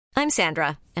I'm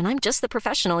Sandra, and I'm just the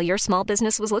professional your small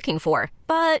business was looking for.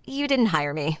 But you didn't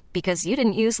hire me because you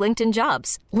didn't use LinkedIn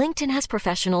Jobs. LinkedIn has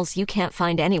professionals you can't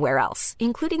find anywhere else,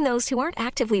 including those who aren't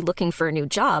actively looking for a new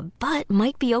job, but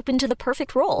might be open to the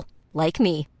perfect role, like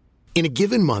me. In a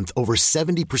given month, over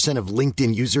 70% of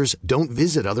LinkedIn users don't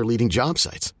visit other leading job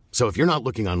sites. So if you're not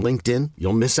looking on LinkedIn,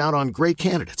 you'll miss out on great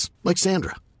candidates like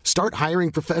Sandra. Start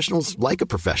hiring professionals like a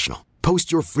professional.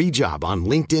 Post your free job on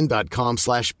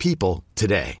linkedin.com/people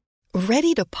today.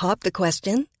 Ready to pop the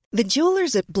question? The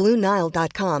jewelers at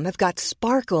BlueNile.com have got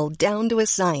sparkle down to a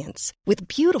science with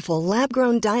beautiful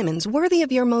lab-grown diamonds worthy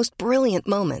of your most brilliant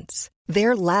moments.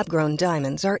 Their lab-grown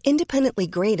diamonds are independently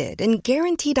graded and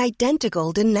guaranteed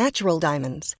identical to natural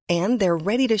diamonds, and they're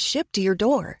ready to ship to your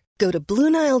door. Go to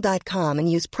BlueNile.com and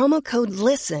use promo code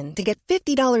LISTEN to get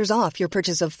 $50 off your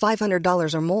purchase of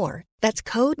 $500 or more. That's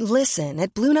code LISTEN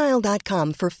at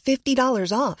BlueNile.com for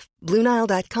 $50 off.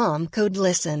 BlueNile.com, code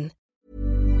LISTEN.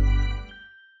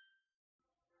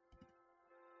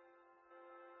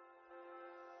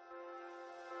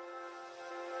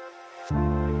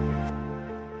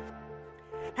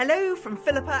 Hello from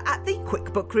Philippa at the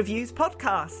Quick Book Reviews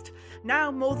podcast. Now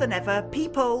more than ever,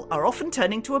 people are often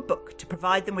turning to a book to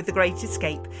provide them with the great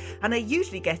escape, and I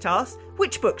usually get asked,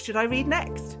 which book should I read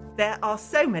next? There are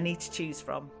so many to choose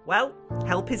from. Well,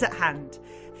 help is at hand.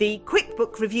 The Quick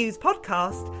Book Reviews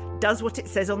podcast does what it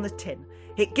says on the tin.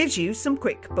 It gives you some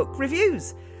quick book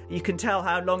reviews. You can tell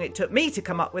how long it took me to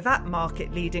come up with that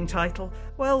market-leading title.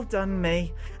 Well done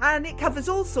me. And it covers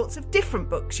all sorts of different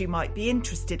books you might be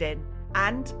interested in.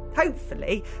 And,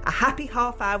 hopefully, a happy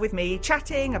half hour with me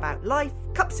chatting about life,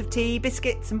 cups of tea,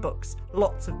 biscuits and books.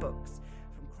 Lots of books.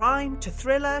 From crime to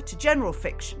thriller to general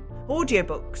fiction,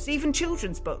 audiobooks, even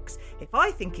children's books. If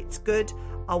I think it's good,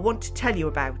 I'll want to tell you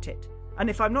about it. And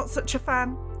if I'm not such a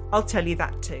fan, I'll tell you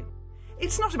that too.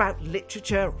 It's not about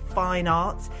literature or fine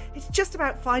arts. It's just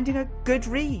about finding a good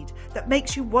read that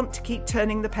makes you want to keep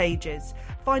turning the pages,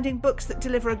 finding books that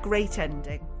deliver a great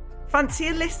ending. Fancy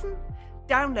a listen?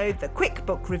 Download the Quick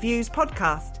Book Reviews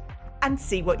podcast and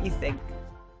see what you think.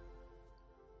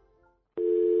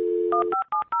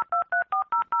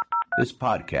 This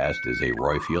podcast is a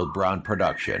Royfield Brown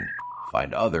production.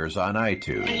 Find others on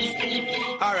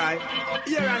iTunes. All right.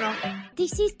 Here I know.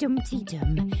 This is Dumpty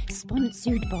Dum,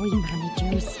 sponsored by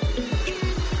managers.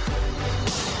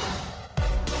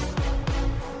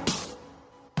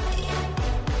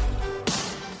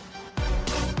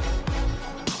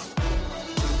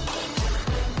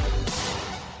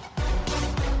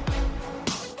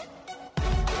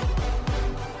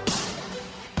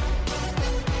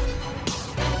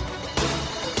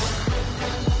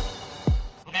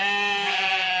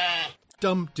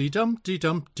 Dumpty dumpty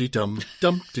dumpty dum,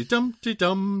 dumpty dumpty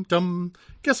dum dum.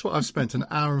 Guess what I've spent an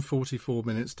hour and 44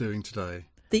 minutes doing today?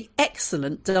 The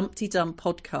excellent Dumpty Dum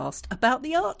podcast about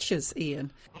the Archers,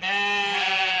 Ian.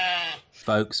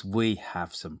 Folks, we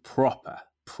have some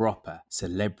proper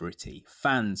celebrity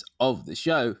fans of the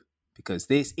show, because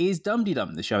this is Dumpty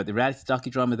Dum, the show at the reality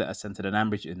docudrama that are centred on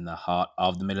Ambridge in the heart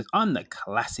of the Millers, on the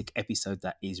classic episode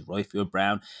that is Royfield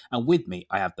Brown. And with me,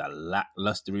 I have the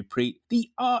lacklustre repeat,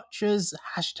 the Archers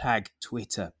hashtag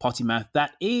Twitter potty mouth,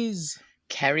 that is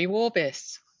Kerry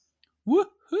Warbis.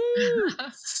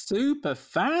 Woohoo! Super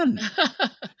fan.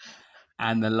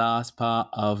 And the last part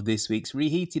of this week's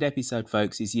reheated episode,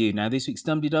 folks, is you. Now, this week's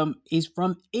Dumpty Dum is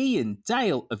from Ian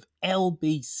Dale of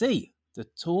LBC, the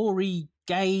Tory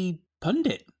gay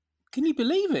pundit. Can you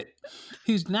believe it?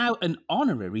 Who's now an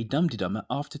honorary Dumpty Dummer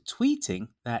after tweeting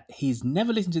that he's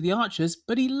never listened to the Archers,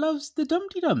 but he loves the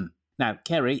Dumpty Dum. Now,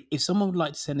 Kerry, if someone would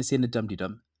like to send us in a Dumpty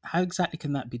Dum, how exactly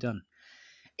can that be done?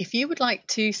 If you would like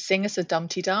to sing us a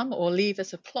Dumpty Dum or leave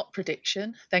us a plot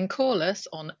prediction, then call us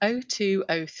on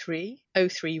 0203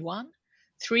 031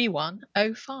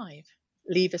 3105.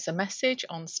 Leave us a message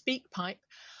on SpeakPipe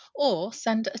or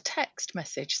send a text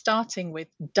message starting with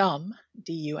DUM,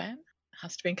 D-U-M,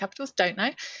 has to be in capitals, don't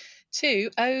know, to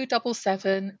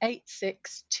 077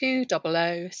 86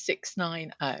 200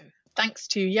 690. Thanks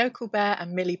to Yokel Bear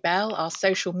and Millie Bell, our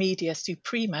social media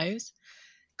supremos,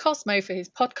 Cosmo for his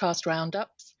podcast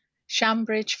roundups,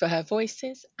 Shambridge for her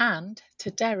voices, and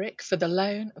to Derek for the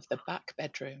loan of the back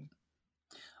bedroom.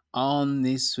 On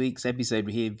this week's episode,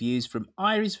 we hear views from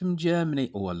Iris from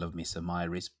Germany. Oh, I love me some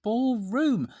Iris.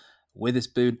 Ballroom.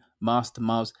 Witherspoon, Master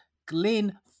Miles,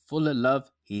 Glyn, full of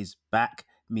love. He's back.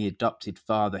 Me adopted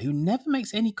father, who never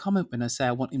makes any comment when I say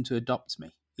I want him to adopt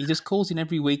me. He just calls in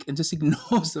every week and just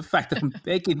ignores the fact that I'm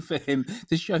begging for him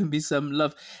to show me some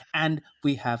love. And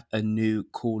we have a new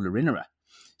caller-innerer.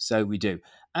 So we do.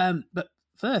 But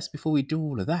first, before we do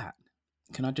all of that,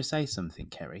 can I just say something,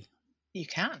 Kerry? You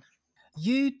can.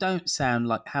 You don't sound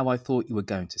like how I thought you were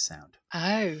going to sound.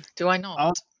 Oh, do I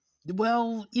not?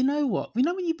 Well, you know what? You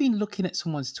know when you've been looking at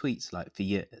someone's tweets like for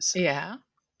years? Yeah.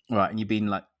 Right, and you've been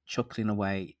like chuckling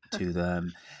away to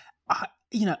them.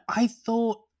 I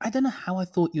thought, I don't know how I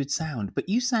thought you'd sound, but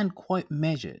you sound quite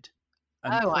measured.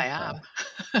 And I proper.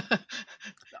 am.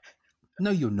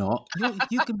 No, you're not.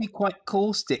 You can be quite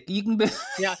caustic. You can be.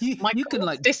 Yeah, my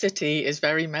causticity is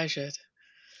very measured.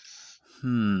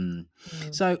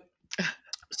 So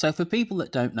for people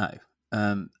that don't know,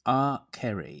 our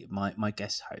Kerry, my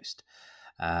guest host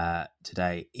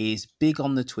today, is big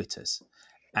on the Twitters,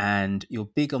 and you're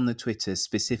big on the Twitters,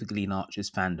 specifically in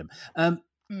Archers fandom.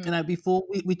 Now, before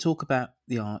we talk about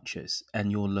the Archers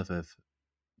and your love of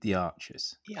the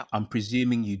Archers, I'm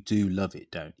presuming you do love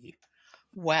it, don't you?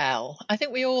 Well, I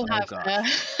think we all have.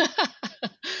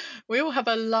 We all have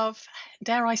a love,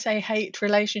 dare I say, hate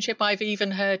relationship. I've even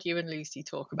heard you and Lucy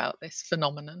talk about this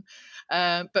phenomenon.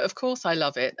 But of course I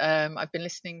love it. I've been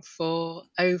listening for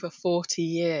over 40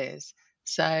 years.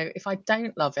 So if I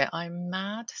don't love it, I'm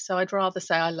mad. So I'd rather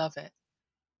say I love it.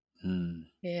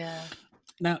 Yeah.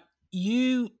 Now,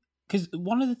 because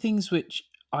one of the things which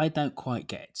I don't quite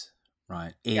get,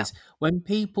 right, is when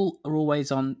people are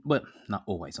always on, well, not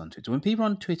always on Twitter, when people are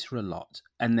on Twitter a lot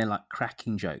and they're like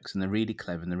cracking jokes and they're really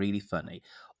clever and they're really funny,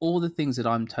 all the things that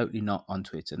I'm totally not on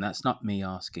Twitter, and that's not me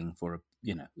asking for oh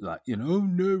no,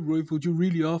 Royfield, you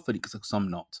really are funny, because I'm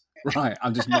not, right?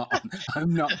 I'm just not,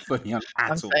 I'm not funny at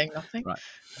all. I'm saying nothing. Right.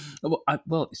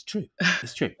 Well, it's true.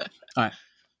 It's true. All right.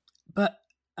 But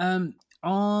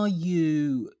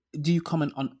do you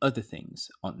comment on other things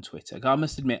on Twitter? I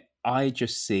must admit, I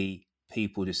just see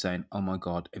people just saying, oh my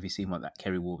God, have you seen what that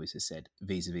Kerry Warvis has said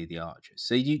vis-a-vis the Archers?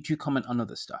 So do you comment on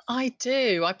other stuff? I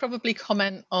do. I probably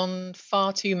comment on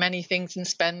far too many things and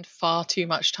spend far too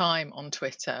much time on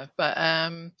Twitter. But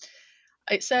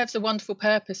it serves a wonderful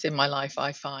purpose in my life,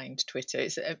 I find, Twitter.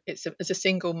 As a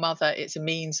single mother, it's a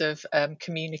means of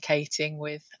communicating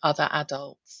with other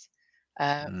adults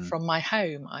from my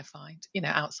home, I find,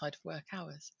 outside of work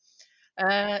hours.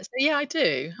 So yeah, I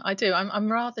do.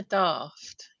 I'm rather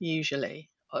daft usually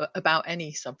about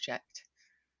any subject.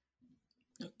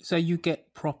 So you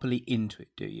get properly into it,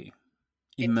 do you?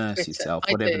 Immerse yourself,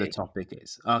 whatever the topic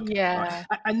is. Okay, yeah.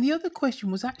 Right. And the other question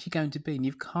was actually going to be, and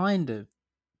you've kind of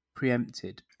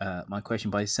preempted my question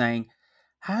by saying,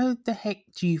 how the heck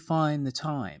do you find the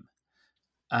time?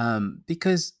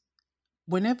 Because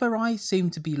whenever I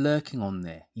seem to be lurking on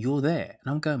there, you're there,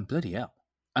 and I'm going, bloody hell.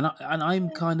 And I'm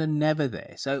kind of never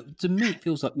there. So to me, it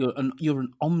feels like you're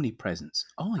an omnipresence.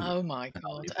 Are you? Oh my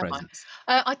God!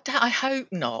 I hope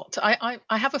not. I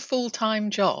have a full-time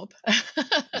job,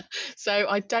 so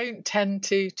I don't tend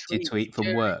to tweet. Do you tweet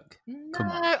from work? No, Come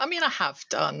on. I mean I have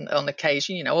done on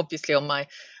occasion. Obviously on my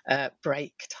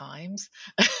break times.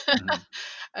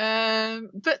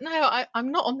 But no,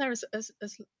 I'm not on there as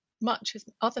much as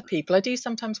other people. I do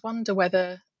sometimes wonder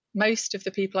whether most of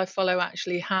the people I follow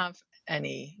actually have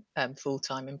any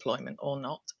full-time employment or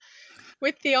not.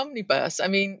 With the omnibus, I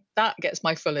mean, that gets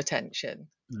my full attention.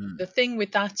 The thing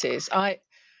with that is I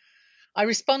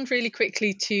respond really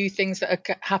quickly to things that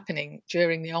are happening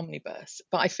during the omnibus,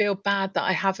 but I feel bad that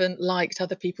I haven't liked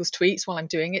other people's tweets while I'm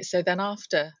doing it. So then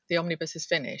after the omnibus is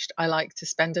finished, I like to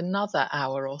spend another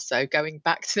hour or so going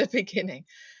back to the beginning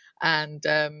and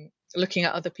looking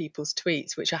at other people's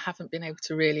tweets, which I haven't been able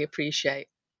to really appreciate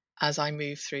as I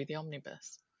move through the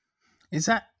omnibus. Is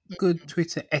that good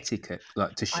Twitter etiquette,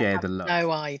 like to share the love?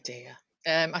 No idea.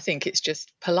 I think it's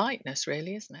just politeness,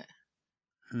 really, isn't it?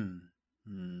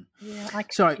 Yeah, I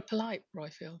can be polite,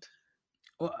 Royfield.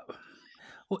 Well,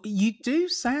 you do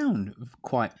sound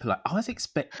quite polite. I was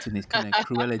expecting this kind of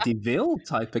Cruella de Vil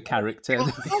type of character.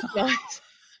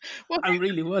 I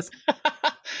really was.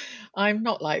 I'm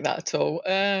not like that at all.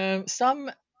 Some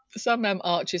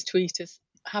Archers tweeters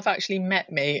have actually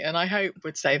met me, and I hope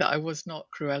would say that I was not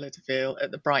Cruella de Vil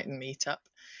at the Brighton meetup.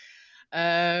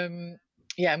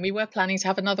 Yeah, and we were planning to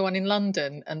have another one in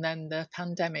London, and then the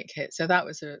pandemic hit, so that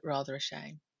was rather a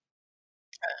shame.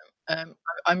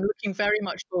 I'm looking very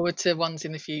much forward to ones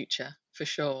in the future, for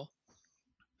sure.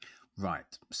 Right.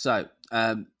 So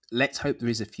let's hope there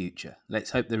is a future.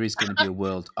 Let's hope there is going to be a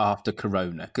world after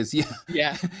Corona, because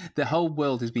the whole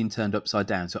world has been turned upside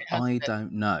down. So I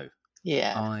don't know.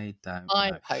 Yeah, I don't know.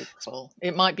 I'm hopeful.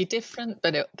 It might be different,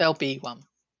 but there'll be one.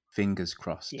 Fingers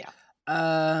crossed. Yeah.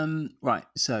 Right,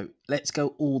 so let's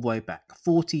go all the way back.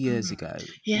 40 years ago,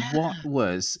 what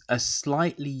was a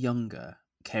slightly younger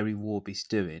Kerry Warvis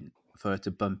doing for her to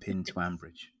bump into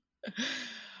Ambridge?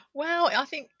 Well, I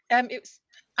think it was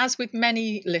as with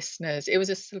many listeners, it was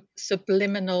a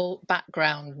subliminal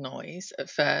background noise at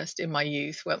first in my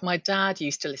youth. Well, my dad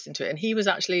used to listen to it, and he was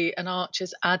actually an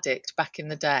Archer's addict back in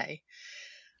the day.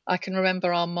 I can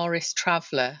remember our Morris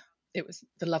Traveller. It was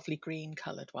the lovely green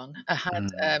coloured one.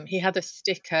 He had a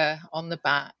sticker on the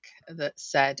back that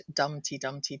said "Dumpty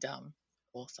Dumpty Dum"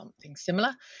 or something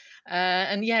similar.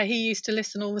 And yeah, he used to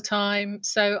listen all the time.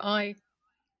 So I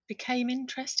became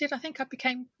interested. I think I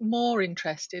became more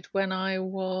interested when I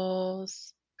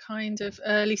was kind of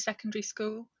early secondary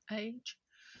school age.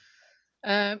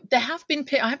 There have been,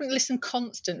 I haven't listened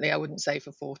constantly, I wouldn't say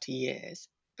for 40 years,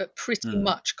 but pretty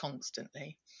much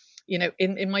constantly. You know,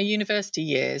 in my university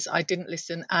years, I didn't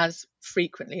listen as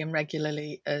frequently and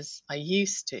regularly as I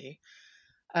used to.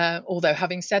 Although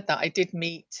having said that, I did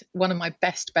meet one of my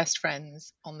best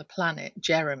friends on the planet,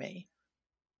 Jeremy.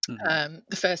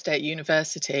 The first day at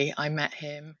university, I met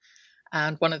him,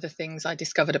 and one of the things I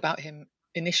discovered about him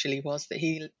initially was that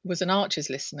he was an Archer's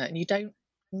listener, and you don't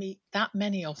meet that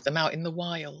many of them out in the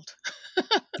wild.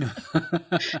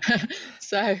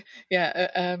 So,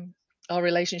 yeah, our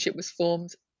relationship was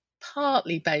formed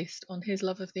partly based on his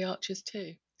love of the Archers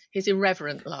too, his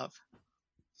irreverent love.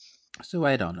 So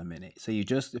wait on a minute. So you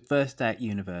just the first day at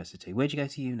university. Where'd you go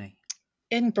to uni?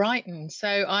 In Brighton.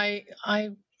 So I'm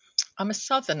a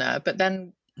southerner, but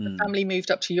then the family moved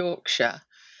up to Yorkshire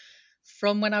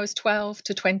from when I was 14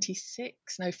 to 26,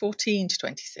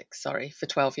 for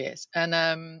 12 years.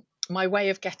 And my way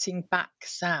of getting back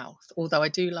south, although I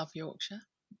do love Yorkshire,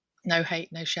 no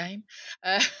hate, no shame,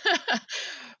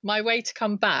 my way to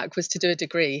come back was to do a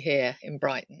degree here in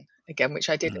Brighton, again, which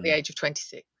I did at the age of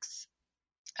 26,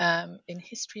 in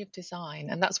history of design.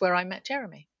 And that's where I met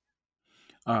Jeremy.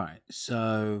 All right.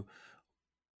 So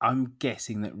I'm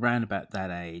guessing that round about that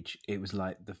age, it was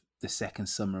like the second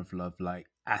summer of love, like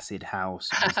acid house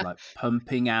was like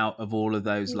pumping out of all of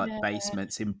those like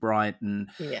basements in Brighton,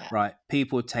 right?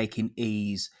 People were taking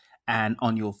ease. And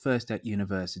on your first day at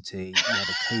university, you had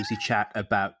a cozy chat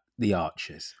about the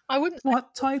Archers. I wouldn't.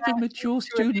 What type of mature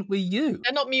student were you?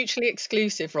 They're not mutually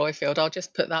exclusive, Royfield. I'll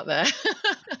just put that there.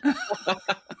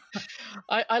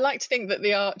 I like to think that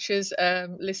the Archers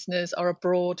listeners are a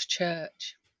broad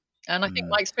church. And I think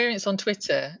my experience on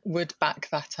Twitter would back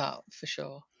that up for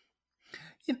sure.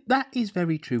 Yeah, that is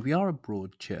very true. We are a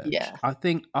broad church. Yeah. I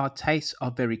think our tastes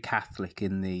are very Catholic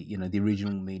in the, the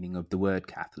original meaning of the word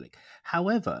Catholic.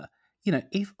 However,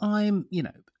 if I'm,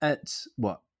 at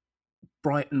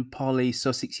Brighton Poly,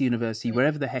 Sussex University,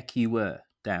 wherever the heck you were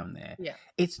down there,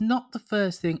 it's not the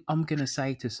first thing I'm going to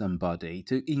say to somebody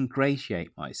to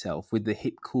ingratiate myself with the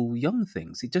hip, cool young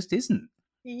things. It just isn't.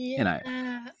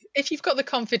 Yeah. If you've got the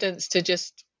confidence to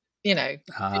just, do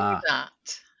that.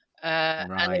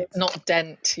 And it not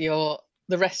dent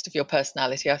the rest of your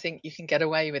personality, I think you can get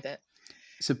away with it.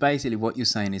 So basically what you're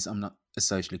saying is I'm not as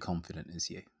socially confident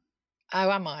as you. Oh,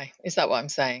 am I? Is that what I'm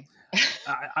saying?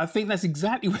 I think that's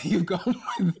exactly where you've gone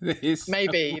with this.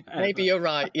 Maybe you're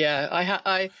right. Yeah,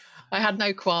 I had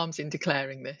no qualms in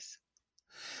declaring this.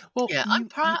 Well, yeah,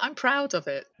 I'm proud of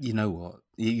it. You know what?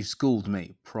 You schooled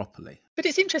me properly. But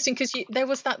it's interesting because there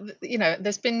was that,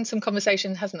 there's been some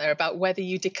conversation, hasn't there, about whether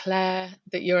you declare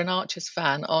that you're an Archers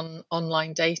fan on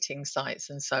online dating sites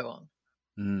and so on.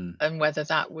 And whether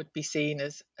that would be seen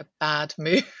as a bad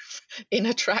move in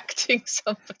attracting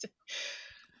somebody.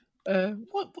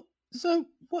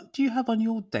 What do you have on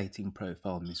your dating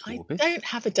profile, Miss Warbish? I don't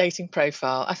have a dating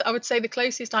profile. I would say the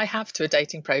closest I have to a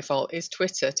dating profile is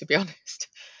Twitter, to be honest.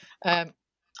 I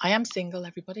am single,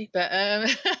 everybody, but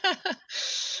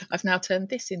I've now turned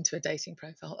this into a dating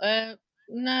profile.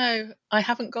 No, I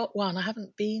haven't got one. I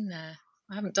haven't been there.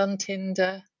 I haven't done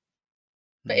Tinder.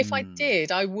 But if I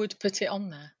did, I would put it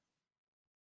on there.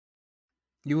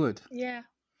 You would? Yeah.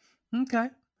 Okay.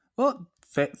 Well,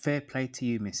 fair play to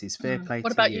you, Mrs. Fair play to you.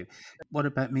 What about you? What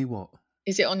about me, what?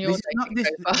 Is it on your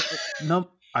dating profile? No,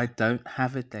 I don't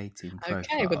have a dating profile.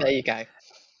 Okay, well, there you go.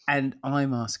 And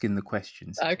I'm asking the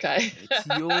questions. Okay. It's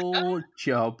your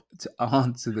job to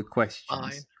answer the questions.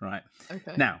 Fine. Right.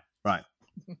 Okay. Now, right.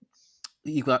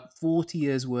 You've got 40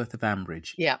 years worth of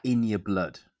Ambridge in your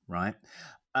blood, right?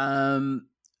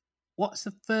 What's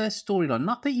the first storyline?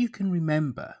 Not that you can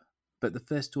remember, but the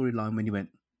first storyline when you went,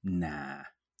 nah,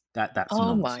 that's nonsense.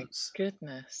 Oh my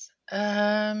goodness.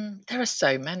 There are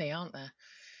so many, aren't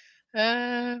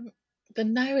there?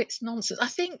 No, it's nonsense.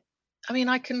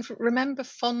 I can remember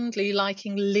fondly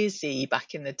liking Lizzie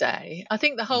back in the day. I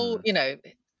think the whole,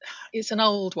 it's an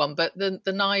old one, but the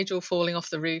Nigel falling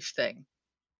off the roof thing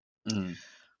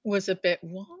was a bit,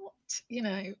 what?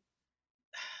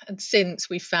 And since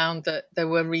we found that there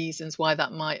were reasons why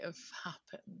that might have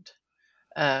happened.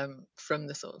 from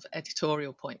the sort of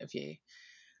editorial point of view.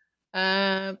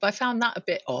 But I found that a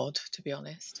bit odd, to be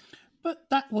honest. But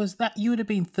that was that you would have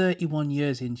been 31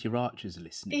 years into your Archers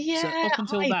listening. Yeah, so up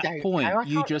until I that don't point, know. I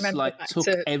you can't just remember like back took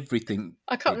to- everything.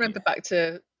 I can't did remember you? back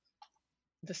to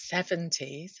the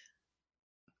 70s.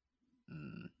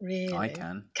 Really? I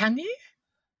can. Can you?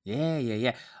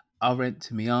 Yeah. I went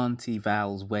to my auntie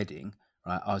Val's wedding.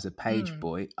 Right, I was a page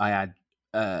boy. I had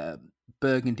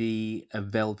burgundy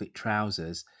velvet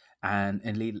trousers and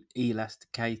an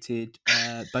elasticated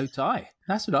bow tie.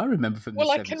 That's what I remember from the 70s.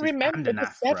 Well, I can remember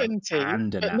the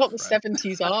 70s, but not the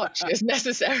 70s Archers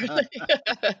necessarily.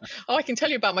 Oh, I can tell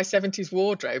you about my 70s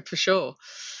wardrobe for sure.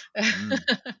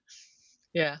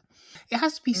 Yeah. It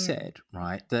has to be said,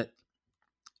 right, that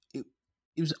it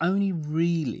was only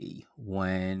really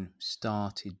when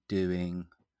started doing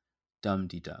Dum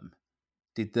Dee Dum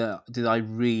did I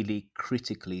really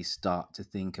critically start to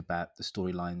think about the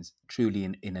storylines truly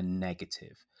in a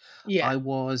negative. Yeah. I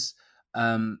was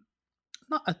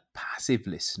not a passive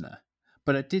listener,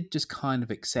 but I did just kind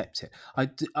of accept it.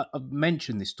 I've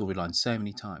mentioned this storyline so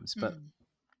many times, but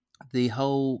the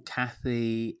whole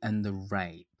Kathy and the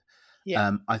rape,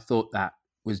 I thought that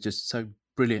was just so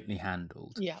brilliantly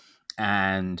handled. Yeah.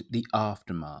 And the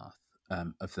aftermath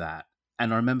of that.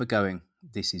 And I remember going,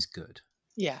 this is good.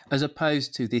 Yeah. As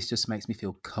opposed to this just makes me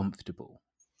feel comfortable.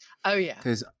 Oh, yeah.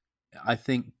 Because I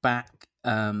think back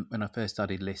when I first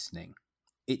started listening,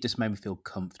 it just made me feel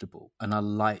comfortable. And I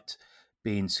liked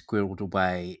being squirreled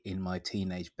away in my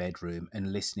teenage bedroom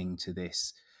and listening to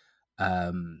this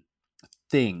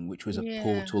thing, which was a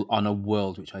portal on a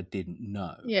world which I didn't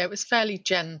know. Yeah, it was fairly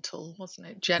gentle, wasn't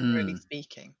it? Generally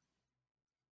speaking.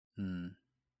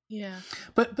 Yeah.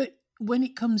 But when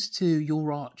it comes to your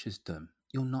Archerdom,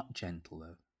 you're not gentle,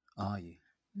 though, are you?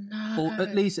 No. Or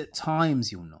at least at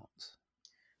times you're not.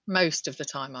 Most of the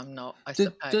time I'm not, I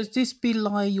suppose. Does this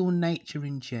belie your nature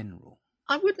in general?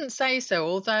 I wouldn't say so,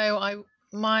 although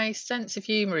my sense of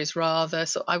humour is rather,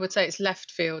 so I would say it's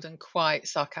left field and quite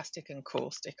sarcastic and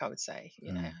caustic, I would say.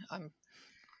 You know,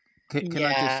 Can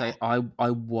I just say,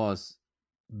 I was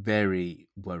very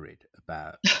worried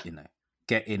about,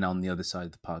 getting on the other side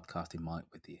of the podcasting mic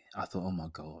with you. I thought, oh my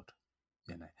God,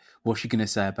 what's she going to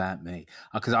say about me?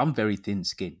 Because I'm very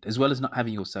thin-skinned, as well as not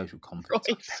having your social confidence.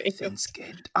 I'm very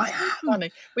thin-skinned. I am.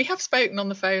 Funny. We have spoken on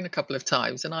the phone a couple of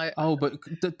times, and I. Oh, but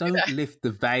don't lift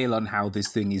the veil on how this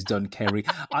thing is done, Kerry.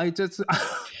 I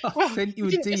sent you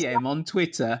a DM on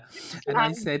Twitter, and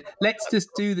I said, "Let's just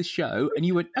do the show," and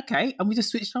you went, "Okay," and we just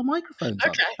switched our microphones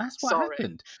on. That's what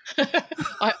happened.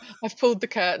 I've pulled the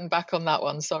curtain back on that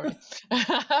one. Sorry.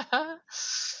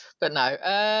 But no,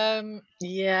 I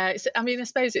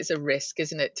suppose it's a risk,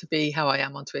 isn't it, to be how I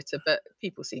am on Twitter, but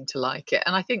people seem to like it.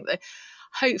 And I think that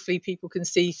hopefully people can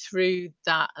see through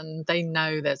that and they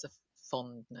know there's a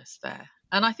fondness there.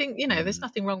 And I think, there's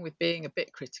nothing wrong with being a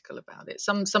bit critical about it.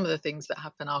 Some of the things that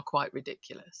happen are quite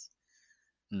ridiculous.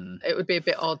 It would be a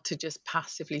bit odd to just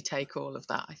passively take all of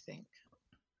that, I think.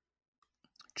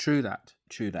 True that.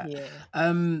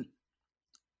 Yeah.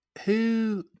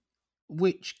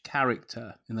 Which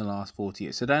character in the last 40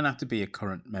 years, so don't have to be a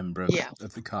current member of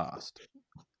the cast,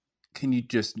 can you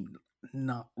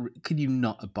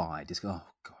not abide? Just go,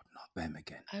 oh God, not them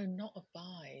again. Oh, not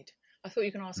abide. I thought you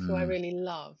were going to ask who I really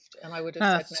loved, and I would have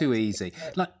That's said too easy.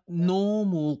 Like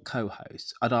normal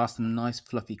co-hosts, I'd ask them nice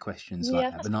fluffy questions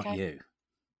like that, but not you.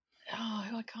 Oh,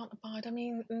 I can't abide. I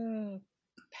mean,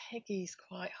 Peggy's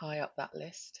quite high up that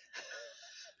list.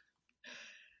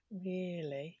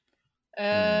 Really.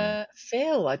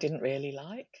 Phil, I didn't really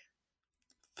like.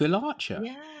 Phil Archer?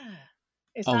 Yeah.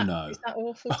 No. Is that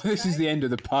awful? This is the end of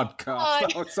the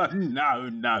podcast.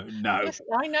 No.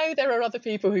 I know there are other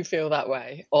people who feel that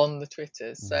way on the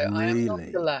Twitters, so I am not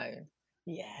alone.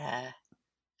 Yeah.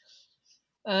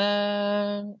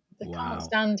 The can't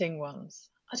standing ones.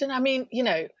 I don't know. I mean,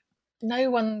 no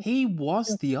one. He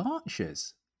was the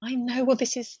Archers. I know. Well,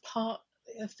 this is part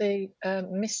of the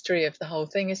mystery of the whole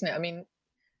thing, isn't it? I mean,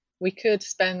 we could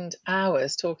spend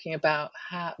hours talking about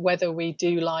whether we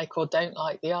do like or don't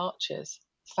like the Archers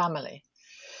family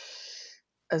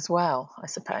as well, I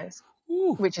suppose.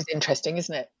 Ooh. Which is interesting,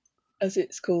 isn't it? As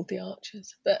it's called the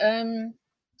Archers. But,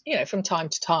 from time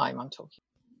to time, I'm talking.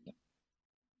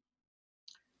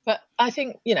 But I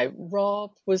think,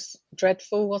 Rob was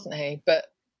dreadful, wasn't he? But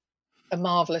a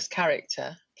marvellous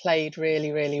character, played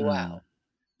really, really well.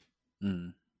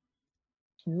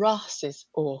 Russ is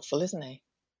awful, isn't he?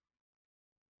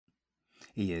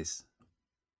 He is.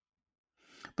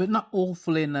 But not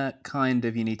awful in a kind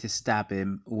of you need to stab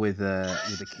him with a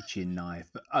kitchen knife,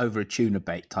 but over a tuna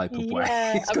bait type of way.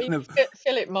 Yeah, It's I mean,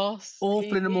 Philip Moss.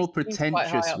 awful in a more He's quite high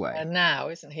pretentious up way. there now,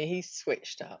 isn't he? He's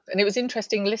switched up, and it was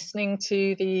interesting listening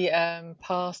to the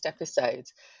past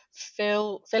episodes.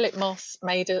 Philip Moss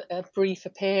made a brief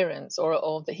appearance,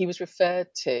 or that he was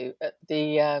referred to at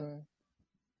the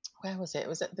where was it? It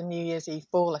was at the New Year's Eve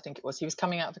ball, I think it was. He was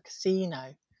coming out of a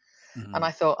casino. And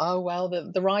I thought, oh, well,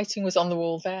 the writing was on the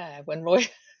wall there when Roy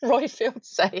Field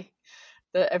say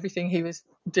that everything he was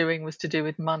doing was to do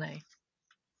with money.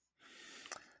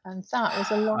 And that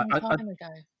was a long time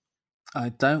ago. I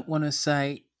don't want to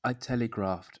say I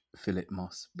telegraphed Philip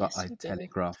Moss, but Yes, I you did.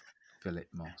 telegraphed Philip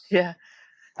Moss. Yeah.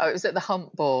 Oh, it was at the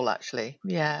Hump Ball, actually.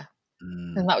 Yeah.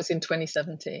 And that was in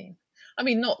 2017. I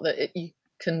mean, not that you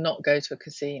cannot go to a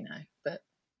casino, but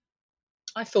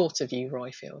I thought of you,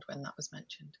 Roy Field, when that was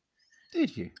mentioned.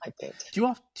 Did you? I did.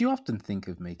 Do you often think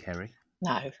of me, Kerry?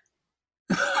 No.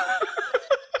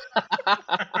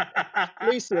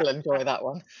 Lucy will enjoy that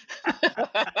one.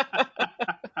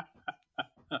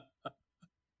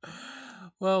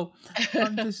 Well,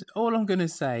 all I'm going to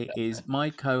say is my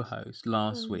co-host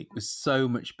last week was so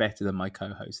much better than my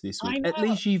co-host this week. At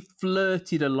least you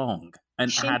flirted along and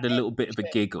had a little bit of a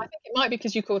giggle. I think it might be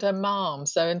because you called her Mom.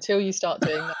 So until you start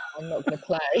doing that, I'm not going to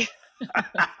play.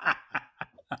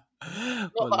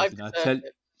 Well, listen,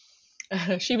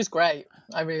 she was great.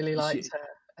 I really liked her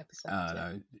episode.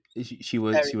 No, she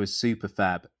was super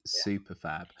fab, super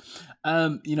fab.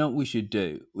 You know what we should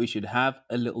do? We should have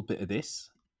a little bit of this.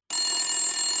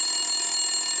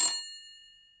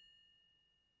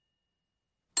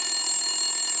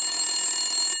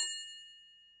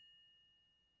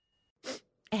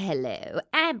 Hello,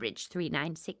 Ambridge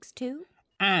 3962.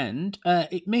 And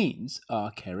it means,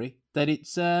 Kerry, that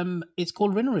it's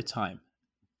called Rinnered time.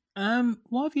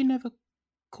 Why have you never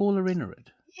called her Rinnered?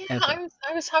 Yeah, I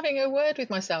was having a word with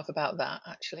myself about that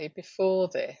actually before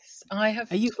this. Are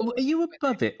you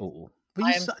above it all?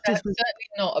 I am certainly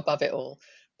not above it all,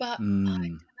 but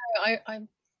I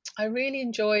really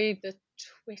enjoyed the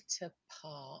Twitter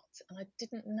part, and I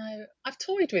didn't know. I've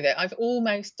toyed with it. I've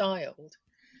almost dialed,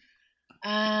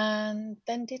 and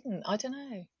then didn't. I don't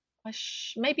know. I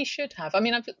maybe should have. I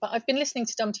mean, I've been listening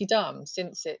to Dumpty Dum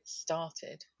since it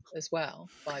started as well,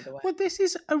 by the way. Well, this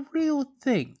is a real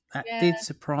thing that did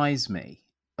surprise me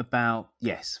about,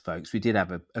 yes, folks, we did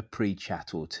have a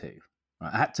pre-chat or two.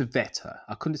 Right? I had to vet her.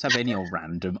 I couldn't just have any old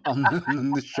random on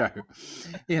the show.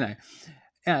 You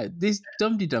know, this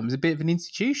Dumpty Dum is a bit of an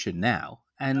institution now.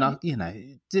 And,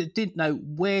 didn't know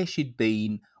where she'd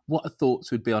been, what her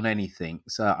thoughts would be on anything.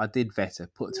 So I did vet her,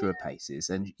 put her through her paces,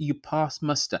 and you passed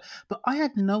muster. But I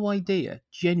had no idea,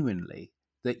 genuinely,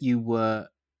 that you were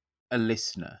a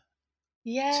listener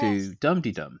to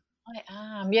Dumpty Dum. I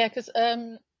am, yeah, because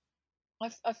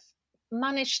I've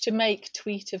managed to make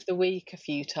Tweet of the Week a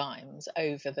few times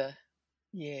over the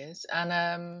years,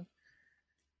 and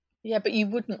but you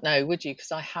wouldn't know, would you?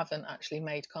 Because I haven't actually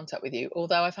made contact with you,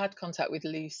 although I've had contact with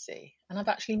Lucy, and I've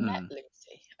actually met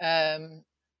Lucy.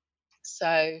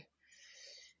 So,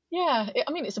 yeah,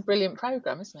 I mean, it's a brilliant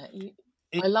programme, isn't it?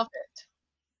 I love it.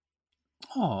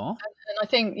 Aww. And I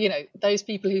think, those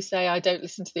people who say I don't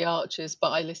listen to the Archers,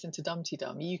 but I listen to Dumpty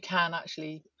Dum, you can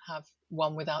actually have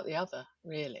one without the other,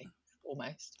 really,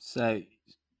 almost. So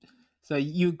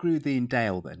you agree with Ian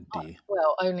Dale then, do you?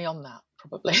 Well, only on that,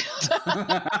 probably.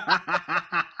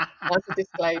 As a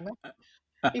disclaimer.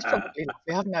 He's probably lovely,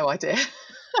 I have no idea.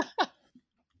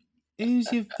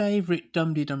 Who's your favourite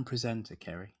Dumpty Dum presenter,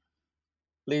 Kerry?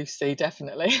 Lucy,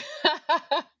 definitely.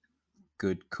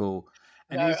 Good call.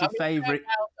 And who's your favourite?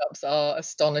 Help-ups are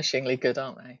astonishingly good,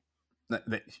 aren't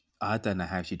they? I don't know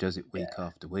how she does it week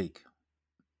after week.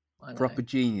 Proper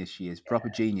genius she is. Proper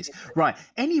genius. Right.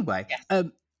 Anyway,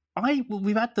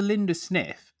 we've had the Linda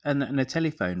sniff and a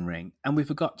telephone ring, and we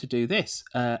forgot to do this.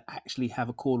 Actually, have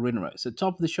a call rinner. So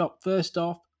top of the shop. First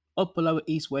off, upper lower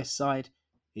east west side.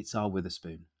 It's our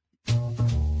Witherspoon.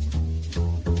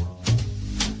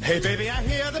 Hey baby, I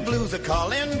hear the blues are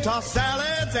calling. Tossed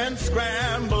salads and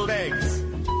scrambled eggs.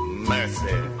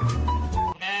 Mercy.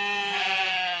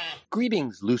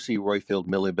 Greetings, Lucy Roifield,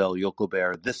 Millibel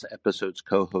Yokelbear, this episode's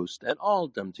co-host, and all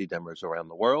Dumpty Dummers around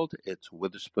the world. It's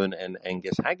Witherspoon and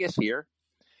Angus Haggis here.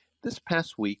 This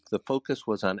past week, the focus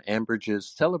was on Ambridge's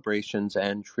celebrations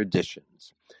and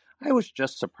traditions. I was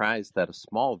just surprised that a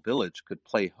small village could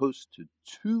play host to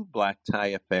 2 black tie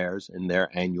affairs in their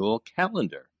annual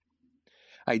calendar.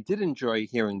 I did enjoy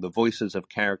hearing the voices of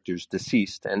characters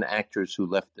deceased and actors who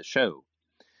left the show.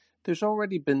 There's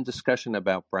already been discussion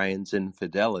about Brian's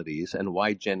infidelities and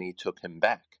why Jenny took him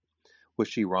back. Was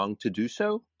she wrong to do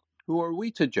so? Who are we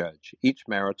to judge? Each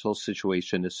marital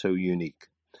situation is so unique.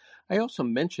 I also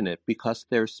mention it because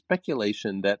there's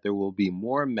speculation that there will be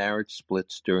more marriage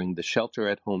splits during the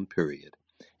shelter-at-home period.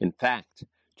 In fact,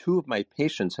 2 of my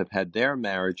patients have had their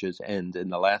marriages end in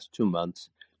the last 2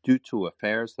 months due to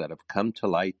affairs that have come to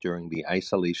light during the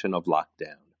isolation of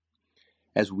lockdown.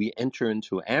 As we enter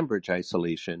into Ambridge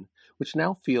isolation, which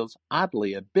now feels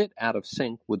oddly a bit out of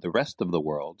sync with the rest of the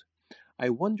world, I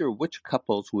wonder which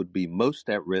couples would be most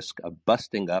at risk of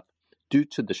busting up due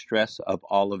to the stress of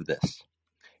all of this.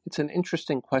 It's an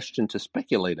interesting question to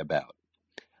speculate about.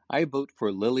 I vote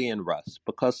for Lily and Russ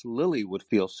because Lily would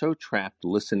feel so trapped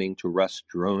listening to Russ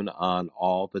drone on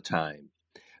all the time.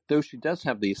 Though she does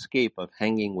have the escape of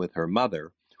hanging with her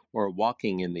mother or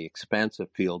walking in the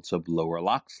expansive fields of Lower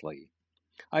Loxley.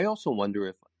 I also wonder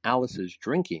if Alice's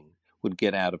drinking would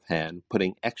get out of hand,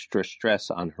 putting extra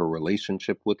stress on her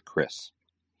relationship with Chris.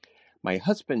 My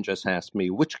husband just asked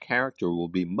me which character will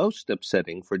be most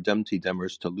upsetting for Dumpty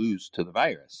Dummers to lose to the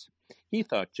virus. He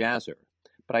thought Jazzer,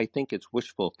 but I think it's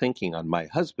wishful thinking on my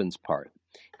husband's part.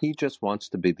 He just wants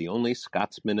to be the only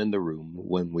Scotsman in the room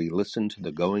when we listen to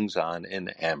the goings-on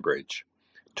in Ambridge.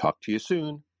 Talk to you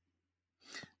soon.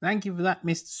 Thank you for that,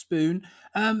 Mr. Spoon.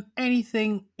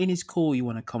 Anything in his call you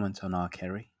want to comment on, R.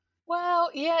 Kerry? Well,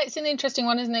 yeah, it's an interesting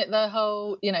one, isn't it? The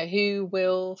whole, who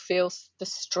will feel the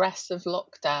stress of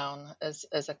lockdown as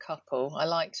a couple? I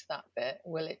liked that bit.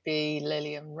 Will it be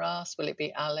Lily and Russ? Will it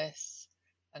be Alice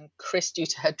and Chris due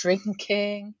to her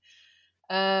drinking?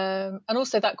 And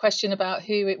also that question about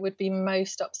who it would be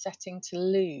most upsetting to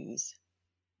lose.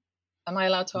 Am I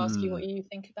allowed to ask you what you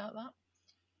think about that?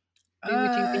 Who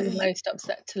would you be most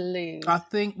upset to lose? I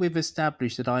think we've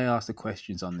established that I ask the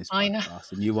questions on this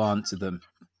podcast and you answer them.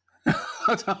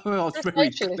 I don't know, it's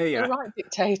very clear. You're right,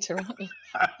 dictator, aren't you?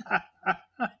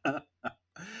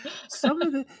 some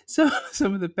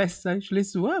of the best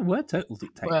socialists were total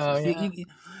dictators. Well,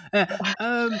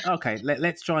 yeah. Okay,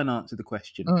 let's try and answer the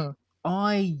question.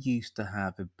 I used to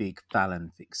have a big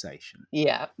Fallon fixation.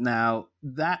 Yeah. Now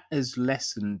that has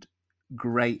lessened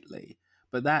greatly,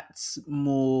 but that's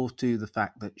more to the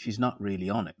fact that she's not really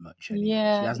on it much anymore.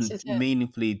 Yeah, she hasn't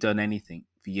meaningfully done anything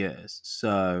for years.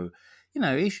 So,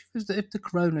 if the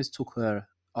coronas took her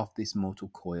off this mortal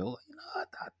coil,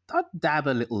 I'd dab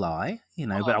a little eye,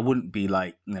 but I wouldn't be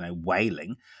like,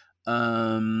 wailing. So,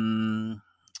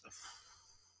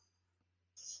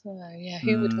 yeah,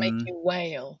 who would make you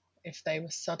wail if they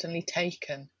were suddenly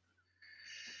taken?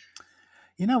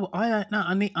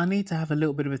 I need to have a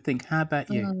little bit of a think. How about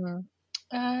you?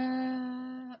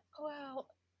 Well,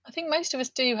 I think most of us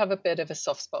do have a bit of a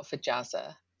soft spot for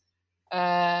Jazzer.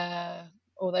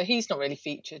 Although he's not really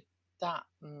featured that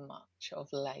much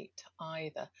of late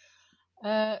either.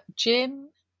 Jim,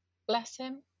 bless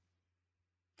him.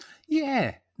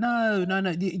 Yeah, no.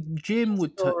 Jim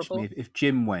would touch me if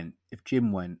Jim went.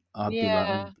 I'd be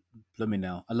like, blooming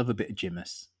hell. I love a bit of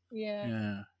Jimus.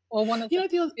 Yeah. Or one of the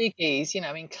biggies,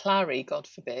 in Clary, God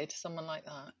forbid, someone like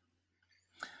that.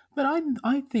 But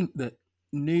I think that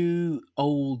new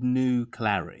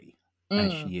Clary,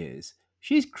 as she is,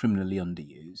 she's criminally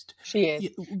underused. She is.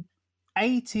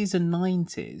 80s and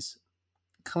 90s,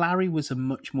 Clary was a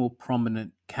much more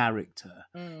prominent character.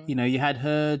 You had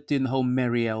her doing the whole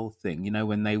Marielle thing,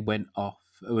 when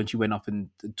she went off and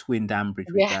twinned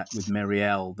Ambridge with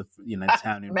Marielle, the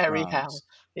town in France.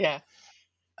 Yeah.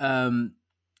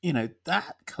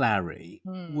 That Clary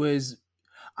was...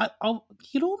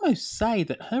 you'd almost say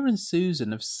that her and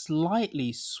Susan have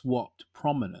slightly swapped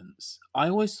prominence. I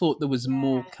always thought there was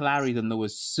more Clary than there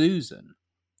was Susan,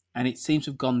 and it seems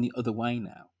to have gone the other way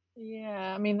now.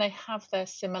 Yeah, I mean, they have their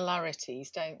similarities,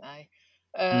 don't they?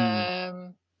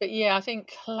 But yeah, I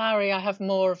think Clary I have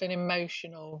more of an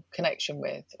emotional connection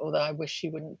with, although I wish she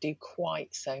wouldn't do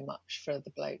quite so much for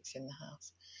the blokes in the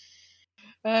house.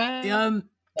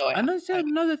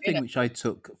 Another thing which I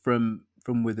took from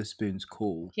Witherspoon's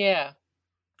call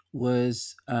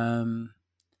was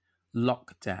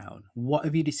lockdown. What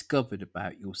have you discovered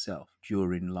about yourself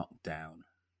during lockdown?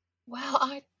 Well,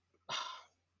 I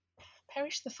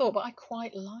perish the thought, but I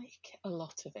quite like a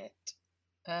lot of it.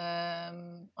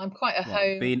 I'm quite a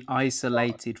home... Being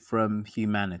isolated from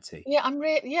humanity. Yeah, I'm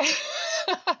really... Yeah,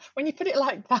 when you put it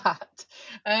like that.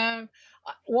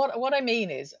 What I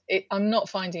mean is, I'm not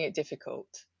finding it difficult.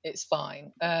 It's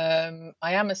fine. I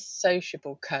am a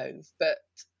sociable cove, but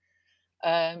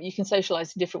you can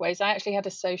socialise in different ways. I actually had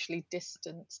a socially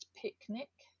distanced picnic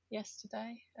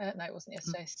yesterday. No, it wasn't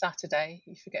yesterday. Saturday.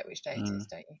 You forget which day it is,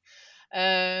 don't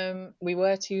you? We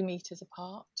were 2 meters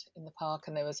apart in the park,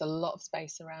 and there was a lot of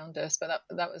space around us. But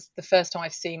that was the first time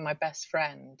I've seen my best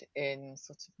friend in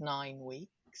sort of 9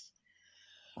 weeks.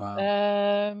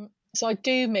 Wow. So I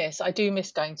do miss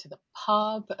going to the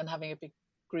pub and having a big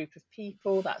group of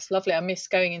people. That's lovely. I miss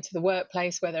going into the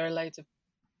workplace where there are loads of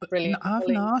brilliant. I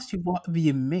haven't asked you what have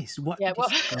you missed. What have you well,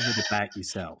 discovered about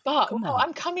yourself? But Come on.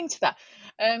 I'm coming to that.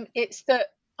 It's that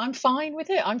I'm fine with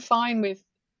it. I'm fine with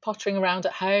pottering around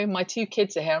at home. My 2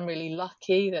 kids are here. I'm really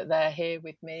lucky that they're here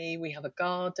with me. We have a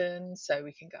garden, so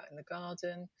we can go out in the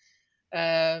garden.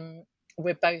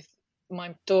 We're both,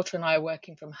 my daughter and I are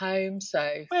working from home,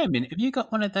 so. Wait a minute, have you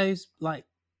got one of those, like,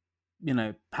 you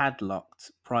know,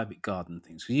 padlocked private garden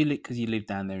things? Because you live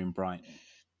down there in Brighton.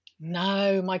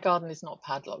 No, my garden is not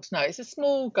padlocked. No, it's a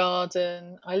small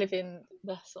garden. I live in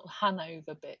the sort of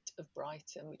Hanover bit of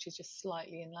Brighton, which is just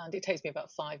slightly inland. It takes me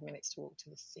about 5 minutes to walk to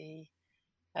the sea.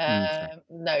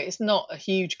 No, it's not a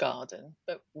huge garden,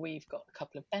 but we've got a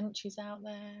couple of benches out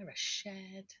there, a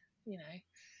shed, you know,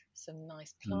 some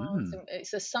nice plants.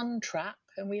 It's a sun trap,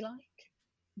 and we like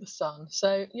the sun.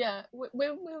 So yeah,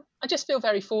 I just feel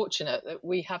very fortunate that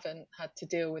we haven't had to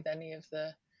deal with any of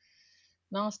the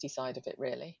nasty side of it,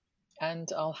 really. And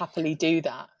I'll happily do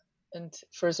that, and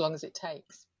for as long as it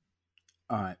takes.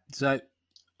 All right. So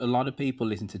a lot of people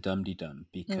listen to Dum Dee Dum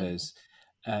because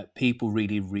people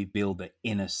really reveal their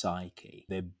inner psyche,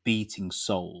 their beating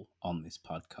soul on this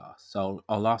podcast. So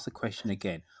I'll ask the question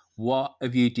again. What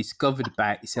have you discovered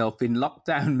about yourself in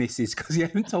lockdown, Mrs.? Because you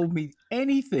haven't told me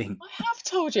anything. I have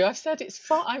told you. I've said it's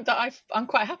fine. I'm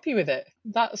quite happy with it.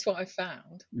 That's what I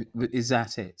found. Is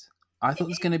that it? I thought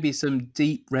there's going to be some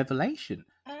deep revelation.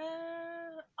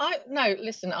 No,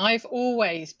 listen, I've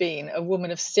always been a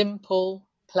woman of simple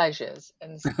pleasures,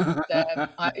 and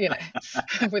you know,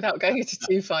 without going into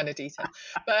too fine a detail.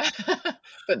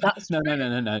 But that's no.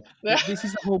 This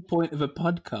is the whole point of a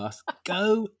podcast.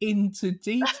 Go into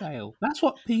detail. That's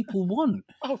what people want.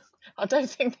 Oh, I don't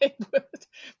think they would.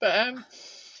 But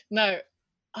no,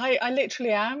 I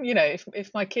literally am. You know,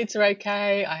 if my kids are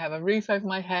okay, I have a roof over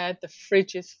my head, the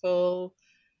fridge is full.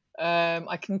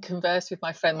 I can converse with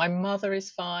my friend. My mother is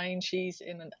fine. She's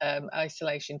in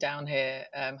isolation down here.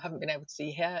 Haven't been able to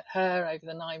see her over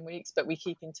the 9 weeks, but we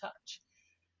keep in touch.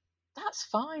 That's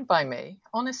fine by me,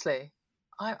 honestly.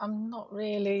 I'm not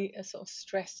really a sort of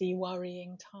stressy,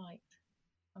 worrying type.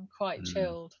 I'm quite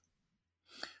chilled.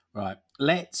 Right,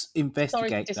 let's investigate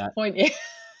Sorry to disappoint you.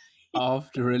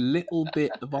 After a little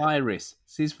bit of Iris.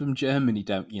 This is from Germany,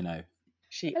 don't you know?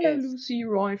 Hello, Lucy,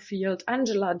 Royfield,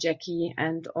 Angela, Jackie,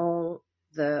 and all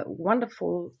the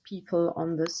wonderful people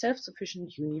on the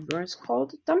self-sufficient universe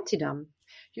called Dum Tee Dum.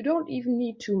 You don't even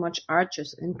need too much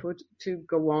Archer's input to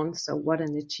go on, so what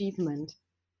an achievement.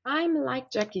 I'm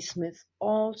like Jackie Smith,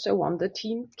 also on the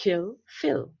team Kill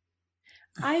Phil.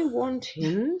 I want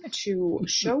him to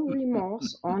show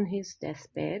remorse on his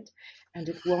deathbed, and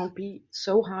it won't be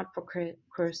so hard for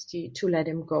Kirsty to let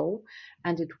him go,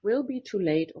 and it will be too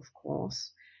late, of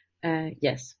course.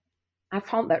 Yes, I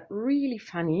found that really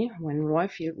funny when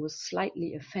Royfield was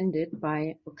slightly offended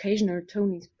by occasional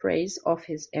Tony's praise of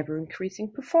his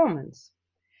ever-increasing performance.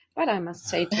 But I must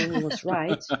say Tony was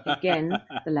right. Again,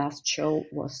 the last show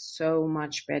was so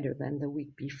much better than the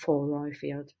week before,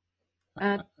 Royfield.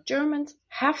 Germans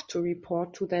have to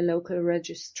report to their local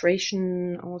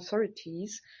registration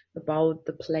authorities about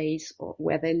the place or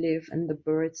where they live and the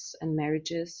births and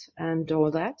marriages and all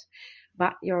that.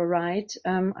 But you're right.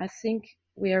 I think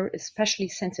we're especially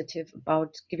sensitive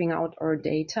about giving out our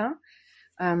data.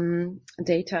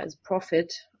 Data is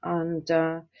profit.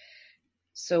 And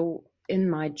so in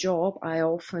my job, I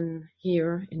often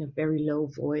hear in a very low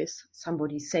voice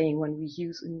somebody saying when we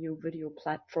use a new video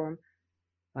platform,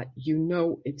 but you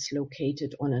know it's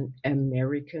located on an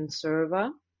American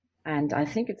server. And I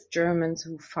think it's Germans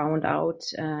who found out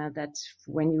that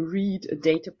when you read a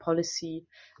data policy,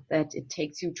 that it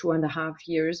takes you 2.5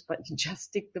 years, but you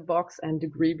just tick the box and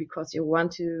agree because you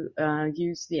want to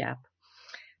use the app.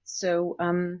 So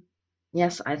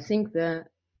yes, I think the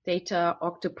data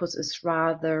octopus is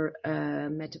rather a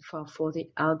metaphor for the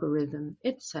algorithm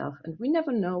itself. And we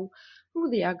never know who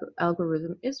the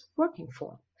algorithm is working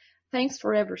for. Thanks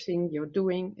for everything you're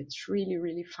doing. It's really,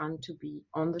 really fun to be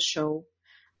on the show.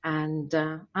 And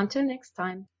until next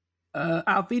time.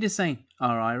 Auf Wiedersehen,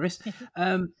 our Iris.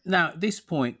 Now, at this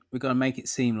point, we're going to make it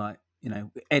seem like, you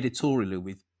know, editorially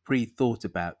we've pre-thought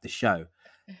about the show.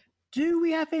 Do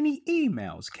we have any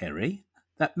emails, Kerry,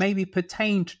 that maybe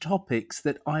pertain to topics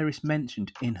that Iris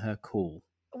mentioned in her call?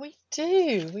 We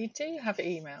do have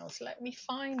emails. Let me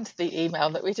find the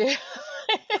email that we do.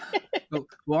 Well,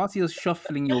 whilst you're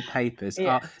shuffling your papers,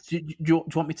 Yes. do you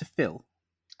want me to fill?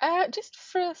 Just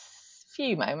for a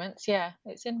few moments, yeah.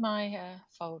 It's in my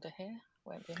folder here.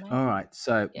 Won't be a moment. All right.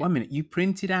 So, 1 minute. You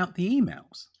printed out the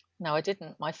emails? No, I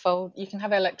didn't. You can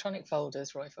have electronic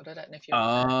folders, Royfield. I don't know if you're.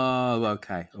 Oh,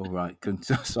 okay. All right.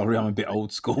 Sorry, I'm a bit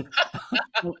old school.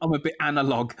 I'm a bit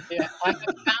analog. Yeah, I have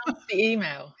found the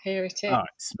email. Here it is. All right.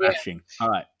 Smashing. Yeah.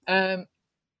 All right.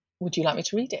 Would you like me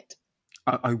to read it?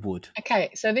 I would. Okay.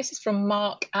 So this is from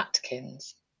Mark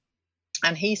Atkins.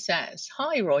 And he says,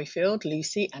 "Hi, Royfield,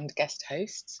 Lucy, and guest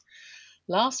hosts.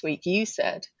 Last week you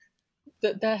said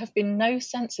that there have been no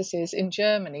censuses in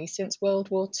Germany since World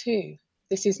War II.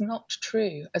 This is not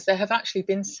true, as there have actually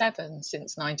been 7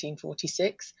 since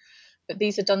 1946, but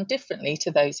these are done differently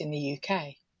to those in the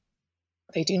UK.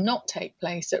 They do not take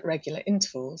place at regular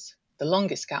intervals. The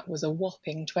longest gap was a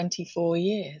whopping 24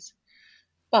 years.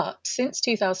 But since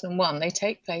 2001, they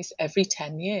take place every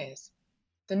 10 years.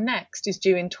 The next is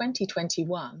due in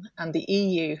 2021, and the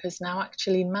EU has now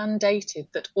actually mandated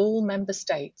that all member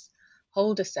states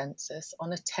hold a census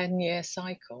on a 10-year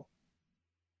cycle.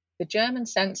 The German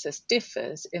census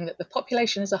differs in that the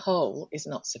population as a whole is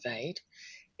not surveyed,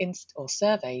 or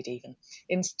surveyed even.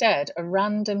 Instead, a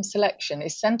random selection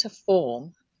is sent a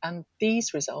form, and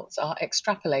these results are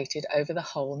extrapolated over the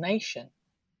whole nation.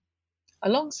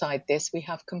 Alongside this, we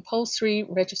have compulsory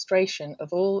registration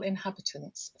of all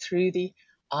inhabitants through the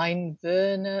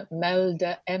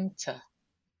Einwohnermeldeämter,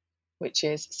 which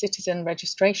is Citizen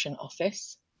Registration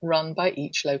Office, run by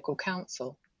each local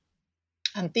council.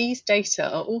 And these data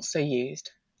are also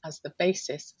used as the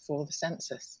basis for the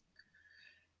census.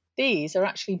 These are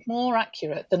actually more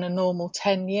accurate than a normal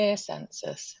 10-year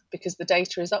census because the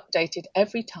data is updated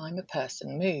every time a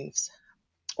person moves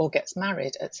or gets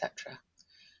married, etc.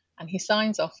 And he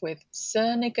signs off with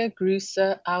 "Sonnige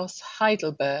Grüße aus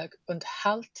Heidelberg und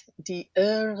halt die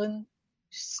Ohren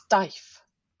steif."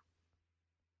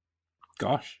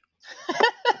 Gosh.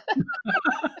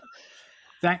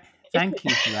 Thank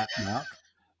you for that, Mark.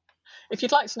 If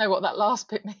you'd like to know what that last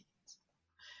bit means,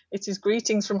 it is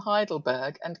greetings from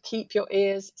Heidelberg and keep your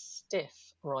ears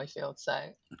stiff, Royfield.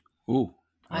 So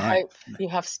I hope you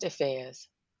have stiff ears.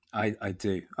 I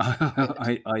do.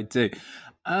 I do.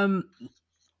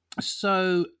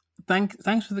 So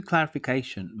thanks for the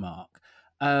clarification, Mark.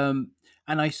 And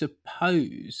I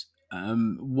suppose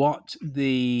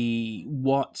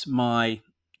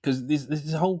because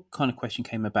this whole kind of question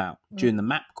came about during the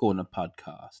Map Corner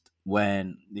podcast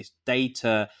when this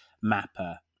data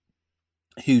mapper,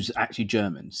 who's actually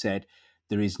German, said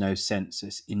there is no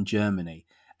census in Germany.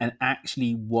 And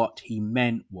actually what he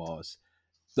meant was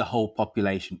the whole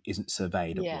population isn't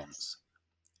surveyed at once.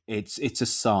 It's a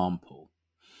sample.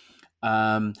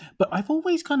 But I've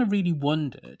always kind of really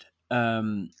wondered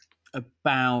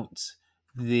about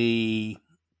the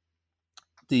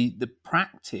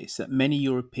practice that many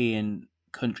European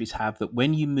countries have that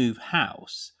when you move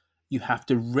house, you have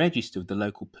to register with the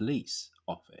local police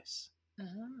office.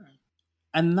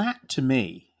 And that, to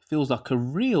me, feels like a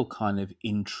real kind of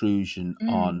intrusion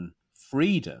on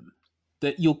freedom,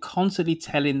 that you're constantly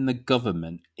telling the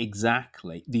government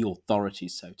exactly, the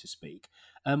authorities, so to speak,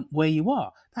 where you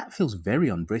are. That feels very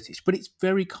un-British, but it's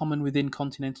very common within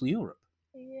continental Europe.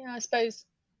 Yeah, I suppose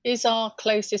is our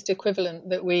closest equivalent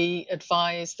that we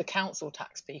advise the council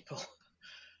tax people.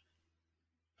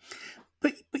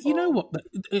 But you know what?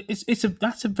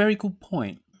 That's a very good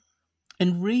point.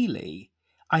 And really,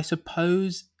 I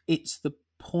suppose it's the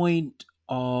point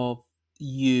of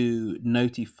you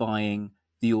notifying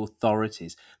the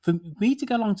authorities. For me to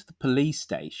go along to the police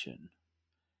station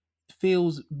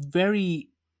feels very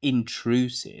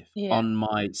intrusive on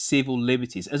my civil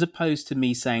liberties, as opposed to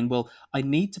me saying, well, I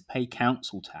need to pay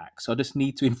council tax, so I just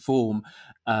need to inform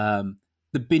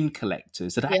the bin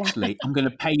collectors that actually I'm going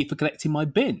to pay you for collecting my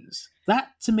bins.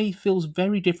 That to me feels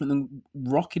very different than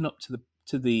rocking up to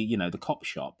the cop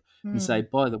shop and say,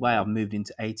 by the way, I've moved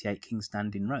into 88 King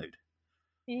Standing Road.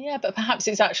 Yeah, but perhaps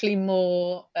it's actually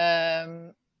more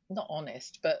not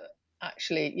honest, but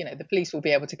actually, the police will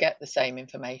be able to get the same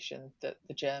information that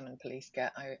the German police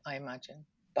get, I imagine,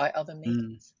 by other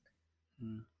means.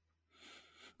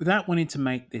 Without wanting to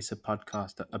make this a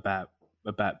podcast about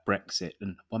Brexit,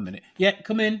 and 1 minute. Yeah,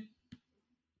 come in.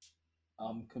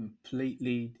 I'm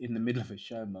completely in the middle of a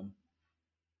show, Mum.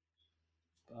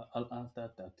 But I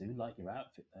do like your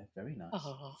outfit, though. Very nice.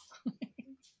 Oh.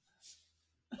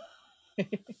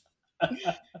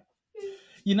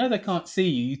 You know they can't see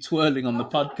you twirling on the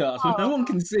podcast. No one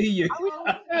can see you.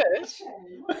 What's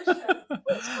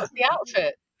the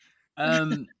outfit?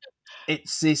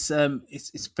 It's this.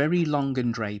 It's very long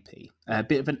and drapey. A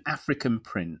bit of an African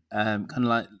print, kind of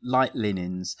like light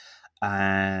linens,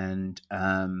 and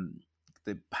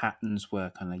the patterns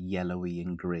were kind of yellowy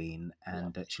and green,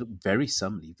 and she looked very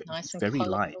summery, Nice and very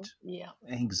colourful. light. Yeah.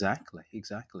 Exactly.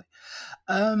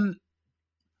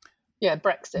 Yeah,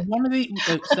 Brexit. One of the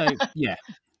so yeah,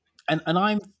 and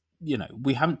I'm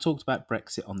we haven't talked about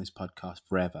Brexit on this podcast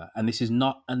forever, and this is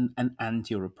not an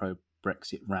anti or a pro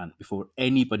Brexit rant. Before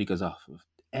anybody goes off, of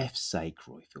F's sake,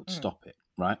 Royfield, stop it,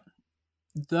 right?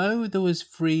 Though there is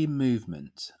free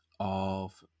movement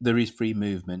of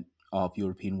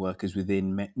European workers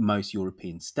within most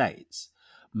European states.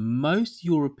 Most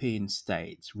European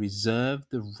states reserve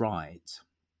the right,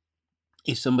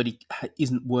 if somebody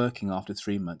isn't working after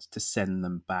 3 months, to send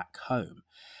them back home.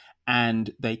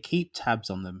 And they keep tabs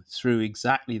on them through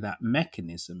exactly that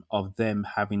mechanism of them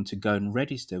having to go and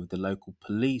register with the local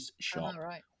police shop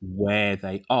where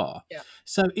they are. Yeah.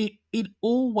 So it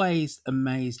always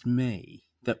amazed me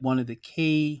that one of the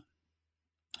key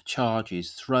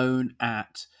charges thrown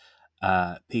at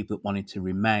people that wanted to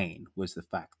remain was the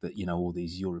fact that, all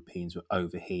these Europeans were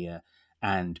over here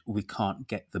and we can't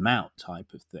get them out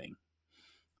type of thing.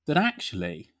 That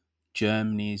actually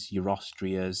Germany's, your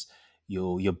Austrias,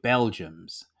 your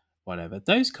Belgiums, whatever,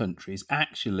 those countries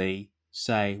actually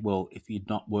say, well, if you're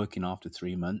not working after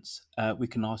 3 months, we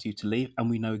can ask you to leave and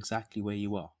we know exactly where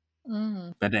you are.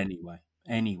 But anyway,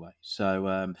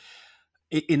 so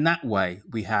in that way,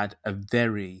 we had a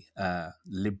very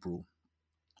liberal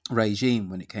regime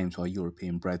when it came to our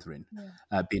European brethren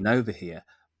being over here.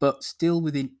 But still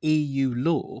within EU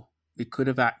law, we could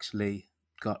have actually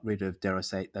got rid of, dare I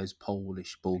say it, those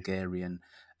Polish, Bulgarian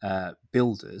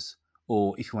builders,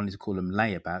 or if you wanted to call them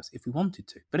layabouts, if we wanted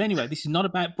to. But anyway, this is not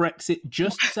about Brexit,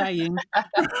 just saying,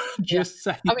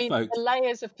 saying, I mean, folks. the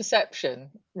layers of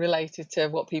perception related to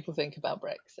what people think about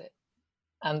Brexit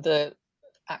and the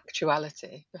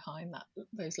actuality behind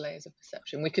those layers of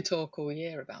perception. We could talk all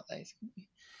year about those, couldn't we?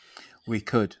 We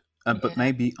could, but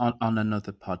maybe on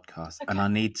another podcast. Okay. And I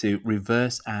need to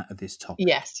reverse out of this topic.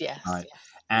 Yes. Right? Yes.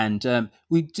 And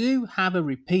we do have a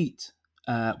repeat.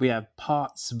 We have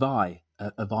part 2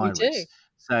 of Iris. We do.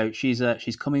 So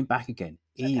she's coming back again.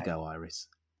 Here you go, Iris.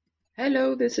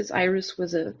 Hello, this is Iris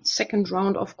with a second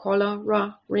round of caller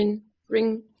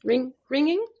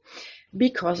ringing.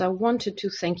 Because I wanted to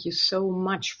thank you so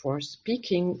much for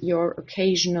speaking your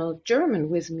occasional German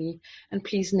with me, and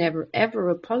please never ever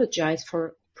apologize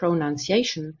for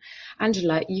pronunciation.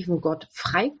 Angela even got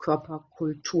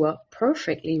Freikörperkultur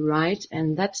perfectly right,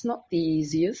 and that's not the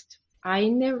easiest. I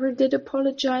never did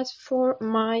apologize for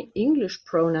my English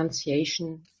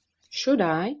pronunciation. Should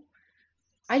I?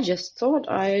 I just thought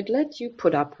I'd let you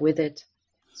put up with it.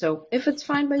 So if it's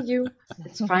fine by you,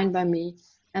 it's fine by me.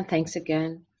 And thanks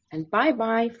again. And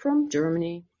bye-bye from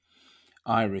Germany.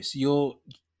 Iris, your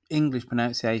English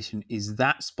pronunciation is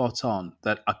that spot on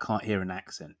that I can't hear an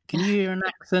accent. Can you hear an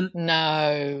accent?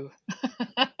 No.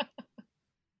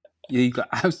 You got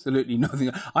absolutely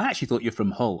nothing. I actually thought you're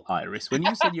from Hull, Iris. When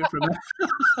you said you're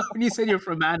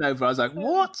from Hanover, I was like,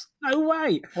 what? No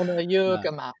way. Well, no,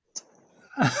 Jürgermatt.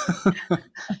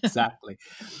 Exactly.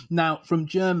 Now, from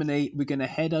Germany, we're going to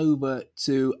head over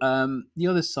to the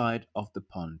other side of the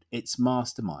pond. It's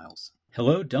Master Miles.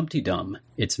 Hello, Dumpty Dum.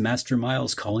 It's Master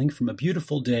Miles calling from a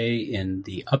beautiful day in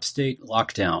the upstate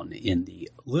lockdown in the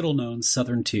little-known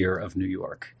southern tier of New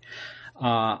York.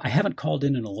 I haven't called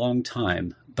in a long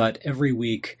time, but every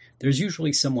week there's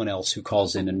usually someone else who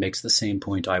calls in and makes the same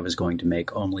point I was going to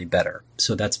make, only better.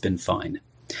 So that's been fine.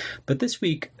 But this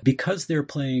week, because they're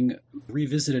playing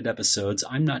revisited episodes,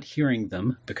 I'm not hearing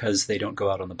them because they don't go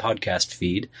out on the podcast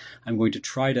feed. I'm going to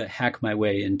try to hack my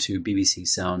way into BBC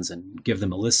Sounds and give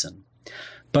them a listen.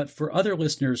 But for other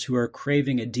listeners who are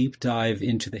craving a deep dive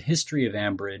into the history of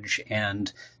Ambridge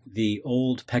and the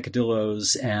old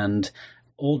peccadillos and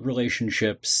old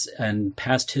relationships and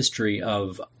past history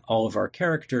of all of our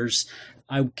characters,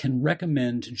 I can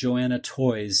recommend Joanna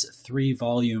Toy's 3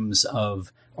 volumes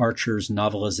of Archer's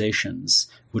novelizations,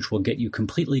 which will get you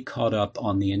completely caught up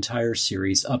on the entire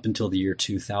series up until the year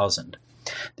 2000.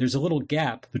 There's a little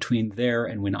gap between there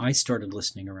and when I started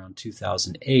listening around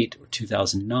 2008 or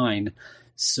 2009,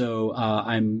 so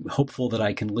I'm hopeful that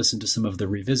I can listen to some of the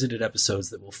revisited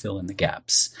episodes that will fill in the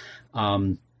gaps.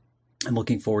 I'm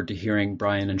looking forward to hearing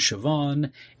Brian and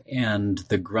Siobhan and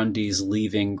the Grundys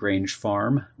leaving Grange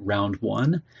Farm, round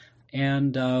 1,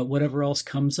 and whatever else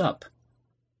comes up.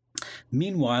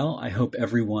 Meanwhile, I hope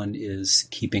everyone is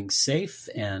keeping safe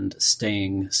and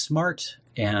staying smart,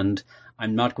 and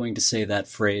I'm not going to say that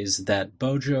phrase that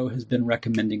Bojo has been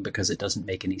recommending because it doesn't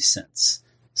make any sense.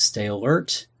 Stay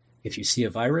alert. If you see a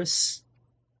virus,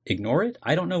 ignore it.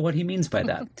 I don't know what he means by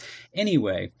that.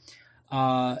 Anyway,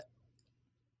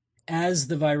 as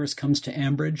the virus comes to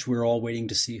Ambridge, we're all waiting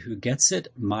to see who gets it.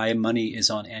 My money is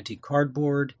on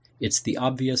anti-cardboard. It's the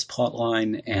obvious plot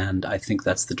line, and I think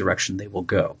that's the direction they will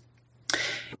go.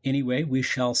 Anyway, we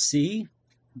shall see.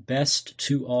 Best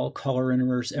to all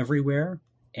color-inners everywhere,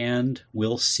 and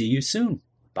we'll see you soon.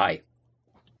 Bye.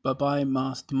 Bye-bye,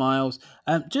 Master Miles.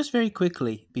 Just very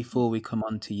quickly before we come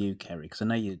on to you, Kerry, because I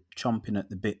know you're chomping at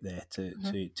the bit there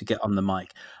to get on the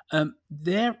mic.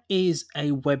 There is a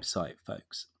website,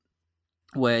 folks,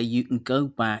 where you can go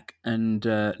back and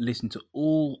listen to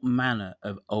all manner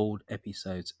of old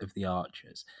episodes of The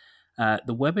Archers.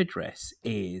 The web address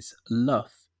is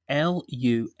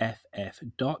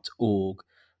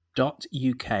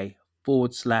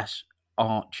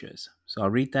luff.org.uk/archers. So I'll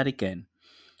read that again.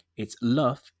 It's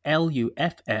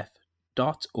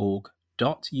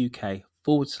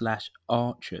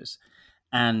luff.uk/archers.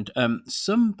 And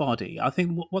somebody, I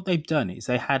think what they've done is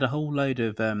they had a whole load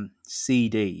of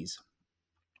CDs,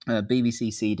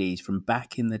 BBC CDs from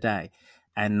back in the day,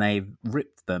 and they've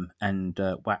ripped them and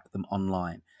whacked them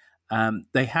online.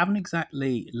 They haven't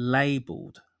exactly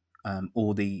labelled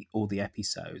all the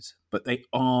episodes, but they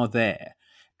are there.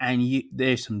 And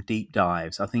there's some deep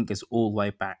dives. I think it's all the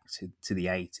way back to the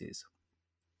 80s.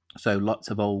 So lots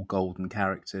of old golden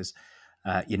characters,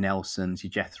 your Nelsons,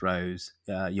 your Jethros,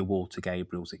 your Walter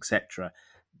Gabriels, etc.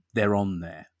 They're on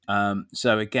there.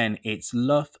 So again, it's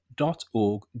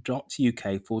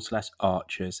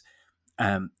luff.org.uk/archers.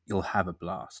 You'll have a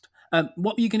blast.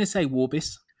 What were you going to say,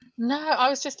 Warbis? No,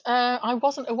 I was just I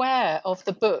wasn't aware of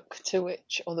the book to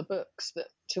which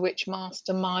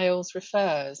Master Miles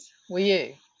refers. Were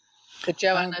you? The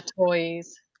Joanna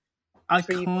Toys. I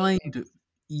kind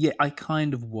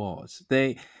of was.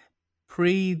 They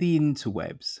pre the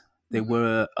interwebs. There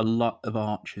were a lot of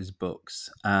Archers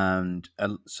books, and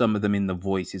some of them in the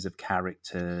voices of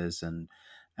characters and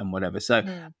whatever.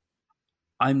 So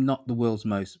I'm not the world's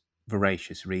most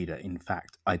voracious reader. In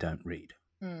fact, I don't read.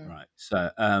 Right. So,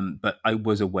 but I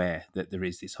was aware that there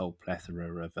is this whole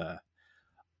plethora of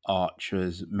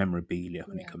Archers memorabilia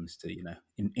when it comes to,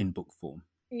 in book form.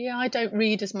 Yeah, I don't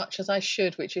read as much as I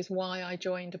should, which is why I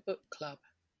joined a book club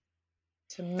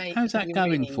to make. How's that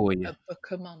going for you? A book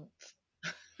a month.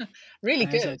 Really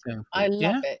good. I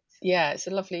love it. Yeah, it's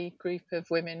a lovely group of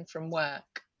women from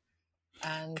work,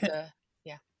 and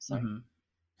sorry. Mm-hmm.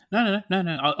 No.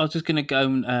 I was just going to go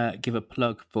and give a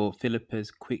plug for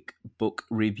Philippa's Quick Book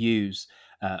Reviews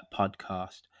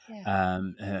podcast. Yeah.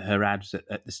 Her ads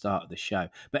at the start of the show.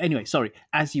 But anyway, sorry.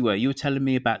 As you were telling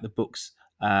me about the books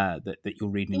that you're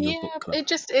reading in your book club. It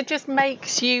just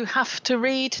makes you have to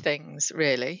read things,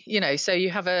 really. So you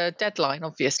have a deadline,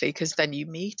 obviously, because then you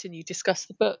meet and you discuss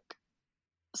the book.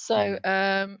 So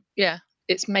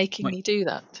it's making me do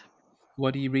that.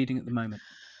 What are you reading at the moment?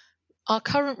 Our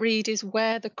current read is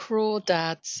Where the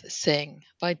Crawdads Sing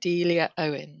by Delia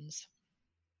Owens.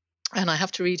 And I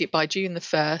have to read it by June the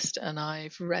 1st, and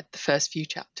I've read the first few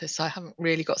chapters, so I haven't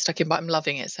really got stuck in, but I'm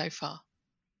loving it so far.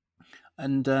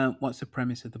 And what's the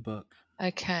premise of the book?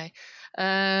 Okay.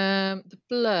 The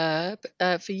blurb,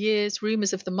 for years,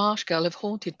 rumours of the Marsh Girl have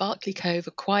haunted Barclay Cove,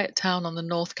 a quiet town on the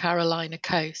North Carolina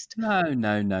coast. No.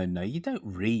 You don't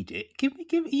read it. Give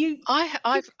you.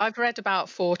 I've read about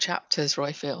 4 chapters,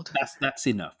 Royfield. That's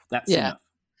enough. Enough.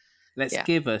 Let's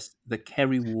give us the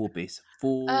Kerry Warbis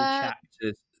 4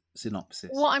 chapters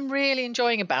synopsis. What I'm really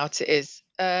enjoying about it is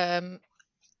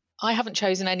I haven't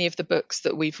chosen any of the books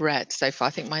that we've read so far.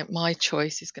 I think my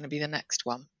choice is going to be the next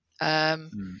one.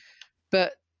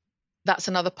 But that's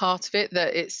another part of it,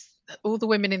 that it's all the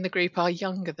women in the group are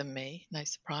younger than me, no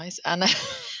surprise. And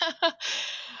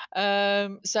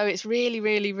so it's really,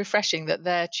 really refreshing that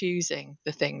they're choosing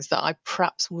the things that I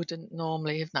perhaps wouldn't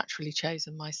normally have naturally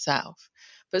chosen myself.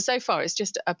 But so far, it's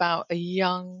just about a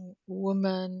young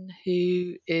woman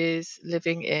who is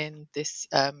living in this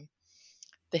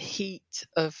the heat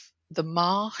of the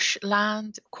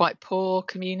marshland, quite poor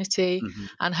community,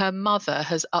 and her mother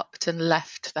has upped and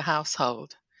left the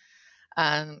household.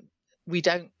 And we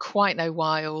don't quite know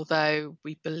why, although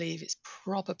we believe it's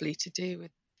probably to do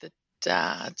with the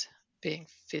dad being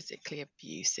physically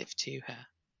abusive to her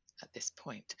at this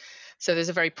point. So there's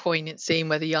a very poignant scene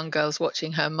where the young girl's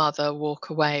watching her mother walk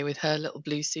away with her little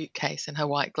blue suitcase and her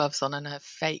white gloves on and her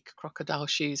fake crocodile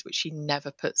shoes, which she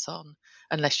never puts on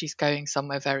unless she's going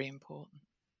somewhere very important.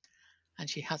 And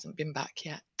she hasn't been back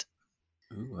yet.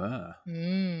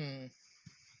 Ooh,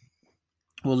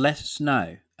 Well, let us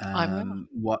know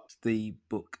what the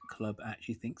book club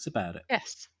actually thinks about it.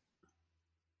 Yes.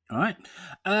 All right.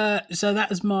 So that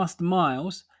was Master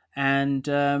Miles. And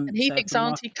he so thinks for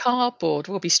Auntie Cardboard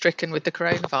will be stricken with the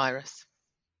coronavirus.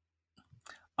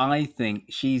 I think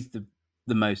she's the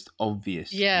most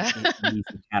obvious easy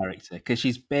character because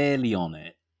she's barely on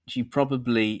it. She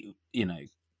probably,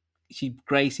 she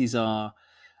graces our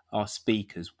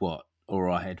speakers, or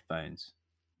our headphones,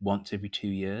 once every 2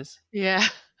 years. Yeah.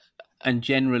 And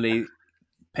generally,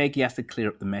 Peggy has to clear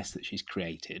up the mess that she's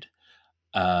created.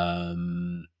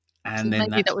 And so then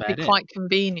maybe that would be quite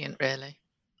convenient, really.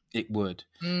 It would,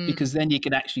 because then you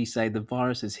could actually say the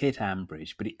virus has hit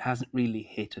Ambridge, but it hasn't really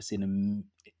hit us in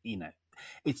it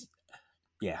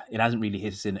hasn't really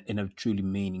hit us in a truly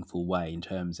meaningful way in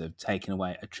terms of taking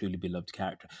away a truly beloved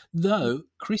character. Though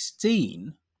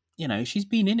Christine, she's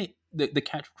been in it. The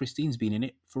character of Christine's been in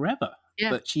it forever,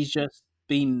 but she's just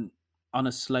been on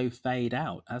a slow fade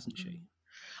out, hasn't she?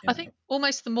 I think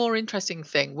almost the more interesting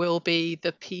thing will be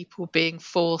the people being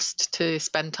forced to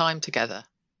spend time together.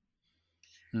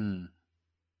 And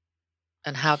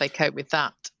how they cope with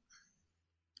that.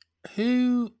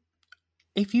 Who,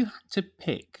 if you had to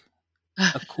pick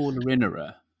a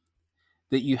caller-innerer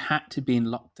that you had to be in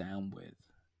lockdown with,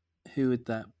 who would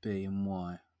that be and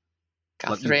why?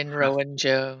 Catherine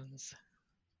Rowan-Jones.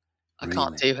 I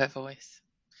can't do her voice.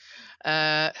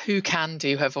 Who can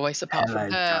do her voice apart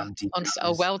from her?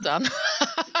 Oh, well done.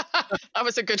 That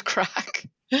was a good crack.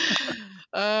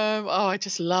 I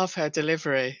just love her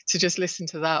delivery. To just listen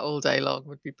to that all day long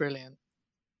would be brilliant.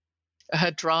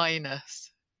 Her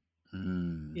dryness.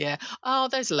 Yeah. Oh,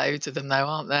 there's loads of them though,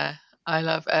 aren't there? I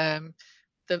love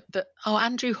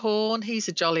Andrew Horn. He's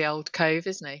a jolly old cove,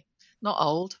 isn't he? Not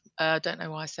old. I don't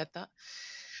know why I said that.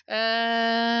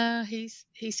 He's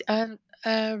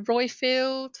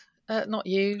Royfield. Not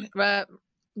you.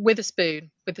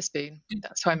 Witherspoon.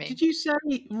 That's what I mean. Did you say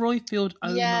Royfield?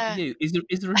 Oh, not you. Is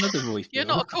there another Royfield? You're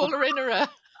not a caller-innerer.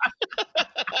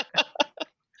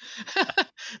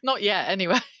 Not yet,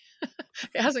 anyway.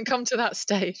 It hasn't come to that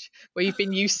stage where you've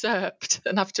been usurped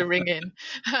and have to ring in.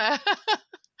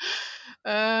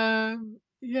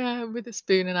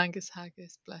 Witherspoon and Angus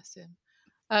Haggis, bless him.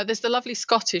 There's the lovely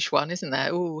Scottish one, isn't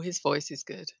there? Oh, his voice is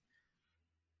good.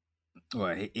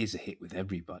 Well, it is a hit with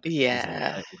everybody.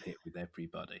 Yeah. It's a hit with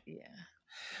everybody. Yeah.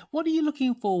 What are you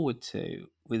looking forward to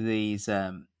with these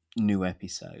new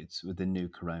episodes, with the new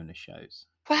Corona shows?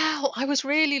 Well, I was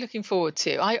really looking forward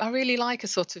to. I really like a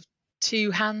sort of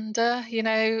two-hander,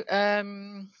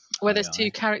 where there's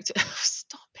two characters.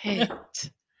 Stop it.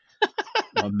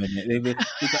 1 minute. We've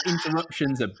got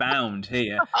interruptions abound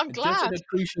here. I'm glad. Just at a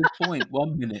crucial point.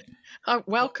 1 minute.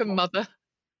 Welcome, Mother.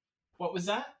 What was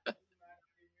that?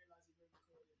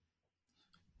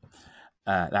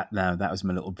 That was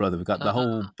my little brother. We've got the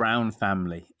whole Brown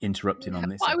family interrupting on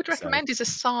this. What I would recommend is a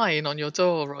sign on your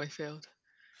door, Royfield.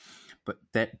 But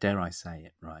dare I say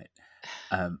it, right?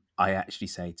 I actually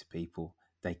say to people,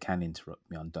 they can interrupt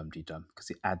me on Dumpty Dum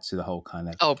because it adds to the whole kind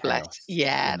of chaos. Bless.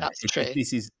 Yeah, that's true.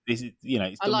 This is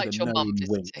it's I liked your mum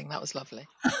visiting. That was lovely.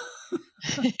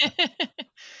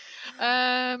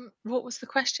 What was the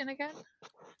question again?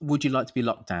 Would you like to be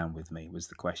locked down with me? Was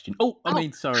the question. I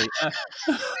mean, sorry.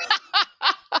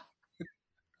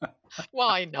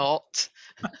 Why not?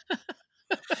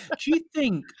 Do you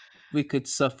think we could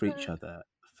suffer each other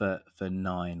for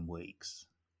 9 weeks?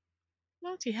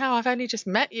 Bloody hell, I've only just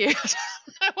met you. I have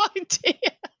no idea.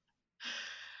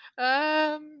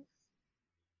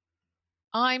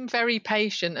 I'm very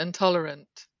patient and tolerant.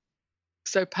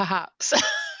 So perhaps.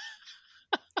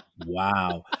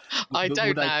 Wow. I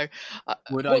don't know.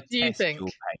 What do you think? Your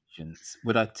patience?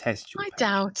 Would I test your patience? I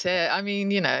doubt it. I mean,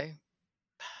 no.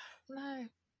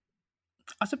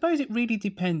 I suppose it really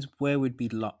depends where we'd be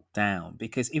locked down,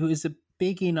 because if it was a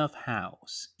big enough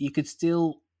house, you could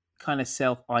still kind of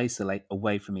self-isolate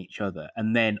away from each other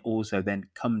and then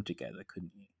come together,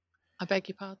 couldn't you? I beg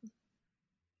your pardon?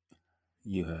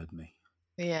 You heard me.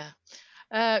 Yeah.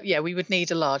 We would need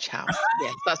a large house.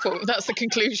 Yes, that's the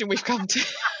conclusion we've come to.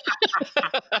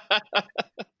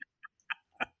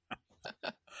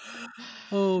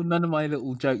 Oh, none of my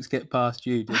little jokes get past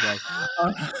you, do they?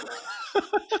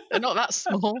 They're not that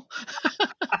small.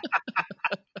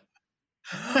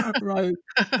 Right,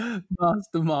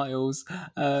 Master Miles,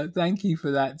 thank you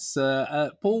for that,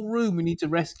 sir. Paul Room, we need to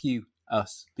rescue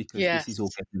us because this is all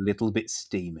getting a little bit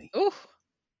steamy. Ooh.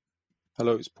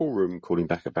 Hello, it's Paul Room calling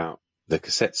back about the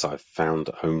cassettes I've found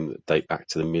at home that date back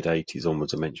to the mid-'80s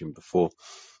onwards, I mentioned before.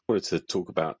 I wanted to talk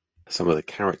about some of the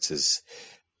characters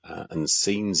and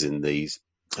scenes in these.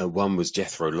 One was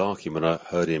Jethro Larkin. When I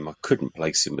heard him, I couldn't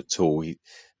place him at all. He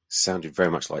sounded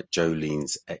very much like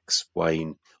Jolene's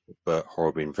ex-Wayne, Bert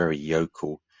Horrobin, very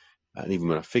yokel. And even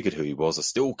when I figured who he was, I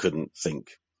still couldn't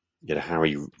think, how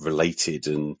he related,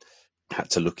 and had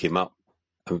to look him up.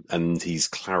 And he's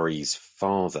Clary's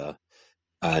father.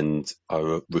 And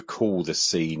I recall the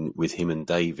scene with him and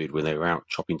David when they were out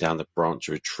chopping down the branch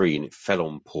of a tree, and it fell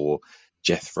on poor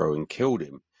Jethro and killed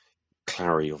him.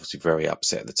 Clary obviously very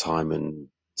upset at the time, and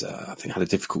I think had a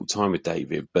difficult time with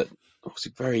David, but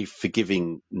obviously very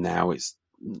forgiving now.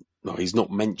 He's not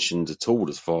mentioned at all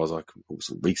as far as I can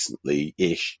recall,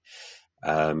 recently-ish.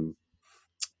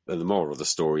 But the moral of the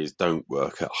story is don't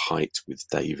work at height with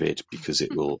David, because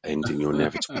it will end in your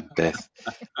inevitable death.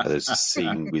 There's a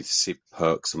scene with Sid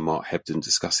Perks and Mark Hebden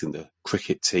discussing the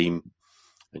cricket team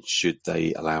and should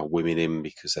they allow women in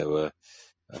because they were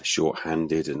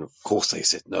short-handed, and of course they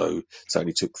said no. So it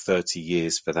only took 30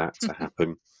 years for that to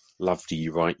happen. Loved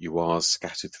You Right You Are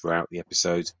scattered throughout the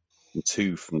episode, and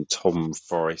 2 from Tom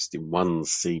Forrest in one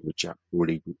scene with Jack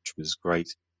Woolley, which was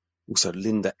great. Also,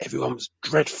 Linda, everyone was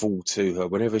dreadful to her.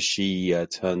 Whenever she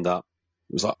turned up,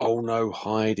 it was like, oh no,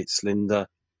 hide, it's Linda.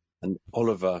 And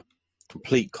Oliver,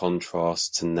 complete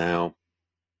contrast to now.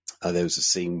 There was a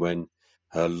scene when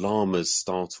her llamas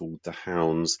startled the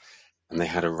hounds and they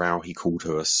had a row. He called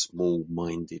her a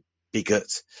small-minded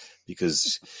bigot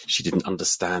because she didn't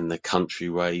understand the country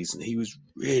ways, and he was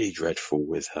really dreadful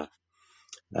with her.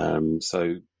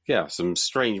 So, yeah, some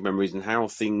strange memories and how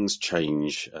things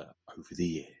change over the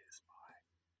years.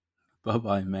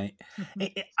 Bye-bye, mate.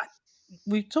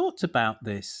 We've talked about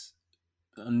this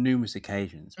on numerous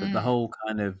occasions, but the whole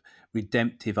kind of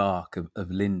redemptive arc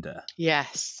of Linda.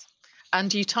 Yes.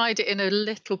 And you tied it in a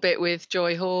little bit with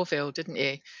Joy Horville, didn't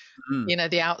you?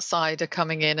 The outsider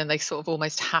coming in and they sort of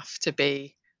almost have to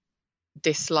be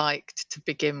disliked to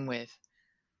begin with.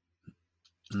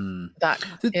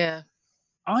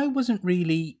 I wasn't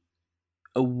really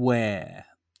aware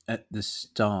at the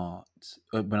start,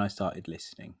 when I started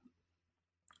listening,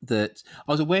 that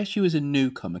I was aware she was a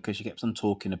newcomer because she kept on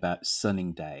talking about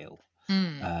Sunningdale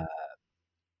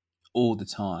all the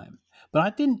time. But I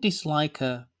didn't dislike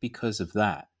her because of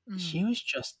that. She was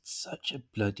just such a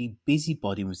bloody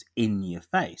busybody, was in your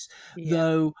face. Yeah.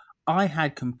 Though I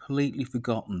had completely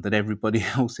forgotten that everybody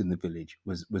else in the village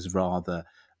was rather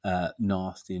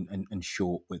nasty and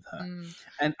short with her.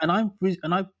 And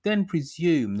I then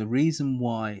presume the reason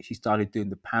why she started doing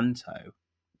the panto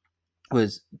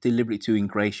was deliberately to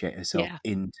ingratiate herself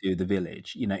into the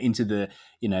village, into the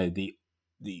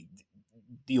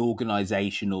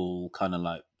organizational kind of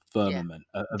like firmament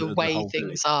of the way whole things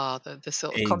village. are, the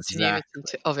sort of continuity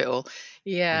of it all.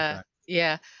 Yeah.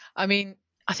 I mean,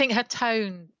 I think her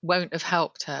tone won't have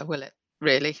helped her, will it?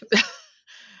 Really,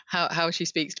 how she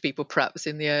speaks to people, perhaps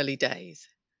in the early days.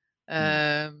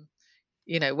 Whereas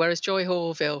Joy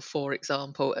Horville, for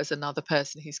example, as another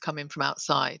person who's come in from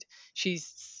outside,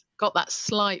 she's got that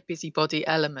slight busybody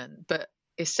element, but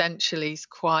essentially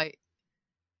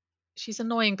she's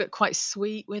annoying but quite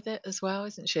sweet with it as well,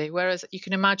 isn't she? Whereas you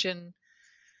can imagine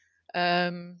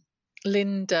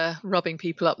Linda rubbing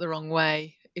people up the wrong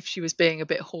way if she was being a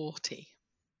bit haughty.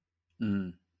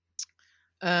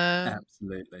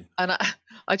 Absolutely. And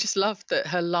I just loved that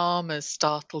her llamas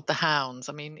startled the hounds.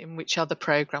 I mean, in which other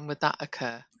programme would that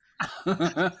occur?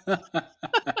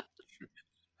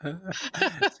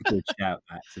 It's a good shout,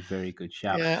 Matt. It's a very good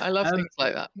shout. Yeah, I love things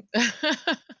like that.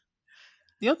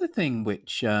 The other thing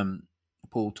which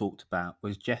Paul talked about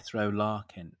was Jethro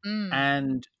Larkin.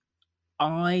 And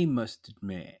I must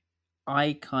admit,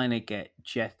 I kind of get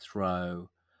Jethro,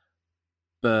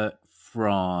 Bert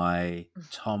Fry,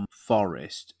 Tom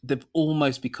Forrest. They've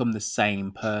almost become the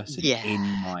same person in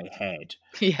my head.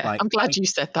 Yeah, like, I'm glad you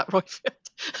said that, Royfield.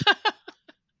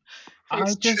 I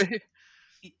just,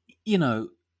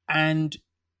 and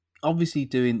obviously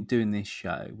doing this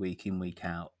show week in, week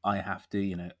out, I have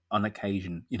to, on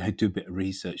occasion, do a bit of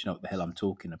research, know what the hell I'm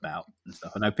talking about and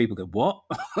stuff. I know people go, what?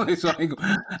 It's like,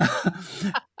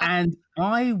 and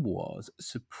I was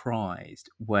surprised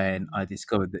when I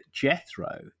discovered that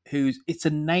Jethro, it's a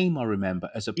name I remember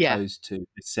as opposed to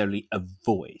necessarily a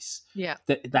voice,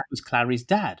 that was Clary's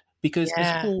dad. Because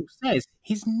as Paul says,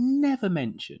 he's never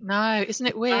mentioned. No, isn't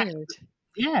it weird?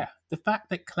 The fact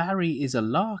that Clary is a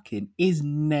Larkin is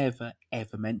never,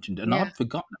 ever mentioned. And I'd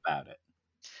forgotten about it.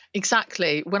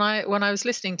 Exactly. When I was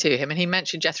listening to him and he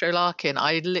mentioned Jethro Larkin,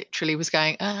 I literally was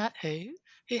going, who?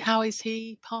 How is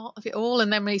he part of it all?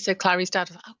 And then when he said Clary's dad,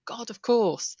 I was like, oh, God, of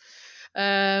course.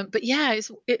 But yeah,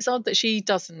 it's odd that she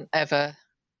doesn't ever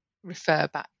refer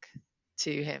back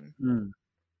to him.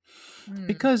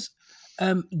 Because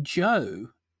Joe,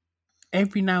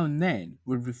 every now and then,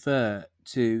 would refer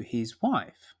to his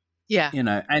wife. Yeah.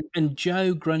 And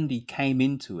Joe Grundy came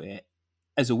into it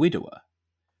as a widower.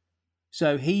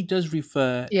 So he does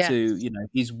refer Yes. to,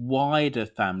 his wider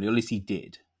family, or at least he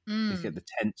did. Let's Mm. get the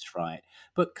tense right.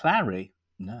 But Clary,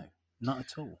 no, not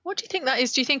at all. What do you think that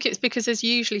is? Do you think it's because there's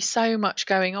usually so much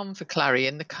going on for Clary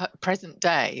in the present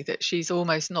day that she's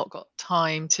almost not got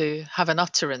time to have an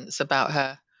utterance about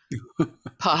her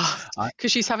past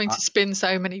because she's having to spin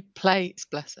so many plates,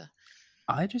 bless her?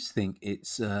 I just think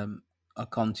it's a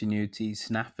continuity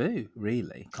snafu,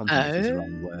 really. Continuity is the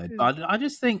wrong word. But I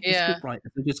just think the scriptwriters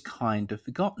have just kind of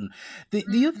forgotten.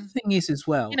 The other thing is as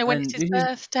well... when it's his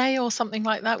birthday or something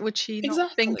like that, would she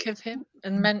not think of him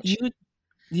and mention...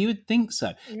 You would think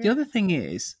so. Yeah. The other thing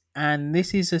is, and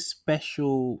this is a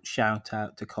special shout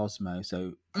out to Cosmo.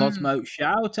 So Cosmo,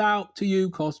 shout out to you,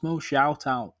 Cosmo, shout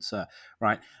out, sir.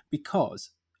 Right? Because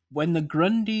when the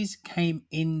Grundys came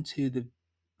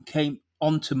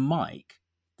onto Mike,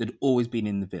 they'd always been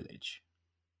in the village.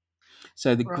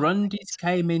 So the Grundys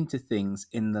came into things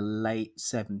in the late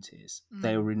 70s.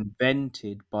 They were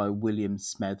invented by William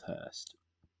Smethurst.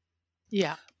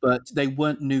 Yeah. But they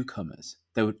weren't newcomers.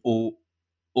 They would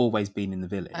always been in the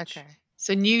village. Okay.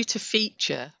 So new to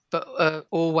feature, but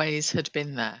always had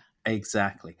been there.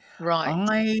 Exactly. Right.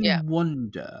 I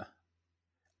wonder,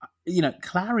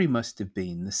 Clary must have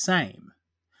been the same.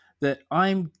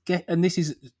 And this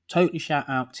is totally shout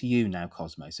out to you now,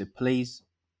 Cosmo. So please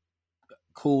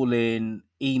call in,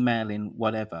 email in,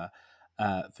 whatever,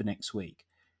 for next week.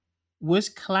 Was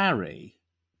Clary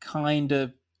kind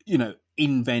of,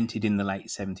 invented in the late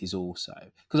 70s also?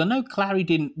 Because I know Clary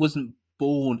wasn't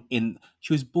born in...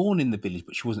 She was born in the village,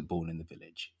 but she wasn't born in the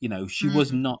village. She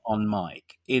was not on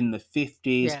Mike in the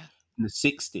 50s, in the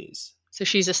 60s. So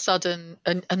she's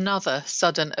another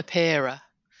sudden appearer.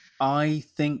 I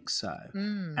think so.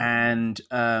 And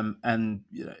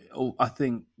I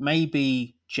think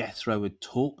maybe Jethro had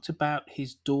talked about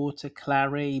his daughter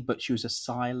Clary, but she was a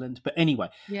silent. But anyway,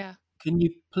 can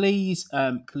you please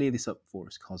clear this up for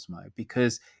us, Cosmo?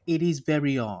 Because it is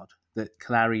very odd that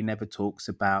Clary never talks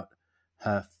about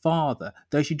her father,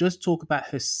 though she does talk about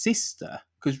her sister.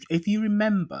 Because if you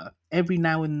remember, every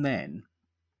now and then,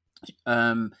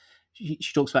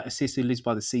 she talks about her sister who lives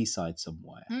by the seaside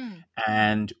somewhere,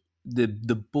 and the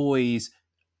boys.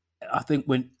 I think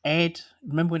when Ed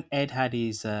had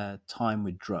his time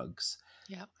with drugs,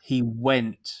 he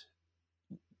went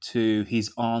to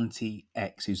his auntie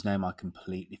X, whose name I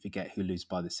completely forget, who lives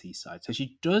by the seaside. So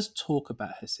she does talk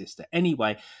about her sister.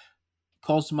 Anyway,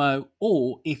 Cosmo,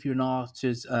 or if you're an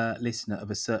Archer's listener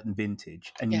of a certain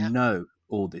vintage and you know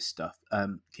all this stuff,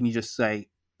 can you just say,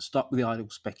 stop with the idle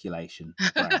speculation,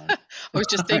 Brown? I was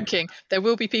just thinking, there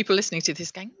will be people listening to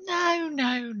this going,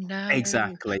 no.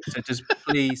 Exactly. So just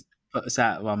please put us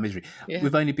out of our misery. Yeah.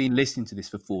 We've only been listening to this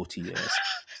for 40 years.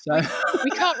 So we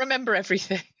can't remember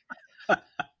everything.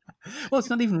 Well, it's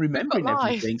not even remembering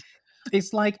everything.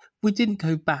 It's like we didn't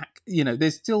go back.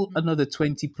 There's still another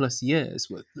 20 plus years,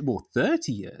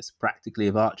 30 years practically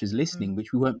of Archers listening,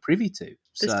 which we weren't privy to.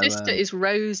 The sister is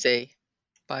Rosie,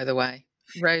 by the way.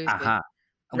 Rosie. Aha.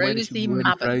 And Rosie where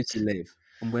Mabbott. does Rosie live?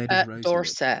 And where does Rosie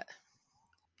Dorset.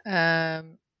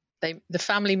 The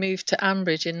family moved to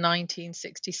Ambridge in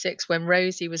 1966 when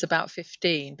Rosie was about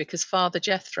 15 because Father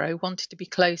Jethro wanted to be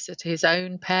closer to his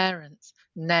own parents,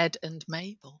 Ned and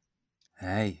Mabel.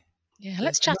 Hey. Yeah,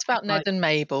 let's chat about Ned and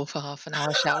Mabel for half an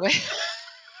hour, shall we?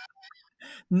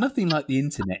 Nothing like the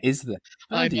internet, is there?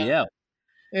 Bloody hell.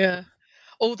 Yeah.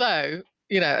 Although,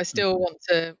 I still want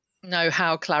to know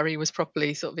how Clary was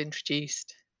properly sort of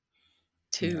introduced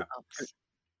to us.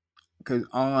 Because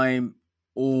I'm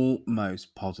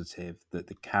almost positive that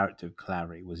the character of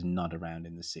Clary was not around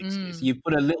in the 60s. You've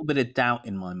put a little bit of doubt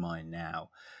in my mind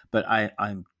now, but I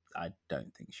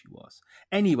don't think she was.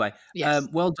 Anyway,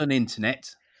 well done,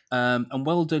 internet. And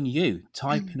well done, you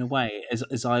typing away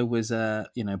as I was,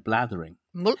 blathering,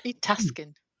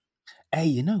 multitasking. Hey,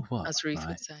 you know what? As Ruth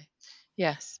would say,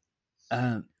 yes.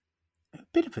 A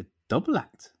bit of a double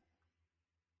act.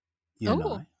 You and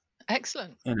I.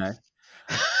 Excellent.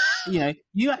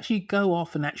 You actually go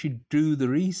off and actually do the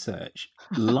research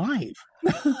live.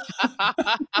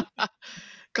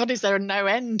 God, is there no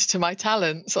end to my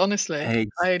talents? Honestly, Exactly.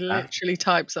 I literally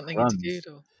type something into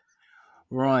Google.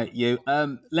 Right, you.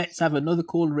 Let's have another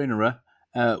caller in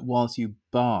whilst you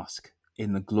bask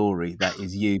in the glory that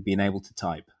is you being able to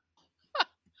type.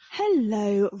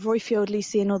 Hello, Royfield,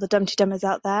 Lucy, and all the Dumpty Dummers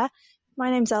out there. My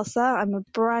name's Elsa. I'm a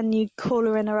brand new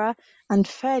caller-innerer and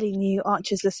fairly new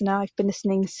Archers listener. I've been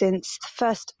listening since the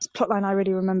first plotline I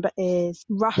really remember is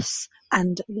Russ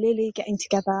and Lily getting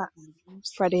together and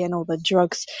Freddie and all the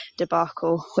drugs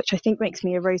debacle, which I think makes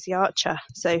me a Rosie Archer.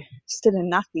 So still in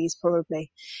nappies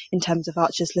probably in terms of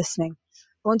Archers listening.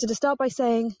 I wanted to start by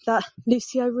saying that,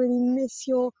 Lucy, I really miss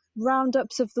your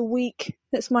roundups of the week.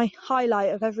 That's my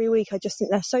highlight of every week. I just think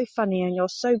they're so funny and you're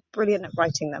so brilliant at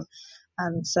writing them.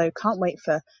 So can't wait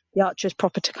for the Archers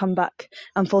proper to come back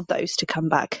and for those to come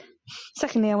back.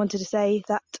 Secondly, I wanted to say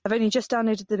that I've only just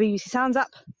downloaded the BBC Sounds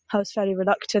app. I was fairly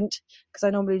reluctant because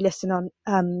I normally listen on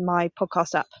my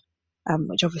podcast app,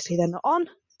 which obviously they're not on.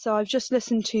 So I've just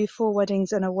listened to 4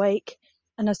 Weddings and a Wake.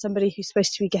 And as somebody who's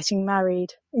supposed to be getting married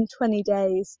in 20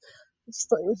 days, I just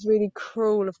thought it was really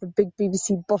cruel of the big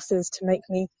BBC bosses to make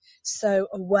me so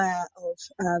aware of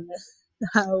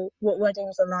what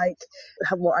weddings are like,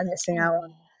 what I'm missing out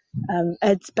on.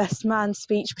 Ed's best man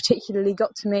speech particularly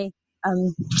got to me. I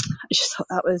just thought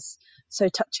that was so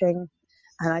touching,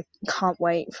 and I can't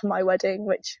wait for my wedding,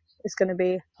 which is going to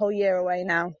be a whole year away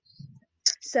now.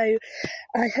 So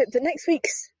I hope that next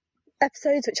week's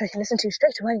episodes, which I can listen to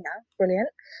straight away now, brilliant,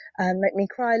 make me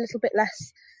cry a little bit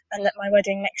less, and that my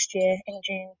wedding next year in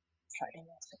June slightly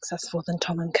more successful than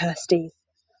Tom and Kirsty.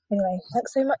 Anyway,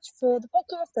 thanks so much for the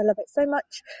podcast. I love it so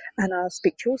much, and I'll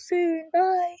speak to you all soon.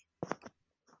 Bye.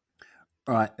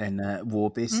 All right then,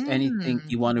 Warbis, anything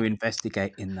you want to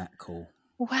investigate in that call?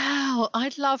 Wow,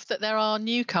 I love that there are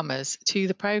newcomers to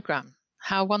the programme.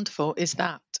 How wonderful is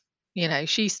that? You know,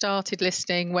 she started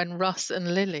listening when Russ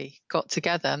and Lily got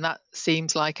together, and that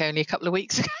seems like only a couple of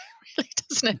weeks ago, really,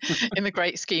 doesn't it, in the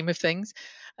great scheme of things?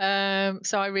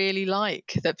 So I really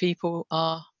like that people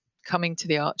are coming to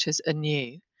the Archers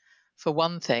anew, for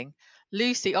one thing.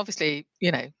 Lucy, obviously,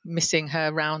 you know, missing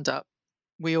her roundup.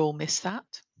 We all miss that.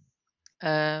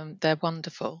 They're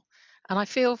wonderful. And I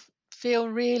feel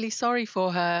really sorry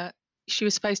for her. She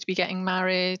was supposed to be getting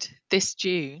married this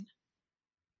June,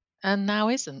 and now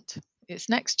isn't. It's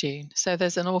next June. So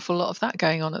there's an awful lot of that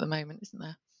going on at the moment, isn't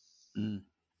there?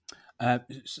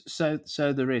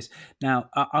 So there is. Now,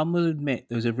 I will admit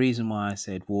there was a reason why I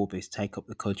said, Warbis, take up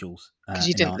the cudgels. Because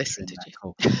you didn't listen, did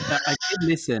you? I did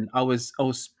listen. I was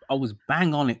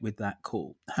bang on it with that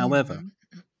call. However,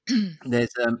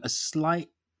 there's a slight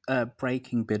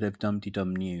breaking bit of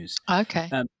dum-de-dum news. Okay.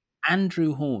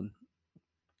 Andrew Horn,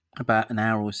 about an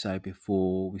hour or so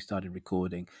before we started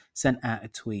recording, sent out a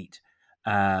tweet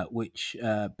which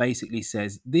basically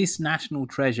says, this national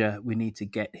treasure, we need to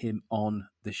get him on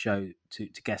the show to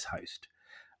guest host.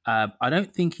 I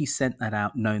don't think he sent that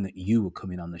out knowing that you were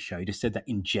coming on the show. He just said that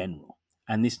in general.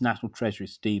 And this national treasure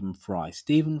is Stephen Fry.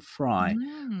 Stephen Fry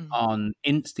on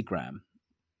Instagram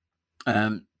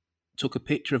took a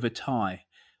picture of a tie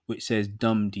which says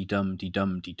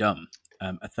dum-de-dum-de-dum-de-dum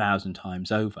 1,000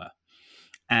 times over.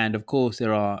 And of course,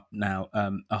 there are now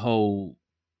a whole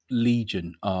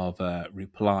legion of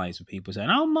replies of people saying,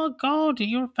 oh my God,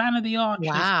 you're a fan of the Archers.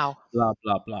 Wow. Blah,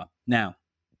 blah, blah. Now,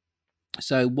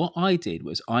 so what I did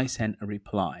was I sent a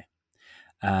reply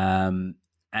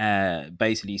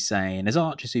basically saying, as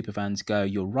Archer superfans go,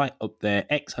 you're right up there.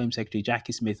 Ex-Home Secretary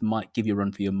Jackie Smith might give you a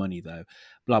run for your money, though.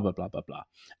 Blah, blah, blah, blah, blah.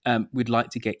 We'd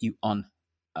like to get you on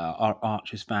our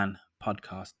Archers fan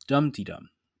podcast, Dum-de-Dum.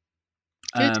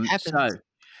 Good heavens.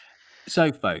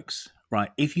 So, folks, right,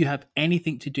 if you have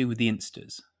anything to do with the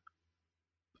Instas,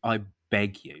 I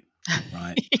beg you,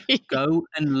 right, go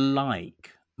and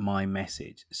like my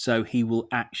message so he will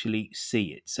actually see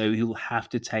it. So he'll have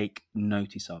to take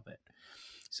notice of it.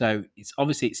 So it's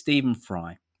Stephen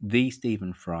Fry, the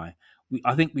Stephen Fry.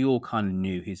 I think we all kind of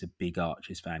knew he's a big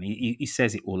Archers fan. He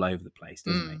says it all over the place,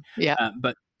 doesn't he? Yeah.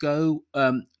 But go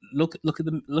look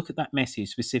at that message,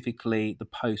 specifically the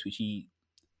post which he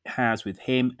has with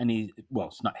him and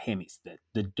it's not him, it's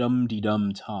the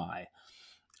dum-de-dum tie.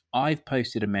 I've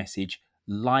posted a message,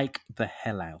 like the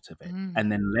hell out of it,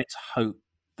 and then let's hope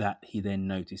that he then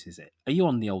notices it. Are you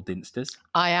on the old Instas?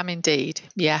 I am indeed,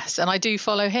 yes, and I do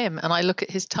follow him and I look at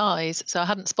his ties, so I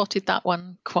hadn't spotted that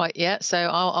one quite yet, so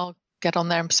I'll get on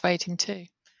there and persuade him too.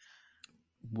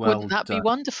 Wouldn't that be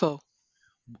wonderful?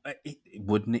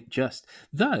 Wouldn't it just?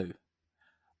 Though,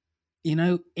 you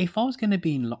know, if I was going to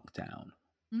be in lockdown,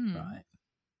 right,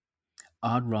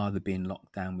 I'd rather be in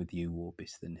lockdown with you,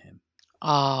 Warbis, than him.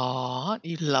 Oh, aren't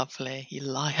you lovely, you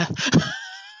liar.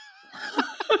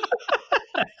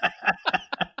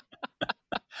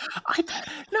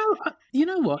 You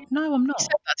know what? No, I'm not. You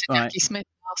said that to Jackie Smith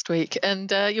last week,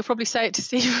 and you'll probably say it to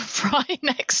Stephen Fry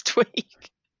next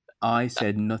week. I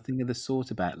said nothing of the sort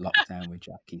about lockdown with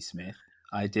Jackie Smith.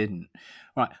 I didn't.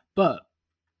 Right, but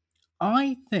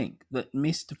I think that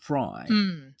Mr. Fry,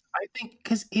 I think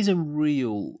because he's a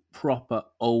real, proper,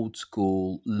 old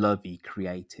school, lovey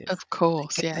creative. Of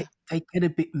course, they get a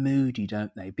bit moody,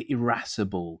 don't they? A bit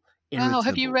irascible, irritable. Oh,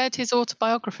 have you read his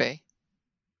autobiography?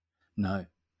 No.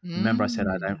 Remember I said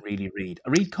I don't really read. I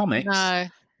read comics. No.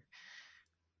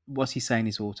 what's he saying in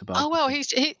his autobiography? Oh well,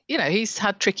 he's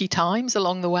had tricky times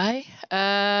along the way,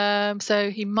 so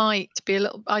he might be a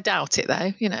little. I doubt it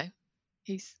though.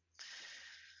 He's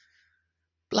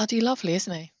bloody lovely,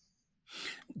 isn't he?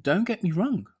 Don't get me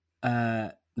wrong.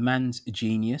 The man's a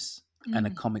genius and a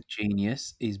comic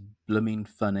genius. Is blooming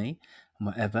funny and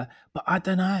whatever. But I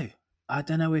don't know. I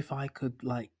don't know if I could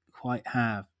quite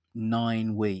have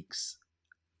 9 weeks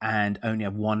and only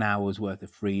have 1 hour's worth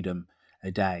of freedom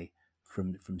a day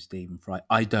from Stephen Fry.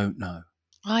 I don't know.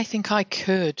 I think I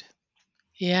could.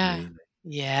 Yeah. Really?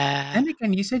 Yeah. And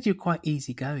again, you said you're quite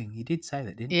easygoing. You did say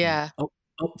that, didn't you? Yeah. Up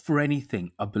for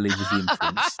anything, I believe, is the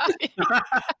inference.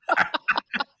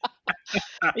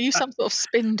 Are you some sort of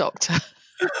spin doctor?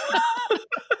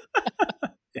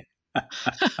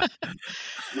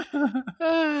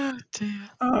 Oh dear.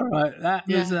 All right, that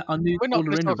was our new. We're not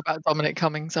going to talk about Dominic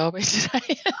Cummings, are we,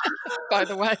 today? By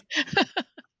the way.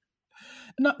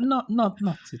 Not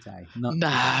today. Not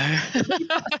no. Today.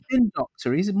 Spin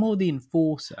doctor. He's more the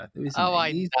enforcer.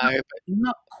 I know, but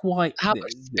not quite. How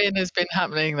much spin has been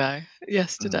happening though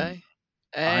yesterday?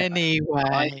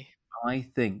 Anyway, I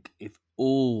think if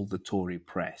all the Tory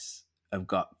press have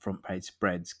got front page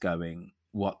spreads going,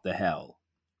 what the hell,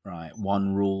 right?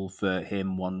 One rule for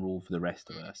him, one rule for the rest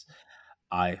of us.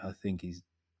 I think his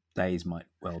days might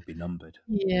well be numbered.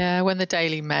 Yeah, when the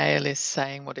Daily Mail is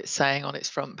saying what it's saying on its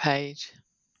front page.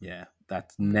 Yeah,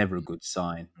 that's never a good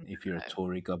sign if you're a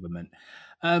Tory government.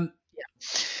 Yeah.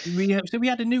 We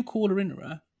had a new caller in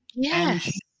her. Yes. And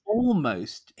she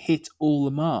almost hit all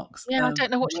the marks. Yeah, I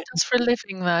don't know what she does for a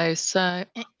living though, so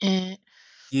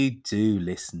You do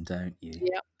listen, don't you?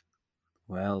 Yeah.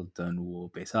 Well done,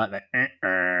 Warby. It's like that.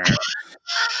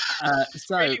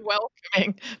 So really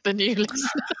welcoming the new listener.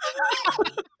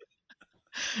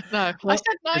 No, I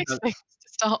said nice things to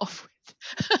start off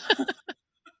with.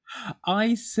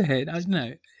 I said, I don't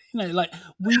know,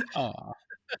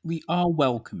 we are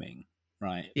welcoming,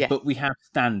 right? Yeah. But we have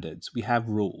standards, we have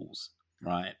rules,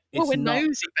 right? Well, we're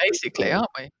nosy, basically, aren't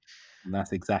we? And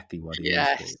that's exactly what it is.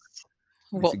 Yes.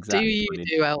 What do you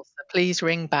do, Elsa? Please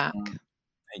ring back.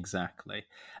 Exactly.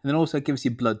 And then also give us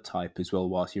your blood type as well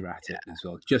whilst you're at it as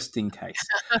well, just in case.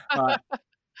 Right.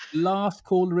 Last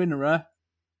caller in her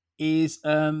is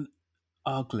Glyn.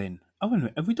 Oh, wait a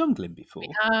minute. Have we done Glyn before?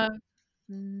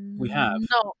 We have.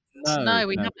 No,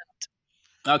 we haven't.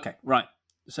 Okay, right.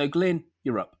 So, Glyn,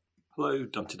 you're up. Hello,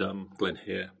 Dumpty Dum. Glyn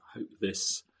here. Hope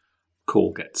this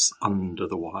call gets under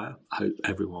the wire. Hope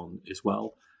everyone is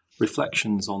well.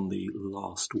 Reflections on the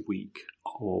last week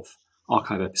of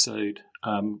archive episode.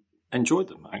 Enjoyed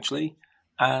them, actually.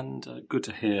 And good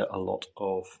to hear a lot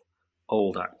of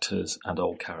old actors and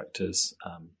old characters.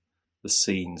 The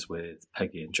scenes with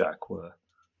Peggy and Jack were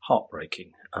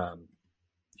heartbreaking,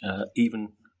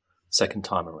 even second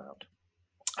time around.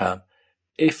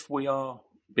 If we are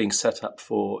being set up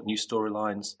for new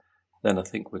storylines, then I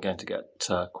think we're going to get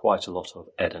quite a lot of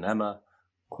Ed and Emma,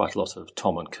 quite a lot of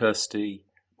Tom and Kirsty,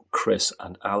 Chris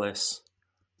and Alice,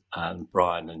 and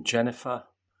Brian and Jennifer.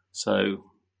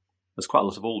 So there's quite a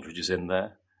lot of Aldridges in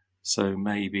there. So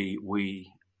maybe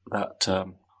that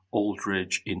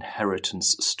Aldridge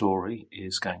inheritance story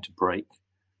is going to break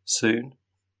soon.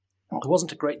 There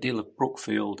wasn't a great deal of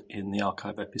Brookfield in the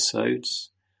archive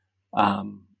episodes,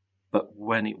 but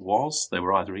when it was, they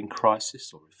were either in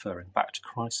Crisis or referring back to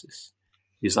Crisis.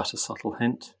 Is that a subtle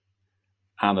hint?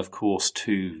 And of course,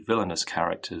 two villainous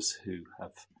characters who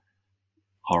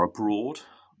are abroad,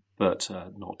 but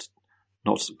not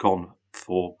gone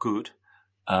for good.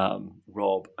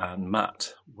 Rob and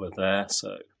Matt were there,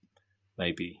 so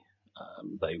maybe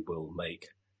they will make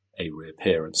a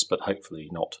reappearance, but hopefully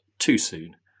not too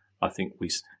soon. I think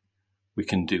we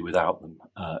can do without them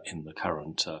in the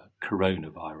current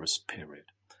coronavirus period.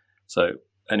 So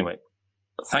anyway,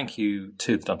 thank you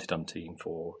to the Dumpty Dum team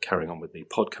for carrying on with the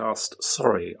podcast.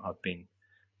 Sorry I've been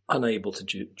unable to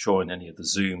join any of the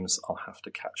Zooms. I'll have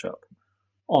to catch up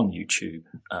on YouTube.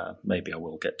 Maybe I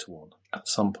will get to one at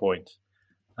some point.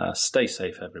 Stay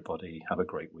safe, everybody. Have a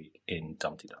great week in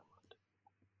Dumpty Dum.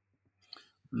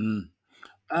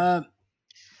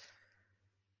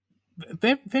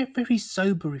 Very, very, very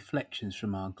sober reflections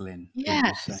from our Glyn.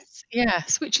 Yes,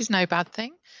 which is no bad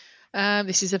thing.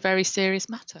 This is a very serious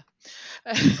matter.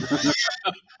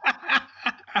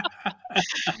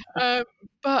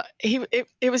 But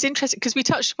it was interesting because we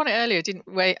touched upon it earlier,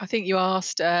 didn't we? I think you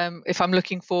asked if I'm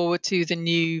looking forward to the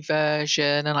new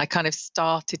version, and I kind of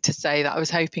started to say that I was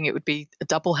hoping it would be a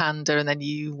double-hander, and then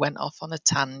you went off on a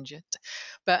tangent.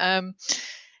 But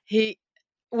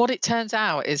what it turns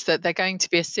out is that they're going to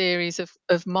be a series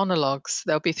of monologues.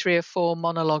 There'll be 3 or 4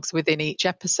 monologues within each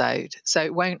episode. So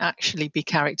it won't actually be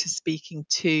characters speaking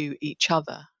to each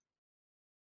other.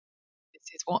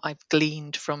 This is what I've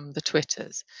gleaned from the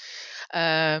Twitters.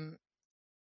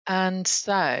 And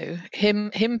so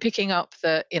him picking up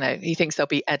that, he thinks there'll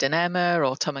be Ed and Emma,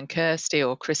 or Tom and Kirsty,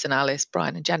 or Chris and Alice,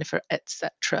 Brian and Jennifer,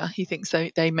 etc. He thinks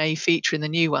they may feature in the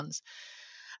new ones.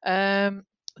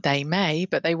 They may,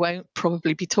 but they won't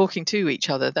probably be talking to each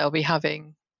other. They'll be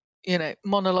having,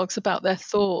 monologues about their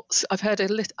thoughts. I've heard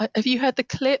have you heard the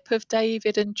clip of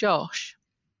David and Josh?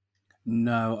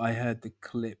 No, I heard the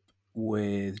clip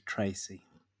with Tracy.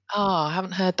 Oh, I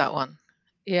haven't heard that one.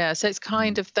 Yeah, so it's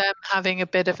kind of them having a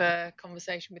bit of a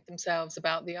conversation with themselves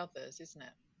about the others, isn't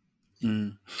it?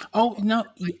 Mm. Oh, no,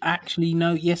 actually,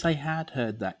 no. Yes, I had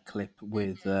heard that clip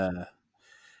with one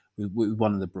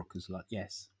of the Brookers.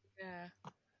 Yes. Yeah.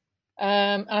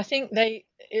 I think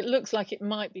it looks like it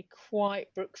might be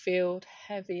quite Brookfield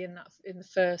heavy in the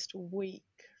first week,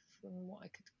 from what I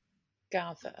could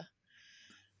gather.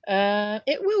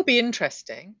 It will be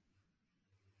interesting.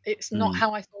 It's not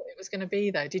how I thought it was going to be,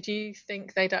 though. Did you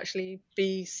think they'd actually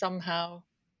be somehow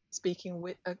speaking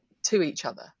to each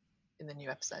other in the new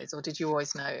episodes, or did you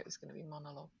always know it was going to be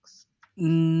monologues?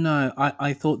 No,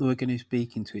 I thought they were going to be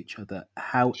speaking to each other.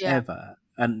 However,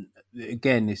 and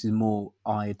again, this is more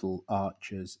idle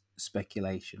Archer's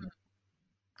speculation.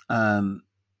 No,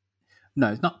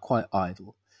 it's not quite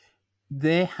idle.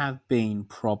 There have been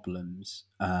problems,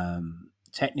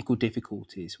 technical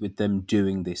difficulties with them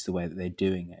doing this the way that they're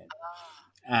doing it.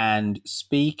 And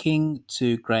speaking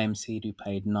to Graham Seed, who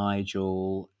played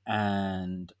Nigel,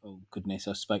 and I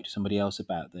spoke to somebody else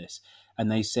about this,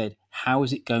 and they said, how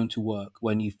is it going to work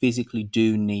when you physically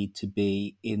do need to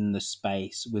be in the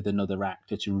space with another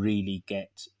actor to really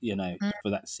get, for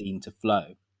that scene to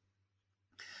flow?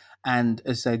 And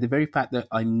as I say, the very fact that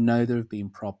I know there have been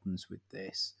problems with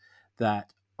this,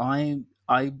 that I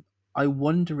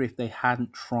wonder if they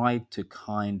hadn't tried to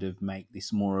kind of make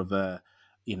this more of a,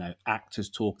 actors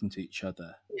talking to each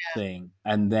other thing,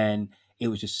 and then it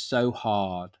was just so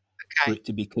hard for it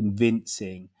to be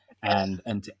convincing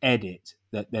and to edit,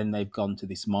 that then they've gone to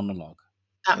this monologue.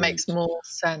 That makes more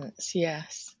sense,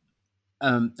 yes.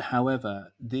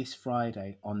 However, this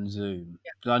Friday on Zoom,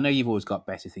 because I know you've always got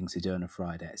better things to do on a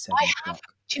Friday at 7 o'clock.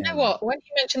 Do you know what? When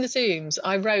you mentioned the Zooms,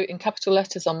 I wrote in capital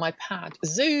letters on my pad,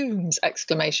 Zooms! !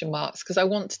 Because I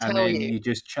want to tell you. And then you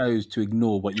just chose to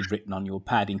ignore what you've written on your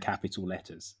pad in capital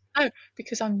letters. No,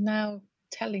 because I'm now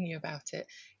telling you about it,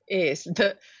 is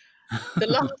that the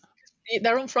last,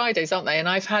 they're on Fridays, aren't they? And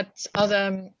I've had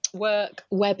other work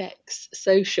WebEx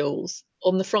socials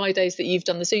on the Fridays that you've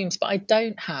done the Zooms, but I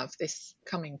don't have this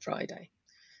coming Friday.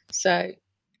 So,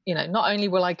 not only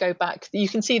will I go back, you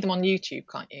can see them on YouTube,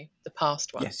 can't you? The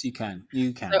past ones. Yes, you can.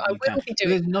 You can. So I will be doing.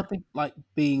 There's nothing like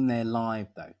being there live,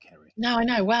 though, Kerry. No, I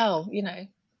know. Well,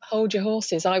 hold your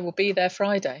horses. I will be there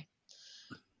Friday.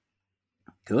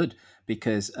 Good,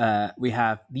 because we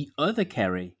have the other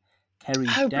Kerry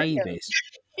Davis,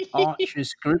 Archer's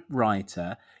script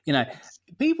writer.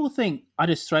 People think I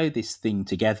just throw this thing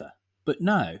together. But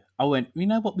no, I went, you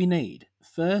know what we need?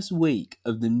 First week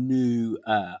of the new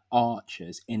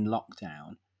Archers in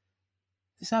lockdown,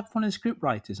 let's have one of the script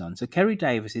writers on. So Kerry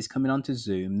Davis is coming on to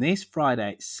Zoom this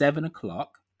Friday at 7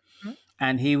 o'clock,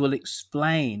 and he will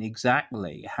explain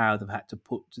exactly how they've had to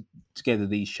put together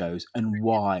these shows and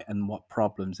why and what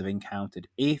problems they've encountered,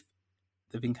 if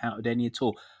they've encountered any at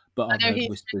all. But I've heard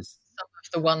whispers. Some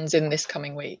of the ones in this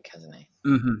coming week, hasn't he?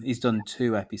 Mm-hmm. He's done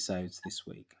 2 episodes this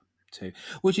week. Too,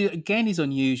 which again is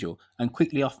unusual. And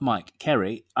quickly off mic,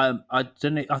 Kerry, I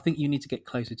don't know. I think you need to get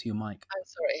closer to your mic. I'm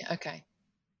sorry. Okay.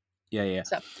 Yeah.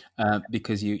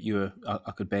 Because you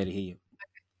I could barely hear you.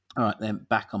 Okay. All right, then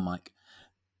back on mic.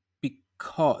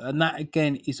 And that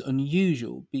again is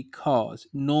unusual, because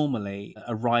normally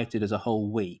a writer does a whole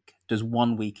week, does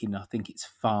 1 week in, I think it's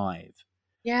 5.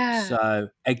 Yeah. So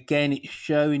again, it's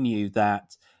showing you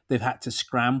that they've had to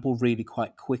scramble really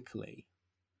quite quickly.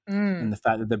 And the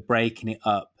fact that they're breaking it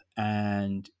up,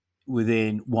 and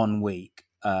within 1 week,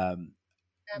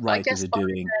 writers are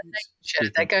doing.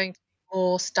 They're going to be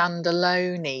more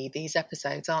standalone-y, these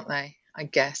episodes, aren't they? I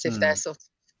guess if they're sort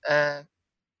of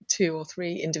 2 or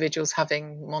 3 individuals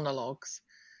having monologues.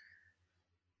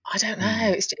 I don't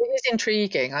know. It is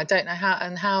intriguing. I don't know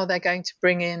how they're going to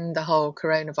bring in the whole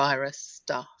coronavirus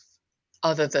stuff,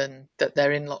 other than that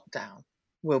they're in lockdown,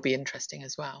 will be interesting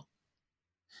as well.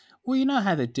 Well, you know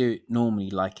how they do it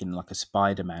normally, like in a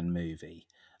Spider-Man movie.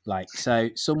 So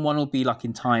someone will be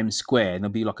in Times Square, and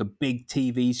there'll be a big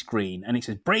TV screen, and it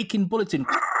says "Breaking Bulletin,"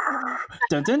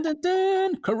 dun, dun, dun,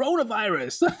 dun,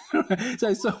 coronavirus.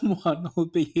 So someone will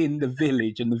be in the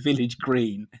village and the village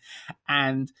green,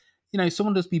 and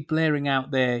someone will just be blaring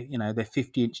out their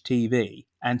 50-inch TV,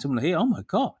 and someone will hear, oh my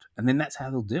God, and then that's how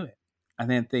they'll do it, and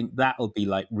then think that'll be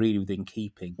like really within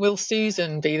keeping. Will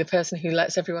Susan be the person who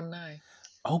lets everyone know?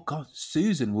 Oh God,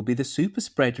 Susan will be the super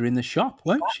spreader in the shop,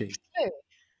 won't she?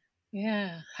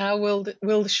 Yeah. How will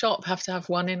the shop have to have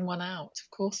one in, one out? Of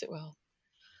course it will.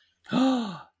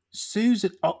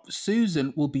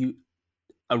 Susan will be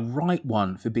a right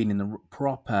one for being in the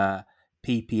proper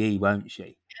PPE, won't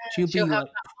she? Yeah, she'll have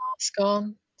that mask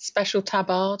on, special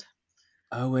tabard.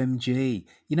 OMG.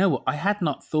 You know what? I had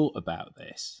not thought about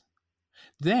this.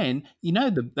 Then,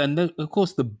 of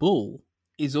course, the bull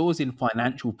is always in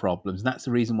financial problems. And that's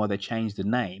the reason why they changed the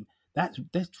name. That's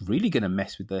really going to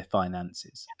mess with their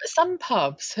finances. But some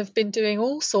pubs have been doing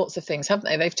all sorts of things, haven't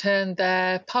they? They've turned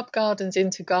their pub gardens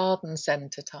into garden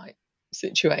centre type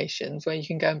situations where you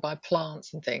can go and buy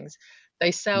plants and things.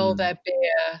 They sell their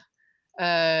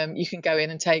beer. You can go in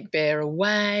and take beer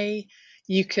away.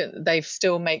 They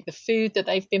still make the food that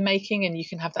they've been making, and you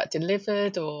can have that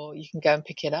delivered, or you can go and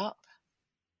pick it up.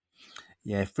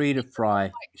 Yeah, Frida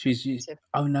Fry.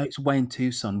 Oh no, it's Wayne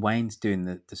Tucson. Wayne's doing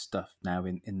the stuff now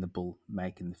in the bull,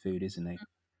 making the food, isn't he?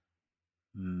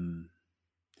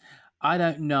 I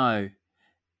don't know.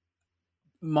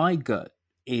 My gut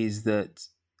is that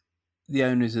the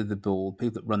owners of the bull,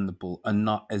 people that run the bull, are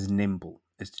not as nimble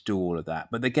as to do all of that,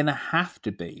 but they're going to have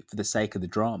to be for the sake of the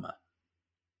drama.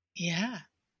 Yeah.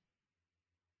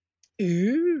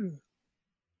 Ooh.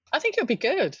 I think it'll be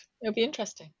good. It'll be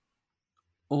interesting.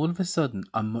 All of a sudden,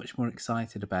 I'm much more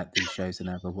excited about these shows than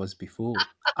I ever was before.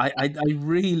 I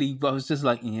was just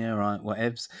like, yeah, right,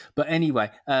 whatevs. But anyway,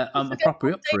 I'm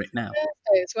proper up for it now.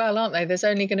 Thursday as well, aren't they? There's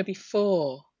only going to be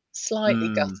 4.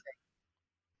 Slightly gutting.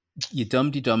 Your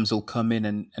Dum-de-Dums will come in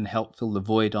and help fill the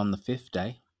void on the 5th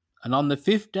day. And on the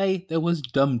 5th day, there was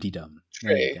Dum-de-Dum. True.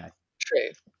 There you go. True.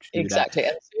 Exactly.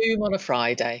 And Zoom on a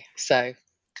Friday. So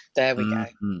there we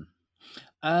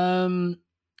go.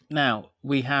 Now,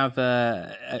 we have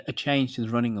a change to the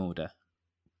running order.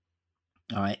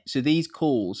 All right. So these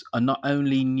calls are not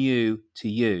only new to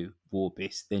you,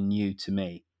 Warbis, they're new to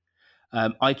me.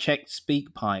 I checked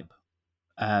SpeakPipe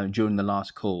during the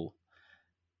last call,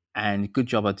 and good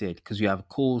job I did, because we have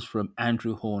calls from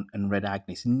Andrew Horn and Red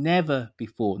Agnes. Never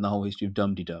before in the whole history of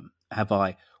Dum-de-Dum have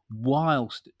I,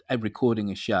 whilst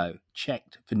recording a show,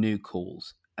 checked for new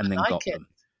calls and then got them.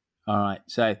 All right,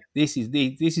 so this is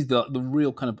the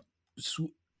real kind of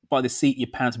by the seat of your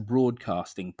pants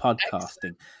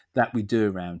podcasting that we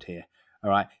do around here. All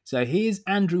right, so here's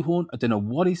Andrew Horn. I don't know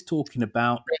what he's talking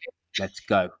about. Let's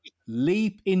go.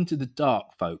 Leap into the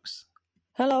dark, folks.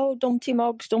 Hello, Dumpty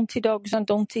Mogs, Dumpty Dogs and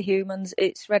Dumpty Humans.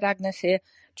 It's Red Agnes here.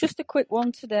 Just a quick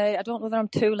one today. I don't know whether I'm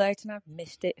too late and I've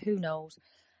missed it. Who knows?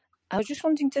 I was just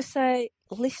wanting to say,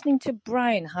 listening to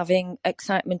Brian having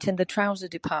excitement in the trouser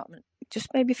department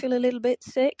just made me feel a little bit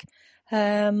sick. So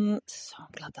I'm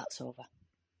glad that's over.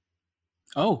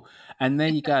 Oh, and there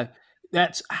you go.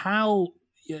 That's how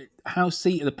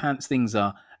seat of the pants things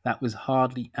are. That was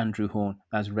hardly Andrew Horn.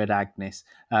 That's Red Agnes.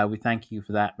 We thank you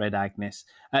for that, Red Agnes.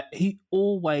 He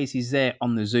always is there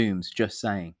on the Zooms, just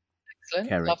saying. Excellent.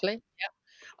 Kerry. Lovely. Yeah.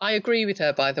 I agree with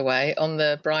her, by the way, on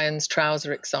the Brian's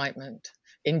trouser excitement,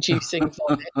 inducing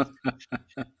vomit.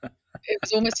 It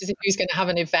was almost as if he was going to have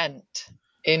an event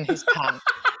in his pants.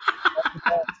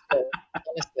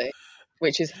 Honestly,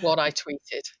 which is what I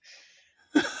tweeted.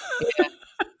 Yeah.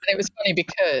 And it was funny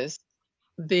because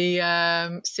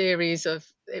the series of,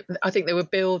 I think they were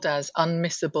billed as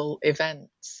unmissable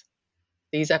events,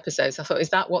 these episodes. I thought, is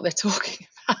that what they're talking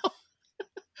about?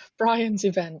 Brian's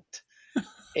event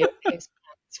in his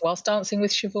pants whilst dancing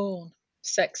with Siobhan,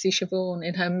 sexy Siobhan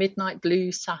in her midnight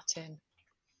blue satin.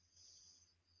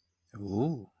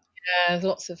 Ooh. Yeah,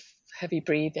 lots of heavy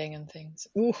breathing and things.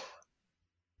 Ooh.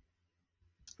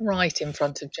 Right in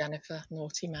front of Jennifer,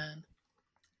 naughty man.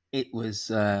 It was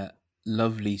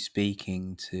lovely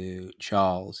speaking to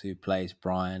Charles, who plays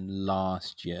Brian,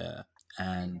 last year,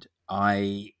 and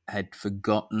I had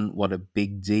forgotten what a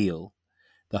big deal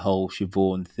the whole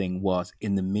Siobhan thing was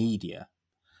in the media,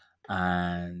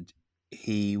 and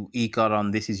he got on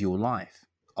This Is Your Life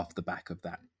off the back of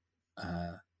that,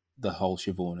 the whole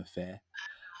Siobhan affair.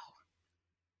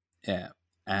 Yeah,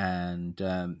 and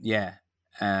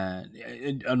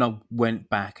and I went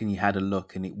back and you had a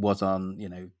look, and it was on,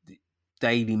 the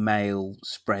Daily Mail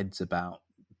spreads about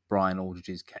Brian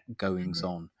Aldridge's goings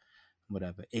on,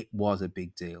 whatever. It was a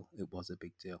big deal.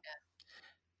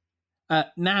 Yeah.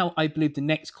 Now I believe the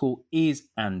next call is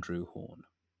Andrew Horn.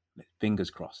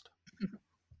 Fingers crossed.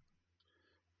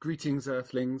 Greetings,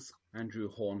 Earthlings. Andrew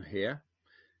Horn here.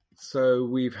 So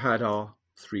we've had our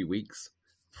 3 weeks,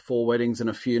 4 weddings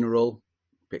and a funeral,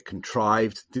 a bit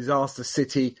contrived, disaster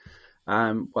city.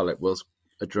 Well, it was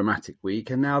a dramatic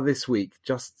week. And now this week,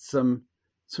 just some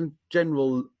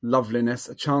general loveliness,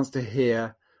 a chance to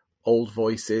hear old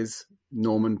voices,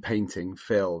 Norman painting,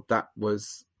 Phil. That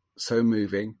was so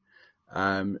moving.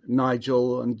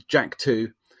 Nigel and Jack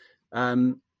too.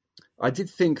 I did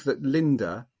think that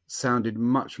Linda sounded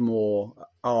much more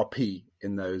RP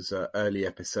in those early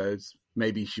episodes.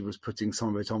 Maybe she was putting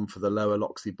some of it on for the lower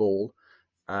Loxley Ball.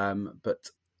 Yeah,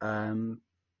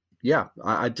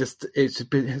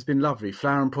 it has been lovely.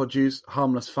 Flower and produce,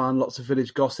 harmless fun, lots of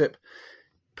village gossip.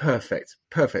 Perfect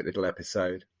little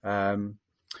episode.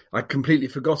 I'd completely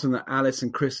forgotten that Alice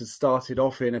and Chris had started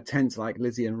off in a tent like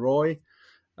Lizzie and Roy.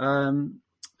 And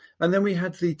then we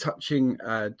had the touching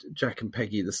Jack and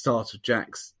Peggy, the start of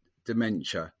Jack's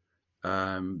dementia,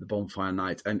 the bonfire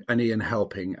night, and Ian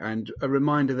helping, and a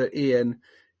reminder that Ian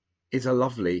is a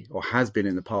lovely, or has been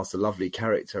in the past, a lovely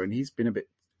character, and he's been a bit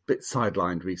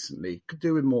sidelined recently. Could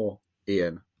do with more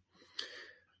Ian.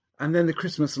 And then the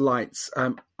Christmas lights.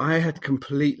 I had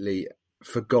completely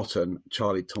forgotten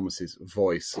Charlie Thomas's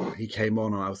voice. He came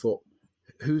on and I thought,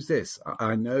 who's this?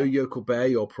 I know Yokel Bear,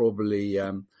 you're probably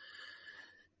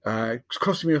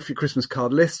crossing me off your Christmas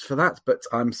card list for that, but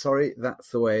I'm sorry, that's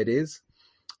the way it is.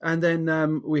 And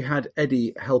then we had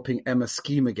Eddie helping Emma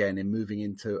scheme again in moving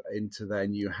into their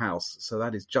new house. So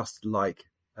that is just like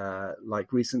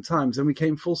recent times. And we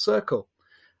came full circle.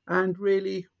 And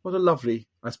really, what a lovely,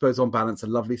 I suppose on balance, a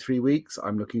lovely 3 weeks.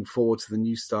 I'm looking forward to the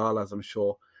new style, as I'm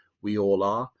sure we all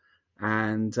are.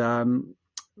 And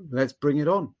let's bring it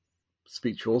on.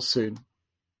 Speak to you all soon.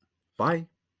 Bye.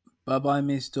 Bye-bye,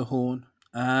 Mr. Horn.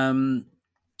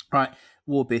 Right,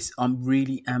 Warbis, I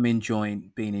really am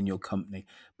enjoying being in your company,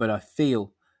 but I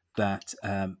feel that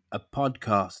a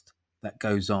podcast that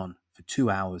goes on for 2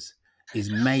 hours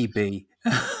is maybe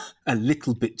a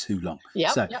little bit too long.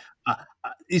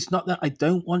 It's not that I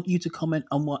don't want you to comment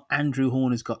on what Andrew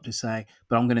Horn has got to say,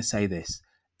 but I'm going to say this.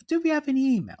 Do we have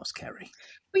any emails, Kerry?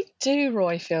 We do,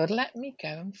 Royfield. Let me go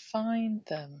and find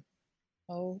them.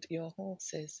 Hold your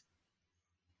horses.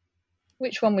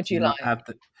 Which one would you like?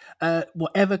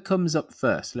 Whatever comes up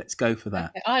first. Let's go for that.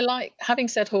 Okay. I like, having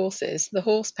said horses, the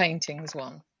horse paintings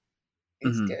one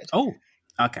is good. Oh,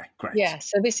 okay, great. Yeah,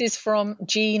 so this is from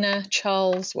Gina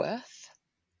Charlesworth.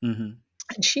 Mm-hmm.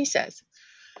 And she says,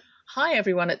 "Hi,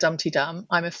 everyone at Dumpty Dum.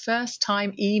 I'm a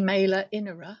first-time emailer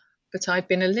innerer, but I've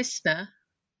been a listener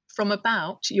from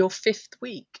about your 5th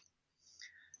week.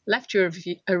 Left you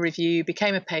a review,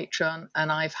 became a patron,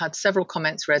 and I've had several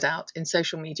comments read out in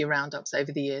social media roundups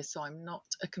over the years, so I'm not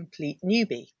a complete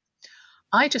newbie.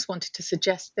 I just wanted to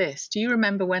suggest this. Do you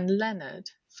remember when Leonard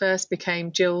first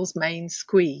became Jill's main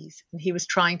squeeze, and he was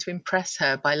trying to impress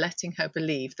her by letting her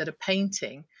believe that a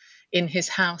painting in his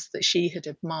house that she had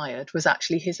admired was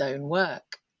actually his own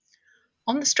work?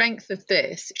 On the strength of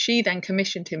this, she then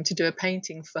commissioned him to do a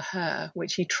painting for her,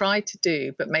 which he tried to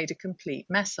do but made a complete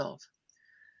mess of.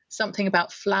 Something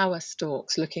about flower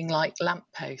stalks looking like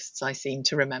lampposts, I seem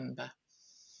to remember.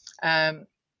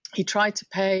 He tried to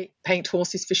paint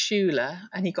horses for Shula,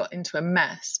 and he got into a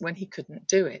mess when he couldn't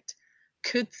do it.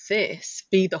 Could this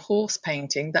be the horse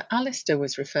painting that Alistair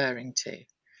was referring to?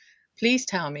 Please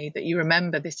tell me that you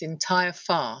remember this entire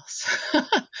farce,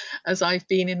 as I've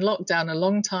been in lockdown a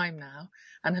long time now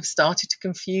and have started to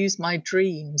confuse my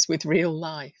dreams with real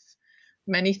life.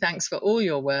 Many thanks for all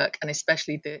your work, and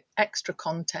especially the extra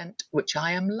content, which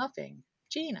I am loving.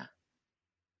 Gina."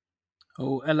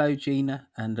 Oh, hello, Gina,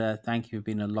 and thank you for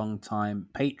being a long time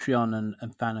Patreon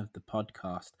and fan of the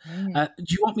podcast. Do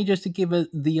you want me just to give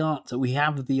the answer? We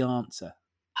have the answer.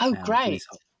 Oh, great.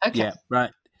 Okay. Yeah,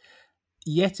 right.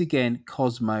 Yet again,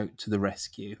 Cosmo to the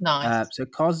rescue. Nice. So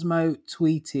Cosmo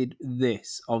tweeted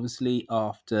this, obviously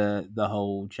after the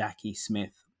whole Jackie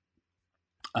Smith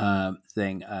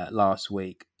thing last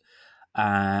week,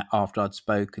 after I'd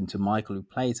spoken to Michael, who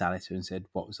plays Alistair, and said,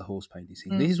 what was the horse painting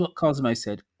scene? This is what Cosmo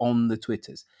said on the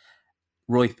Twitters.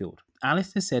 Royfield,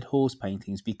 Alistair said horse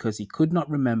paintings because he could not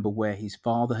remember where his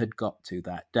father had got to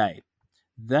that day.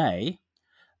 They,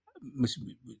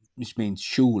 which means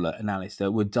Shula and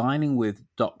Alistair, were dining with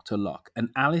Dr. Locke, and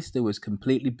Alistair was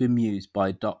completely bemused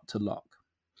by Dr. Locke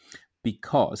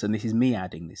because, and this is me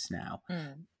adding this now,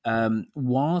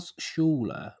 whilst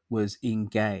Shula was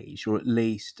engaged, or at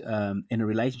least in a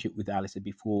relationship with Alistair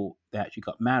before they actually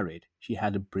got married, she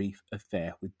had a brief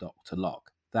affair with Dr.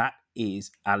 Locke. That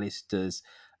is Alistair's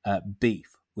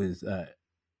beef with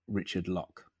Richard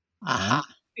Locke. Aha.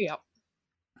 Yep.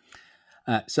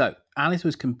 So Alice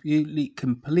was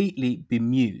completely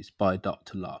bemused by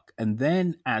Dr. Locke. And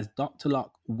then as Dr.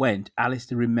 Locke went,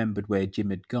 Alistair remembered where Jim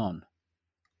had gone.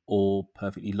 All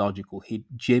perfectly logical.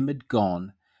 Jim had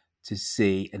gone to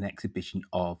see an exhibition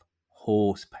of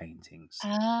horse paintings.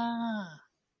 Ah.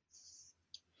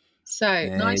 So,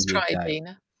 There nice you try, go.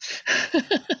 Dina.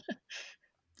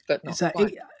 But not So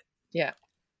quite. Yeah.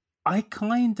 I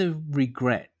kind of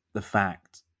regret the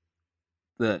fact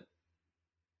that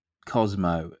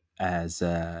Cosmo has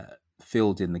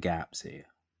filled in the gaps here.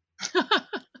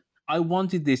 I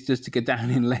wanted this just to go down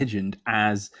in legend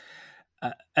as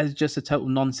just a total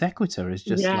non sequitur, as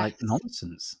just like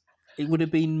nonsense. It would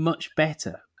have been much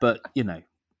better, but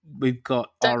we've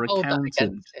got our hold that accountant,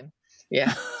 against him.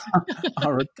 Yeah.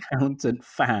 our accountant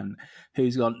fan,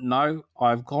 who's gone, no,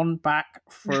 I've gone back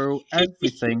through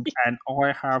everything and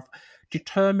I have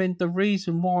determined the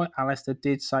reason why Alistair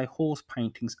did say horse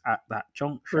paintings at that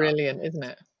juncture. Brilliant, isn't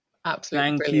it? Absolutely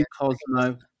Thank brilliant. you,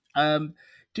 Cosmo.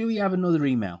 Do we have another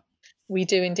email? We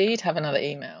do indeed have another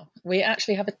email. We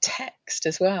actually have a text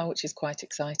as well, which is quite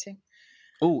exciting.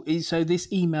 Oh, so this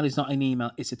email is not an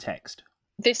email, it's a text.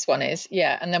 This one is,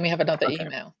 yeah, and then we have another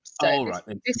email. So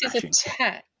this is a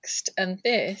text, and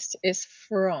this is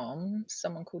from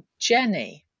someone called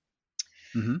Jenny.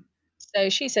 Mm-hmm. So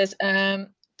she says,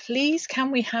 please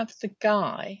can we have the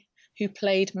guy who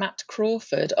played Matt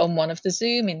Crawford on one of the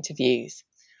Zoom interviews?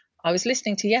 I was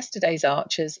listening to yesterday's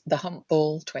Archers, The Hump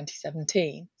Ball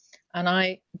 2017, and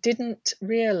I didn't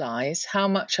realise how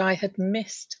much I had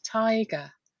missed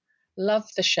Tiger. Love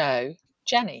the show.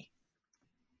 Jenny.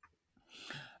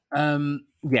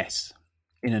 Yes,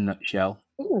 in a nutshell.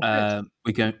 Ooh,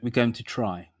 we're going to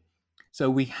try. So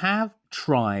we have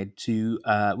tried to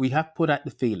we have put out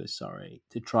the feelers,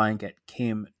 to try and get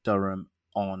Kim Durham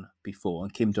on before,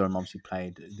 and Kim Durham obviously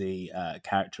played the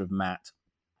character of Matt,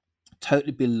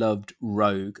 totally beloved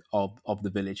rogue of the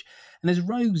village. And as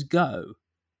rogues go,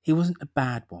 he wasn't a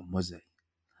bad one, was he?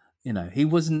 He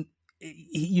wasn't.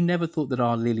 You never thought that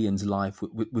our Lillian's life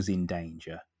was in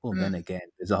danger. Well, then again,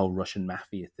 there's a whole Russian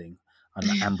mafia thing on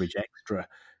the Ambridge Extra.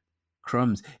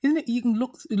 Crumbs, isn't it? You can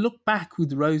look back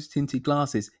with rose-tinted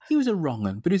glasses. He was a wrong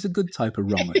un, but he's a good type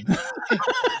of wrong un.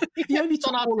 He only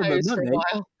took all of them, for a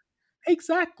while.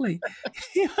 Exactly.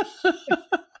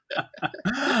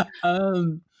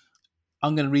 I'm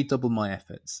going to redouble my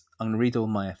efforts. And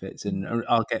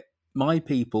I'll get my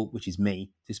people, which is me,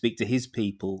 to speak to his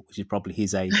people, which is probably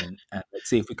his agent, and let's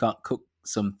see if we can't cook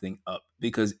something up,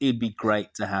 because it'd be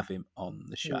great to have him on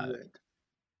the show.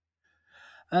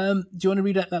 Do you want to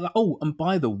read out that? Oh, and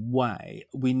by the way,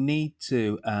 we need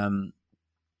to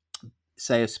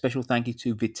say a special thank you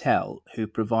to Vitel, who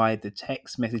provide the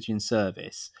text messaging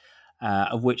service,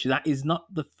 of which that is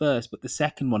not the first, but the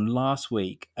second one last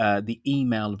week. The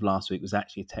email of last week was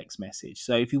actually a text message.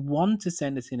 So if you want to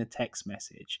send us in a text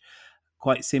message,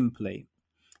 quite simply,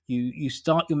 you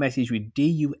start your message with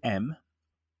DUM,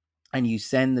 and you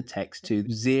send the text to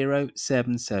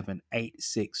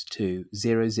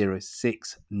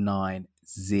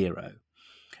 077-862-00690.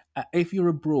 If you're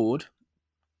abroad,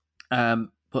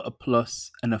 put a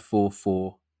plus and a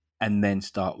 44, and then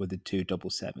start with the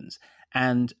 277s.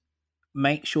 And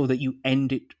make sure that you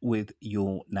end it with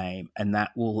your name, and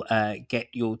that will get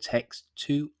your text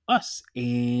to us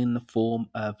in the form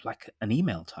of like an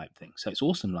email type thing. So it's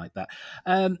awesome like that.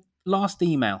 Last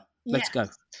email. Let's go.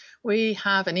 We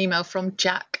have an email from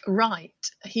Jack Wright.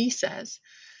 He says,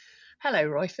 hello,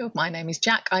 Royfield. My name is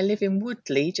Jack. I live in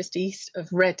Woodley, just east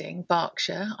of Reading,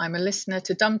 Berkshire. I'm a listener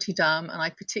to Dumpty Dum, and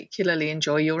I particularly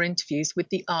enjoy your interviews with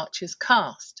the Archers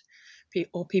cast,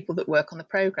 or people that work on the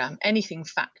programme, anything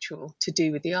factual to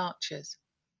do with the Archers.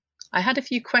 I had a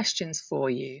few questions for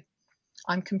you.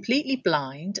 I'm completely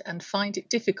blind and find it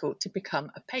difficult to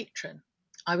become a patron.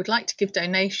 I would like to give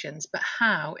donations, but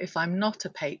how, if I'm not a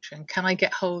patron, can I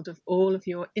get hold of all of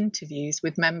your interviews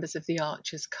with members of the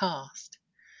Archers cast?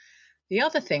 The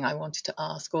other thing I wanted to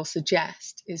ask or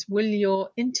suggest is, will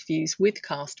your interviews with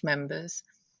cast members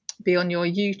be on your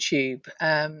YouTube,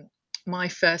 My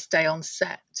First Day on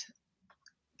Set,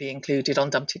 be included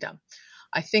on Dumpty Dum?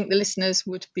 I think the listeners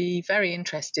would be very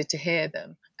interested to hear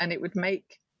them, and it would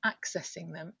make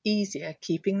accessing them easier,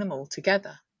 keeping them all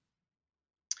together.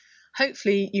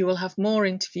 Hopefully you will have more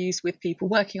interviews with people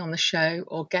working on the show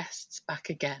or guests back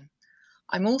again.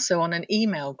 I'm also on an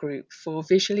email group for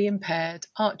visually impaired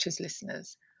Archers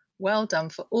listeners. Well done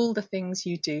for all the things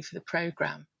you do for the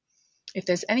programme. If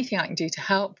there's anything I can do to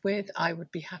help with, I would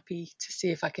be happy to see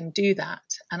if I can do that.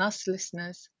 And us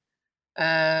listeners,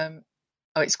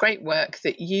 it's great work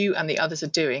that you and the others are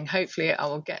doing. Hopefully I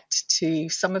will get to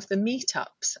some of the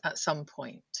meetups at some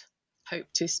point. Hope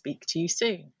to speak to you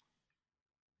soon.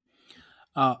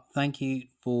 Thank you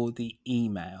for the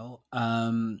email.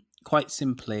 Quite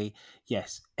simply,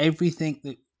 yes,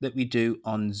 everything that we do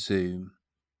on Zoom,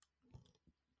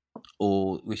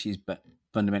 or which is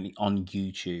fundamentally on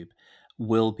YouTube,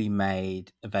 will be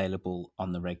made available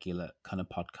on the regular kind of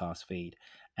podcast feed.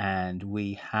 And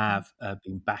we have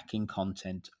been backing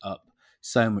content up,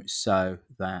 so much so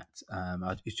that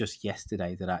it was just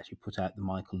yesterday that I actually put out the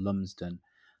Michael Lumsden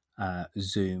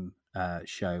Zoom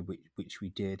show, which we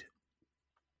did.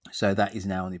 So that is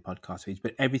now on the podcast feeds,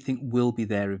 but everything will be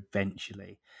there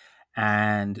eventually.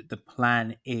 And the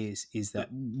plan is that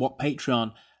what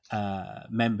Patreon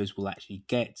members will actually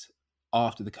get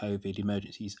after the COVID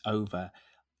emergency is over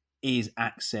is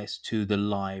access to the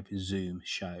live Zoom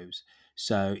shows.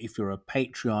 So if you're a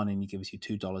Patreon and you give us your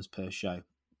 $2 per show,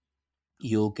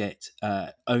 you'll get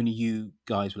only you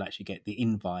guys will actually get the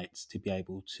invites to be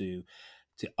able to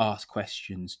ask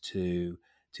questions to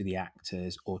the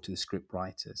actors or to the script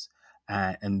writers,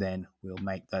 and then we'll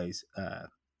make those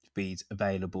feeds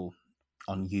available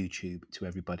on YouTube to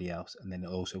everybody else, and then it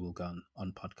also will go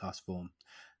on podcast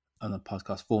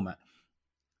format.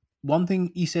 One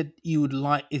thing you said you would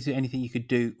like, is there anything you could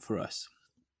do for us?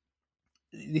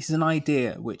 This is an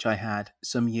idea which I had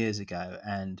some years ago,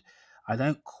 and I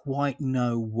don't quite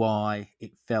know why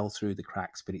it fell through the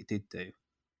cracks, but it did do.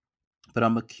 But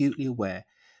I'm acutely aware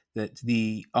that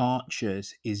the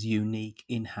Archers is unique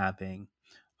in having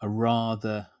a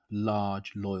rather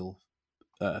large, loyal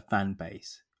fan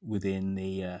base within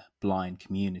the blind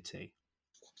community.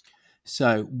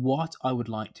 So what I would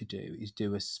like to do is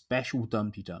do a special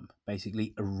Dumpty Dum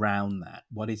basically around that.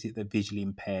 What is it that visually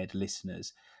impaired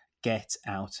listeners get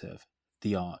out of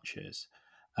the Archers?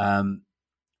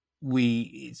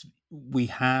 We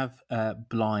have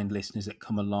blind listeners that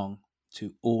come along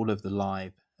to all of the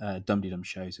live Dumpty Dum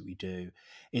shows that we do.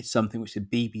 It's something which the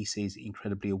BBC is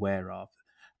incredibly aware of.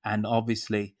 And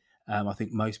obviously, I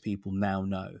think most people now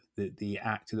know that the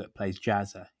actor that plays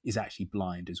Jazza is actually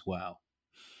blind as well.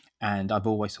 And I've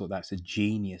always thought that's a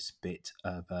genius bit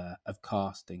of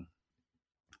casting,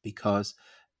 because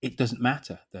it doesn't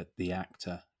matter that the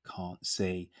actor can't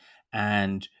see.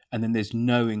 And then there's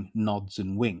knowing nods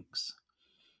and winks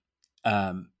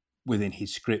within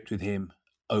his script, with him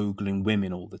ogling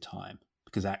women all the time,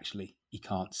 because actually he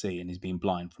can't see and he's been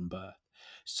blind from birth.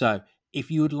 So if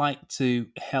you would like to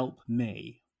help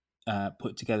me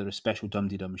put together a special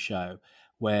Dumpty Dum show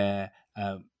where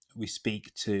we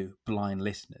speak to blind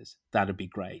listeners, that'd be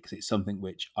great, because it's something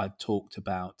which I talked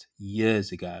about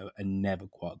years ago and never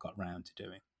quite got round to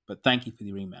doing. But thank you for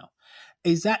your email.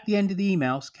 Is that the end of the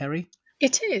emails, Kerry?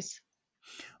 It is.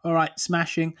 All right,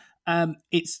 smashing.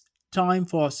 It's time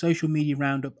for our social media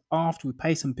roundup. After we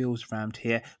pay some bills around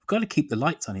here, we've got to keep the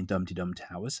lights on in Dumpty Dum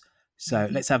Towers. So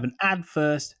let's have an ad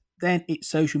first, then it's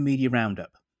social media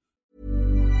roundup.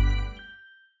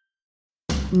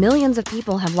 Millions of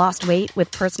people have lost weight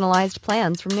with personalized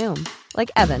plans from Noom.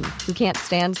 Like Evan, who can't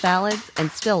stand salads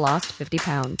and still lost 50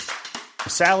 pounds.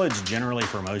 Salads generally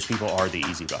for most people are the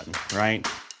easy button, right?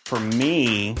 For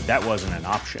me, that wasn't an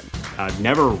option. I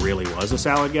never really was a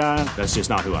salad guy. That's just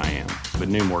not who I am. But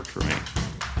Noom worked for me.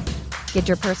 Get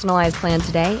your personalized plan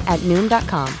today at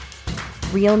Noom.com.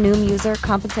 Real Noom user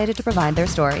compensated to provide their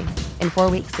story. In 4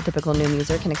 weeks, the typical Noom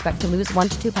user can expect to lose 1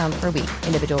 to 2 pounds per week.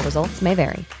 Individual results may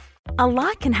vary. A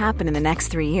lot can happen in the next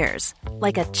 3 years.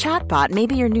 Like a chatbot may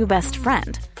be your new best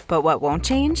friend. But what won't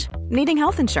change? Needing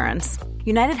health insurance.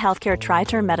 United Healthcare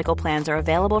Tri-Term Medical Plans are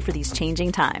available for these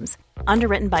changing times.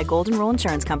 Underwritten by Golden Rule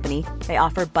Insurance Company, they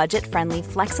offer budget-friendly,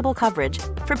 flexible coverage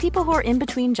for people who are in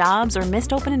between jobs or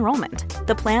missed open enrollment.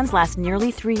 The plans last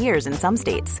nearly 3 years in some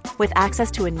states, with access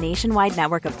to a nationwide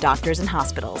network of doctors and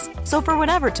hospitals. So for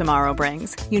whatever tomorrow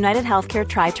brings, United Healthcare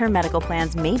Tri-Term Medical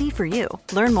Plans may be for you.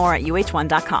 Learn more at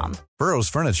uh1.com. Burrow's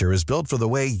furniture is built for the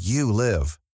way you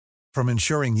live. From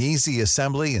ensuring easy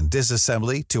assembly and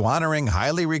disassembly to honoring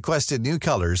highly requested new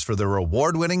colors for their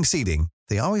award-winning seating,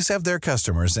 they always have their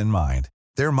customers in mind.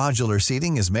 Their modular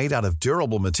seating is made out of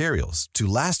durable materials to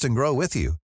last and grow with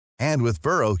you. And with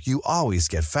Burrow, you always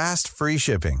get fast, free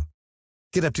shipping.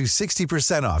 Get up to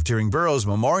 60% off during Burrow's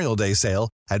Memorial Day sale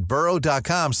at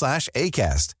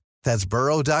burrow.com/ACAST. That's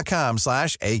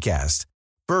burrow.com/ACAST.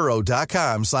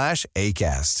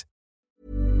 burrow.com/ACAST.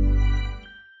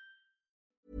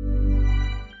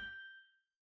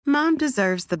 Mom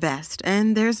deserves the best,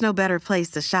 and there's no better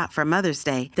place to shop for Mother's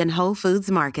Day than Whole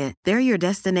Foods Market. They're your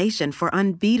destination for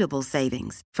unbeatable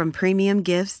savings, from premium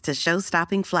gifts to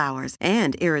show-stopping flowers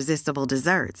and irresistible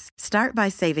desserts. Start by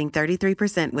saving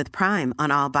 33% with Prime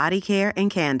on all body care and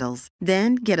candles.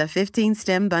 Then get a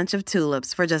 15-stem bunch of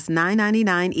tulips for just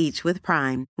 $9.99 each with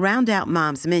Prime. Round out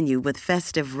Mom's menu with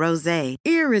festive rosé,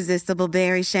 irresistible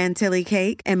berry chantilly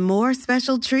cake, and more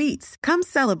special treats. Come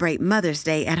celebrate Mother's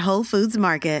Day at Whole Foods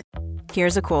Market.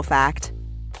 Here's a cool fact.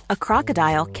 A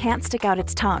crocodile can't stick out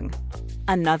its tongue.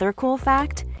 Another cool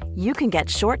fact, you can get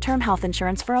short-term health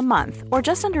insurance for a month or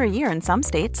just under a year in some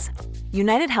states.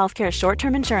 United Healthcare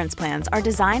short-term insurance plans are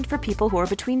designed for people who are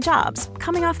between jobs,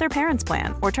 coming off their parents'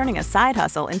 plan, or turning a side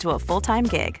hustle into a full-time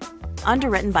gig.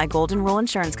 Underwritten by Golden Rule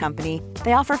Insurance Company,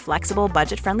 they offer flexible,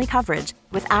 budget-friendly coverage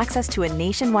with access to a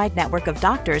nationwide network of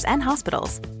doctors and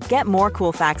hospitals. Get more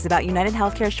cool facts about United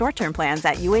Healthcare short-term plans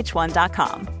at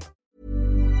uh1.com.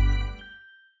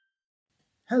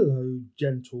 Hello,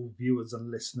 gentle viewers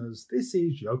and listeners. This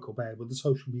is Yokel Bear with the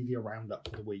social media roundup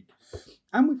for the week.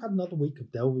 And we've had another week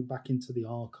of delving back into the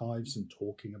archives and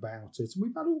talking about it. And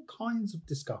we've had all kinds of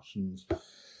discussions.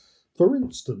 For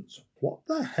instance, what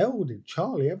the hell did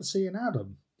Charlie ever see in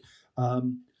Adam?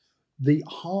 The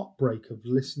heartbreak of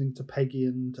listening to Peggy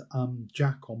and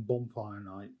Jack on Bonfire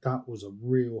Night. That was a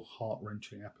real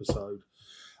heart-wrenching episode.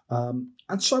 And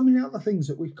so many other things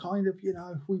that we've kind of,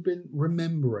 we've been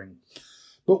remembering.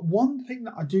 But one thing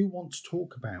that I do want to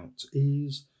talk about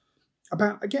is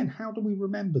about, again, how do we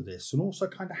remember this? And also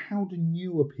kind of how do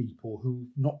newer people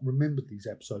who've not remembered these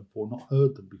episodes before, not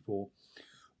heard them before,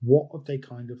 what have they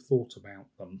kind of thought about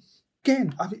them?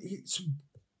 Again,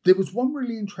 there was one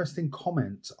really interesting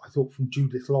comment, I thought, from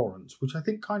Judith Lawrence, which I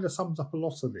think kind of sums up a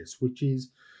lot of this, which is,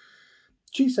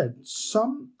 she said,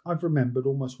 some I've remembered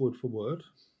almost word for word.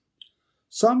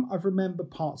 Some I've remembered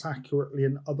parts accurately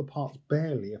and other parts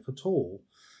barely, if at all.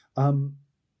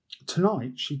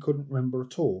 Tonight, she couldn't remember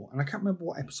at all. And I can't remember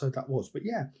what episode that was. But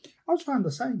yeah, I found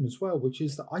the same as well, which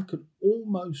is that I could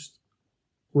almost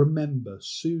remember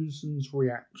Susan's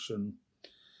reaction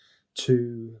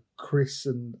to Chris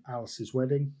and Alice's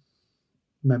wedding.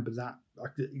 Remember that,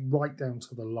 right down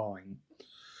to the line.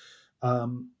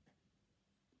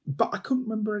 But I couldn't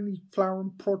remember any Flower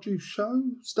and Produce show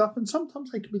stuff. And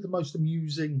sometimes they can be the most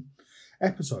amusing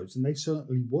episodes, and they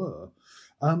certainly were.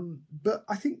 But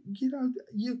I think,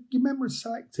 your memory's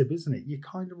selective, isn't it? You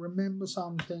kind of remember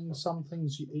some things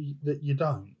that you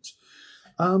don't.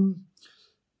 And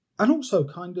also,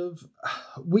 kind of,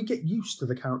 we get used to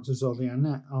the characters they are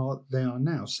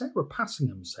now. Sarah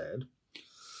Passingham said,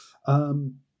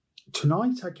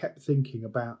 tonight I kept thinking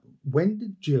about when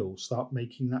did Jill start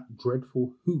making that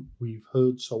dreadful hoot we've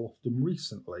heard so often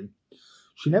recently?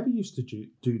 She never used to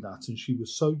do that, and she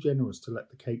was so generous to let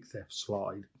the cake theft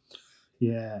slide.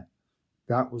 Yeah,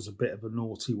 that was a bit of a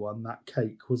naughty one, that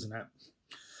cake, wasn't it?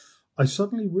 I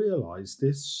suddenly realised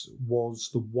this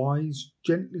was the wise,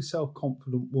 gently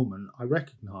self-confident woman I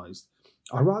recognised.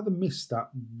 I rather missed that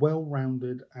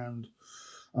well-rounded and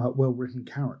well-written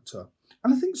character.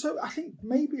 And I think so. I think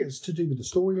maybe it's to do with the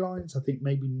storylines. I think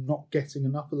maybe not getting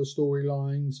enough of the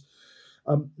storylines.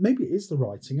 Maybe it is the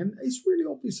writing. And it's really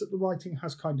obvious that the writing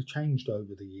has kind of changed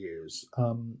over the years.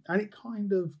 And it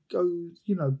kind of goes,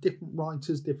 different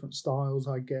writers, different styles,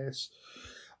 I guess.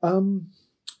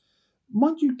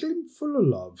 Mind you, Glyn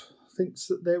Fullerlove thinks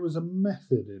that there was a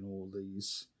method in all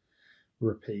these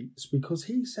repeats, because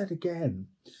he said again,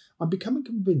 I'm becoming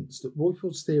convinced that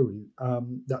Royfield's theory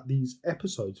that these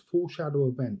episodes foreshadow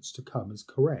events to come is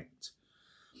correct.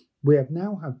 We have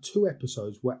now had 2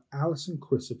 episodes where Alice and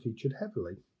Chris are featured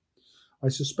heavily. I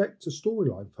suspect a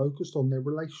storyline focused on their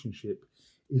relationship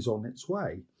is on its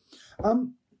way.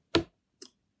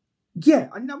 Yeah,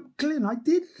 I know, Glyn, I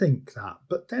did think that.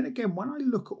 But then again, when I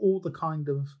look at all the kind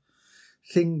of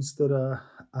things that are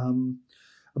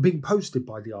being posted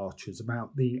by the Archers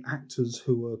about the actors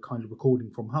who are kind of recording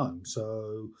from home.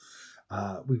 So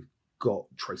we've got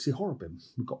Tracy Horrobin,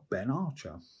 we've got Ben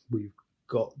Archer, we've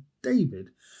got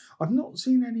David. I've not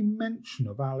seen any mention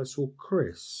of Alice or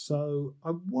Chris, so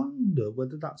I wonder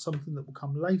whether that's something that will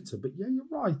come later. But yeah, you're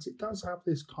right, it does have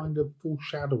this kind of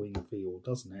foreshadowing feel,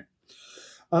 doesn't it?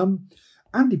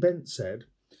 Andy Bent said,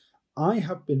 I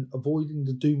have been avoiding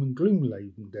the doom and gloom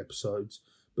labelled episodes,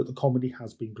 but the comedy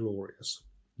has been glorious.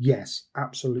 Yes,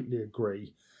 absolutely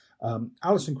agree.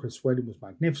 Alice and Chris' wedding was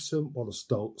magnificent, while the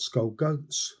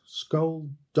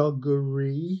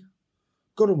skullduggery,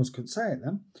 God almost couldn't say it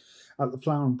then, at the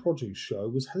Flower and Produce show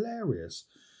was hilarious.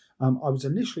 I was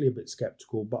initially a bit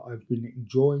sceptical, but I've been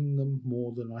enjoying them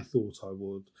more than I thought I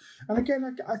would. And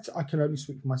again, I can only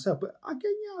speak for myself, but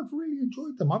again, yeah, I've really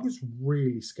enjoyed them. I was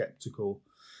really sceptical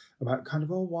about kind of,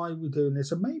 why are we doing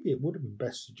this? And maybe it would have been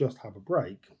best to just have a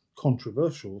break.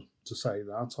 Controversial to say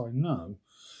that, I know.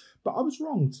 But I was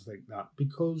wrong to think that,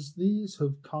 because these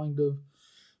have kind of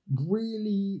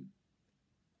really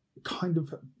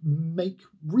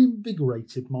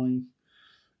reinvigorated my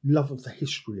love of the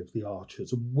history of the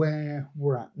Archers and where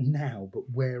we're at now, but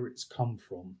where it's come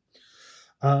from.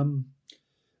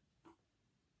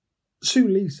 Sue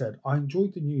Lee said, I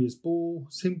enjoyed the New Year's Ball.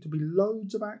 Seemed to be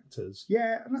loads of actors.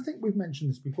 Yeah, and I think we've mentioned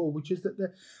this before, which is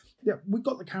that we've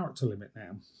got the character limit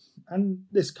now. And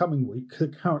this coming week, the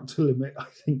character limit, I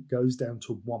think, goes down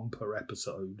to 1 per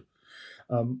episode,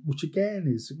 which again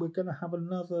is, we're going to have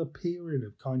another period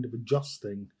of kind of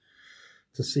adjusting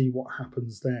to see what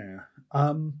happens there.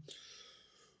 Fiona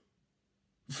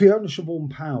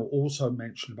Siobhan Powell also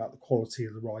mentioned about the quality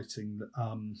of the writing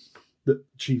that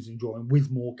she's enjoying with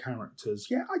more characters.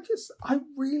 Yeah, I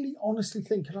really honestly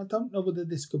think, and I don't know whether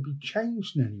this could be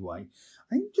changed in any way,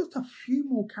 I think just a few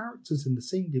more characters in the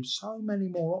scene gives so many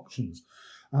more options.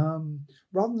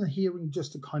 Rather than hearing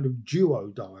just a kind of duo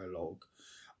dialogue,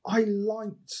 I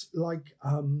liked,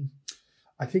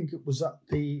 I think it was at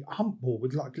the Hump Ball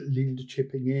with like Linda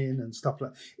chipping in and stuff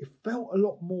like that. It felt a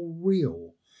lot more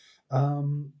real.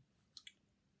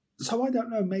 So I don't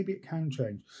know, maybe it can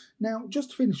change. Now, just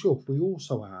to finish off, we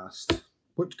also asked,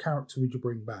 which character would you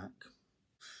bring back?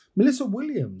 Melissa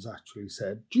Williams actually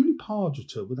said, Julie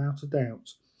Pargeter, without a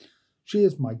doubt. She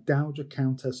is my Dowager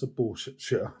Countess of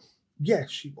Borsetshire. Yes,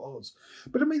 she was.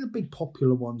 But I mean, the big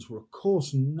popular ones were, of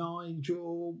course,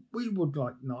 Nigel. We would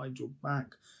like Nigel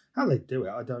back. How they do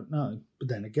it, I don't know. But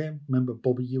then again, remember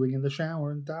Bobby Ewing in the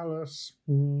shower in Dallas?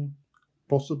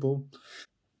 Possible.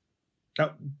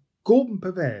 Now, Gordon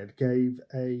Pavard gave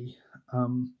a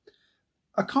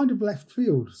kind of left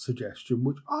field suggestion,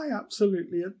 which I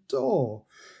absolutely adore,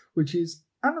 which is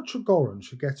Anna Trigorin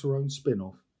should get her own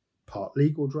spin-off. Part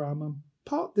legal drama,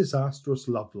 part disastrous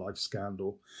love life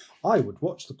scandal. I would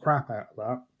watch the crap out of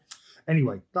that.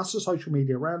 Anyway, that's the social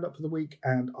media roundup for the week,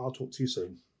 and I'll talk to you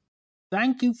soon.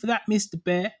 Thank you for that, Mr.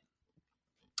 Bear.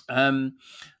 I've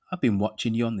been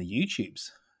watching you on the YouTubes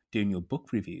doing your book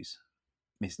reviews,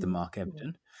 Mr. Mark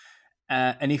Everton.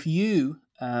 And if you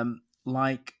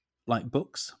like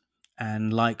books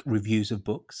and like reviews of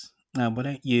books, why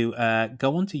don't you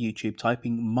go onto YouTube,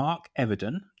 typing Mark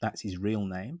Everton, that's his real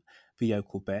name, for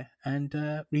Yokel Bear, and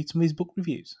read some of his book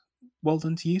reviews. Well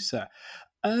done to you, sir.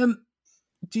 Do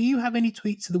you have any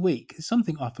tweets of the week? It's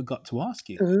something I forgot to ask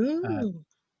you.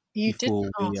 You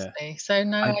didn't ask me, so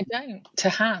no, I don't. To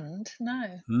hand,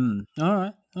 no. All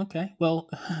right, okay. Well,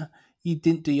 you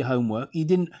didn't do your homework. You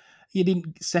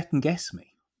didn't second guess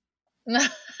me.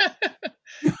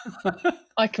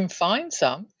 I can find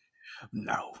some.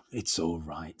 No, it's all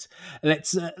right.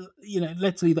 Let's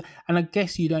leave it. And I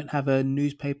guess you don't have a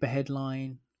newspaper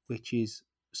headline, which is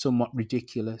somewhat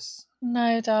ridiculous.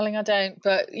 No, darling, I don't.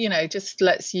 But just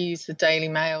let's use the Daily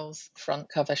Mail's front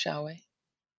cover, shall we?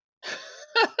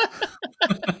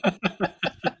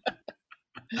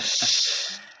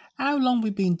 How long have we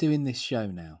been doing this show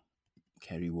now,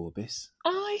 Kerry Warbis?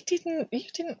 You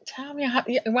didn't tell me.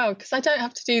 Well, because I don't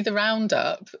have to do the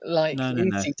roundup like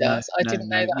Lucy does. I didn't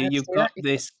know that. You've got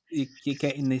this. You're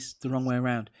getting this the wrong way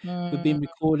around. We've been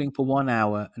recording for 1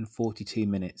 hour and 42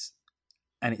 minutes,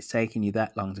 and it's taken you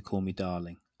that long to call me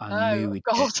darling. I knew we'd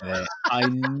get there. I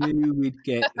knew we'd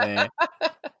get there.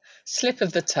 Slip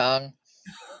of the tongue.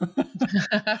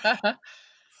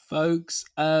 Folks,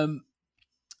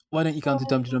 why don't you go on to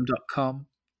dumtydum.com,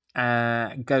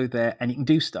 go there, and you can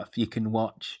do stuff. You can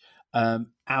watch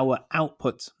our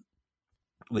output,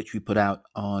 which we put out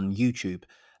on YouTube.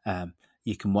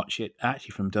 You can watch it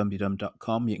actually from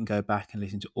dumtydum.com. You can go back and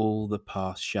listen to all the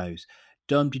past shows.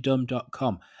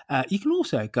 dumtydum.com. You can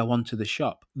also go onto the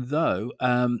shop, though.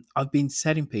 I've been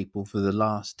telling people for the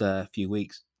last few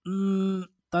weeks,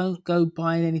 don't go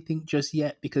buying anything just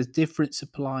yet, because different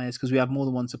suppliers, because we have more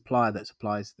than one supplier that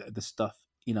supplies the stuff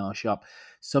in our shop.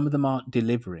 Some of them aren't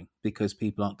delivering because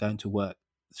people aren't going to work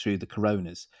through the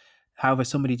coronas. However,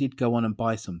 somebody did go on and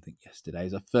buy something yesterday.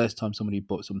 It's the first time somebody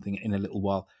bought something in a little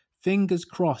while. Fingers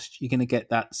crossed you're going to get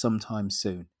that sometime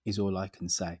soon, is all I can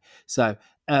say. So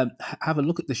have a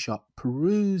look at the shop,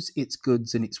 peruse its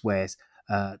goods and its wares.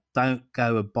 Don't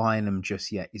go buying them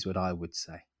just yet, is what I would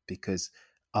say, because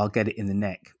I'll get it in the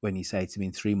neck when you say to me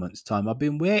in 3 months' time, I've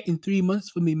been waiting 3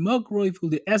 months for me mug,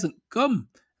 Royfield, it hasn't come.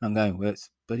 And I'm going, well, it's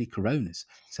bloody coronas.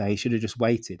 So you should have just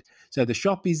waited. So the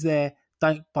shop is there.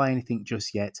 Don't buy anything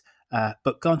just yet.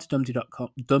 But go on to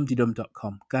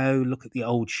dumdydum.com. Go look at the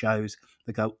old shows.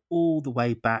 They go all the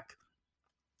way back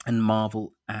and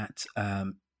marvel at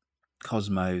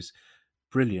Cosmo's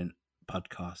brilliant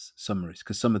podcast summaries,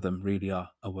 because some of them really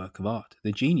are a work of art.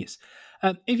 They're genius.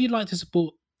 If you'd like to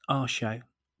support our show,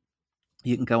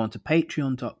 you can go on to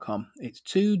patreon.com. It's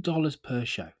 $2 per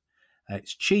show.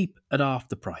 It's cheap at half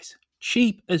the price.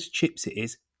 Cheap as chips it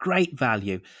is. Great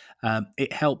value.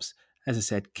 It helps, as I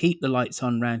said, keep the lights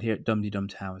on around here at Dum Dum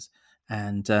Towers.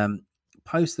 And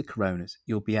post the coronas,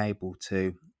 you'll be able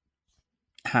to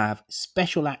have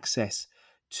special access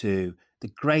to the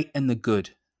great and the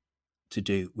good to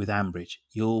do with Ambridge.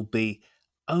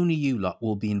 Only you lot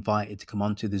will be invited to come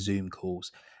onto the Zoom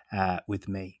calls with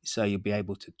me. So you'll be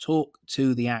able to talk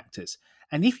to the actors.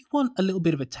 And if you want a little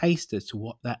bit of a taste as to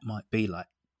what that might be like,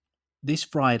 this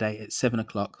Friday at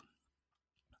 7:00,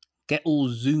 get all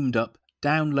zoomed up,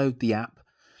 download the app,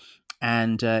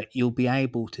 and you'll be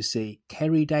able to see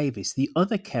Kerry Davis, the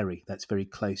other Kerry that's very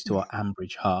close to our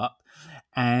Ambridge heart.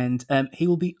 And he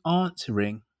will be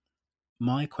answering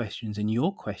my questions and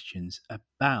your questions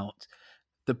about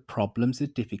the problems, the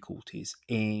difficulties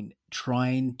in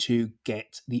trying to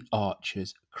get the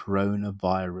Archers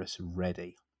coronavirus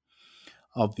ready.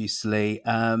 Obviously,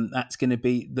 that's going to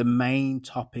be the main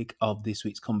topic of this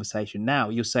week's conversation. Now,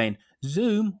 you're saying,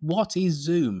 Zoom? What is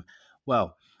Zoom?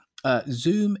 Well,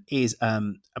 Zoom is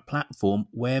a platform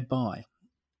whereby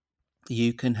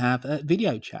you can have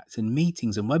video chats and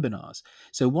meetings and webinars.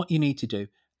 So what you need to do,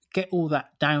 get all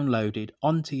that downloaded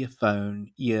onto your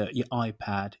phone, your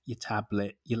iPad, your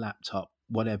tablet, your laptop,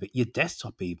 whatever, your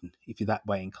desktop even, if you're that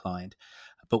way inclined.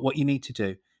 But what you need to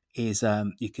do is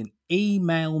you can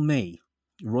email me,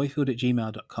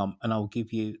 royfield@gmail.com, and I'll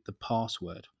give you the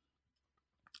password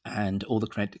and all the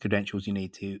credentials you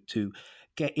need to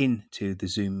get into the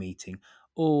Zoom meeting.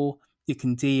 Or you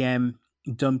can DM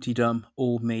Dumpty-Dum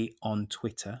or me on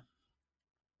Twitter.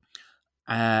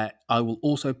 I will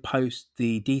also post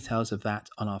the details of that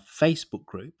on our Facebook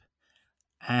group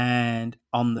and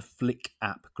on the Flick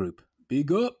app group.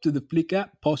 Big up to the Flick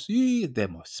app posse. They're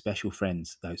my special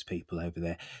friends, those people over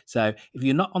there. So if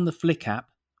you're not on the Flick app,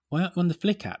 why aren't you on the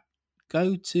Flick app?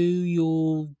 Go to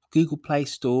your Google Play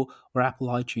Store or Apple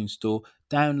iTunes Store,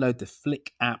 download the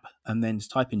Flick app, and then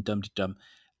just type in Dumpty-Dum,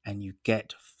 and you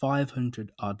get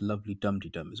 500 odd lovely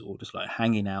Dumpty-Dums all just like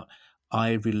hanging out.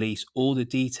 I release all the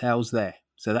details there.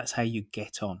 So that's how you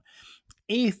get on.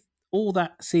 If all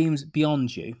that seems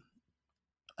beyond you,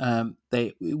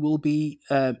 it will be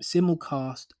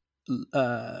simulcast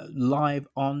live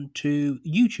onto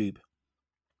YouTube.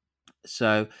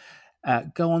 So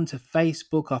go on to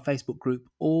Facebook, our Facebook group,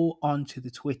 or onto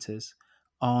the Twitters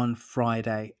on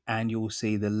Friday, and you'll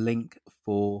see the link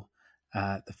for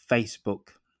the Facebook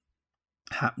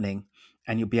happening,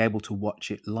 and you'll be able to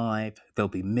watch it live. There'll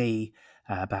be me,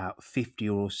 about 50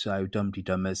 or so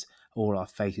Dumpty-Dummers, all our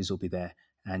faces will be there,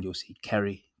 and you'll see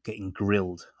Kerry getting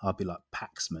grilled. I'll be like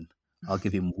Paxman. I'll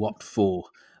give him what for.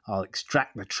 I'll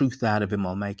extract the truth out of him.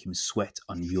 I'll make him sweat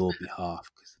on your behalf,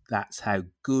 because that's how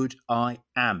good I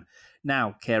am.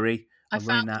 Now, Kerry, I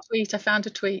found a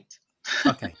tweet.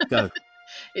 Okay, go.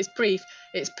 It's brief.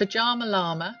 It's Pajama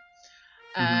Llama,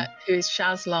 who is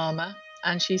Shaz Llama,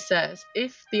 and she says,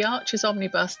 if the Archers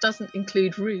omnibus doesn't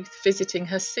include Ruth visiting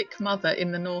her sick mother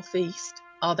in the northeast,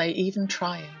 are they even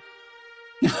trying?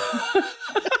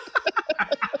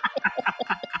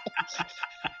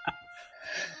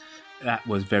 That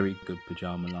was very good,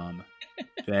 Pajama Llama.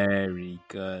 Very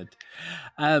good.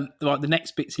 Right, the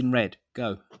next bit's in red.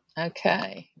 Go.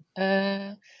 Okay.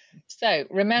 So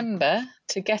remember,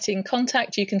 to get in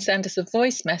contact, you can send us a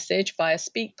voice message via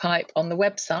SpeakPipe on the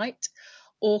website,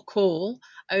 or call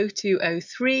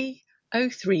 0203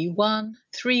 031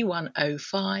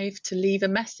 3105 to leave a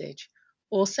message,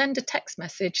 or send a text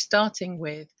message starting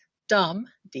with DUM,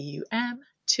 D-U-M,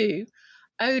 to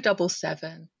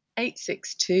 077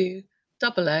 862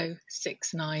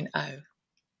 00690.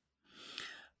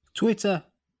 Twitter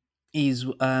is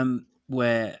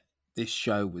where this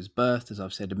show was birthed, as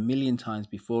I've said a million times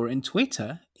before, and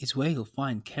Twitter is where you'll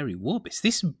find Kerry Warbis.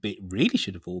 This bit really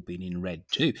should have all been in red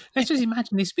too. Let's just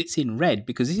imagine this bit's in red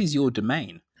because this is your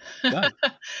domain. Go.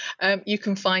 You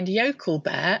can find Yokel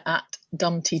Bear at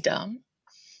Dumpty-Dum,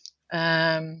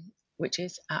 which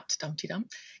is at Dumpty-Dum.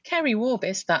 Kerry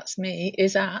Warbis, that's me,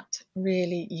 is at,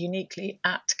 really uniquely,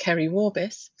 at Kerry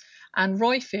Warbis. And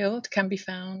Royfield can be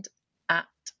found at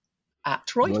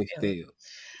Royfield.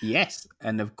 Yes,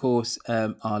 and of course,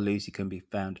 our Lucy can be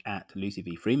found at Lucy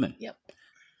V. Freeman. Yep.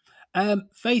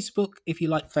 Facebook, if you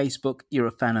like Facebook, you're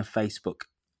a fan of Facebook,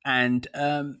 and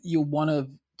you'll want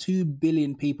to 2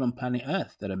 billion people on planet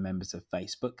Earth that are members of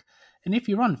Facebook. And if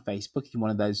you're on Facebook, you're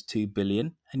one of those 2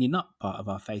 billion, and you're not part of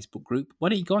our Facebook group, why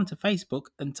don't you go onto Facebook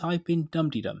and type in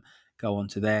Dum-de-Dum? Go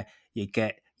onto there, you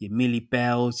get your Millie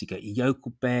Bells, you get your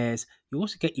Yokel Bears, you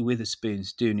also get your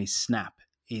Witherspoons doing his snap,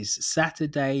 his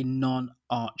Saturday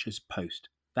non-Archers post.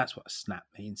 That's what a snap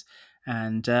means.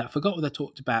 And I forgot what I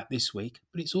talked about this week,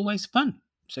 but it's always fun.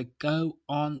 So go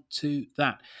on to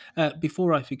that.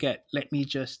 Before I forget, let me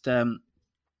just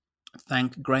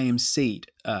thank Graham Seed,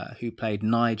 who played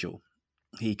Nigel.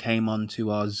 He came on to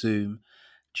our Zoom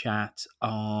chat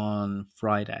on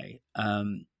Friday.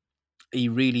 He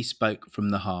really spoke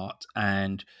from the heart,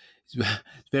 and it's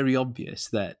very obvious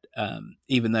that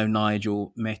even though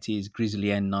Nigel met his grisly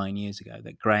end 9 years ago,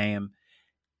 that Graham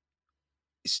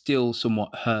is still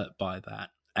somewhat hurt by that.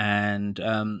 And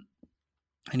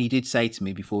he did say to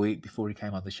me before he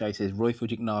came on the show, he says,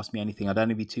 Royfield, you can ask me anything. I don't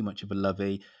want to be too much of a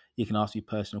lovey. You can ask me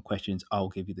personal questions. I'll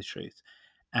give you the truth.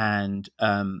 And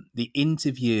the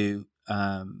interview,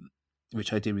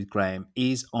 which I did with Graham,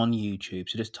 is on YouTube.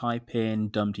 So just type in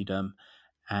Dum-de-Dum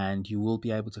and you will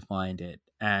be able to find it.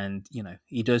 And, you know,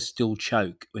 he does still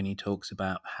choke when he talks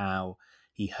about how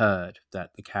he heard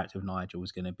that the character of Nigel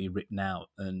was going to be written out.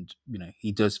 And, you know,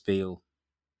 he does feel,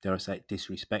 dare I say it,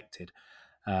 disrespected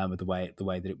with the way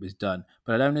that it was done.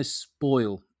 But I don't want to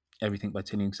spoil everything by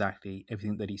telling you exactly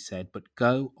everything that he said. But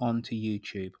go onto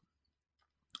YouTube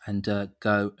and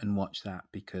go and watch that,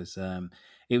 because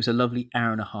it was a lovely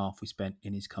hour and a half we spent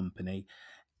in his company,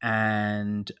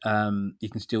 and you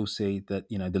can still see that,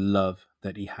 you know, the love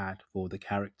that he had for the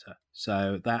character.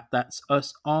 So that's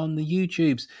us on the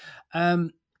YouTubes.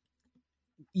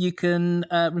 You can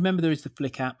remember there is the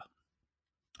Flick app,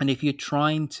 and if you're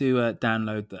trying to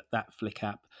download that Flick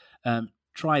app,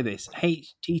 try this: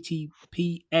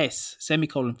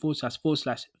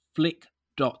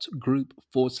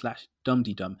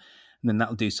 https://flick.group/Dum-de-Dum, and then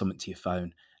that'll do something to your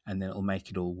phone, and then it'll make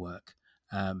it all work.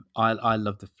 I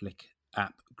love the Flick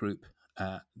app group.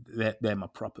 They're my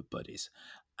proper buddies.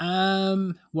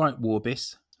 Right,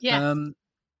 Warbis. Yes.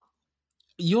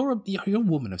 You're a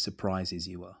woman of surprises,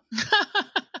 you are.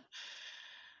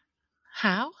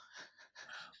 How?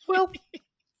 Well,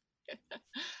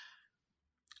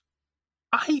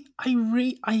 I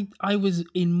was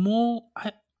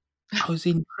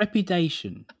in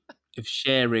trepidation of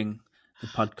sharing the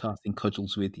podcasting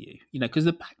cudgels with you, you know, because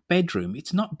the back bedroom,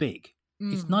 it's not big.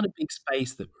 It's not a big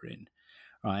space that we're in,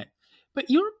 right? But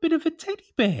you're a bit of a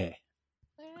teddy bear.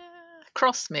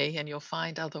 Cross me and you'll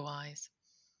find otherwise.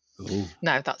 Ooh.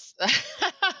 No, that's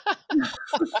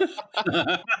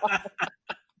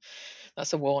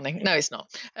that's a warning. No, it's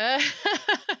not.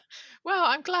 Well,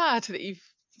 I'm glad that you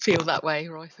feel that way,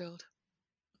 Royfield.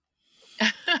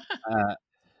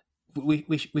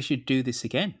 We should do this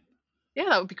again. Yeah,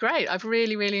 that would be great. I've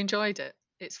really, really enjoyed it.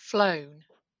 It's flown.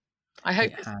 I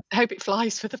hope it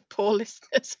flies for the poor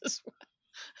listeners as well.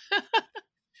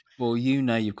 Well, you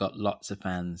know, you've got lots of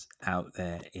fans out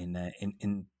there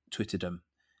in Twitterdom,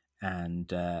 and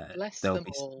bless them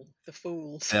all, the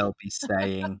fools. They'll be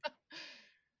saying,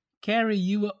 "Kerry,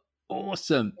 you were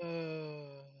awesome."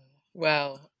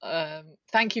 Well,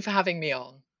 thank you for having me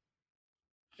on.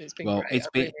 It's been great. I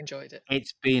really enjoyed it.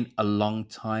 It's been a long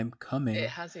time coming. It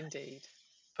has indeed.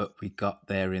 But we got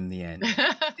there in the end.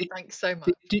 Thanks so much.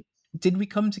 Did we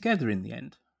come together in the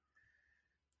end?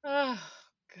 Oh,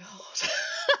 God.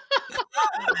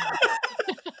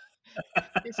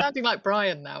 You're sounding like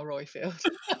Brian now, Royfield.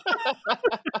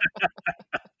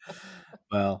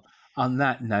 Well, on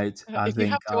that note, I think you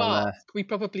have to ask, we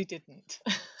probably didn't.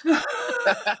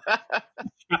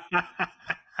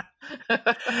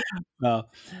 Well,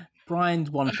 Brian's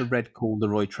one for red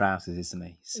corduroy trousers, isn't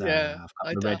he? So yeah, I've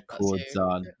got the red cords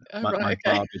on, my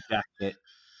Barber jacket,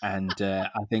 and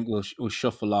I think we'll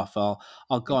shuffle off. I'll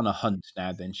go on a hunt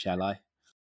now then, shall I?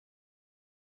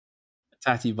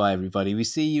 Tatty bye, everybody. We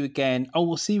see you again. Oh,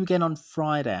 we'll see you again on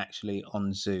Friday, actually,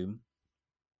 on Zoom.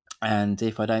 And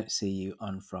if I don't see you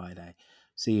on Friday,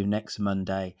 see you next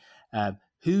Monday.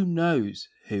 Who knows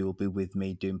who will be with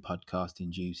me doing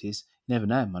podcasting duties? Never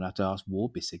know. Might have to ask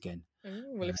Warbis again.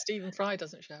 Well, if Stephen Fry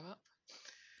doesn't show up,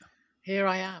 here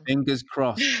I am. Fingers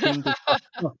crossed. Fingers crossed.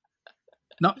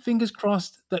 Not fingers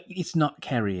crossed that it's not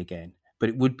Kerry again, but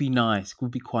it would be nice. It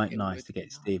would be quite nice to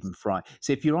get Stephen Fry.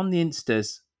 So if you're on the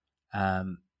Instas,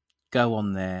 go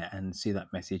on there and see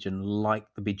that message and like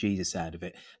the bejesus out of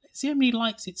it. Let's see how many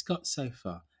likes it's got so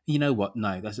far. You know what?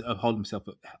 No, that's hold himself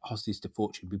hostage to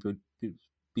fortune. It would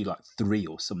be like 3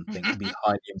 or something. It would be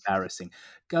highly embarrassing.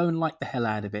 Go and like the hell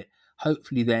out of it.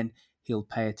 Hopefully then he'll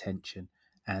pay attention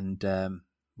and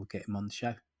we'll get him on the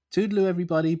show. Toodaloo,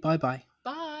 everybody. Bye-bye.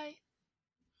 Bye.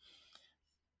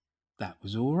 That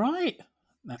was all right.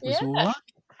 That was all right.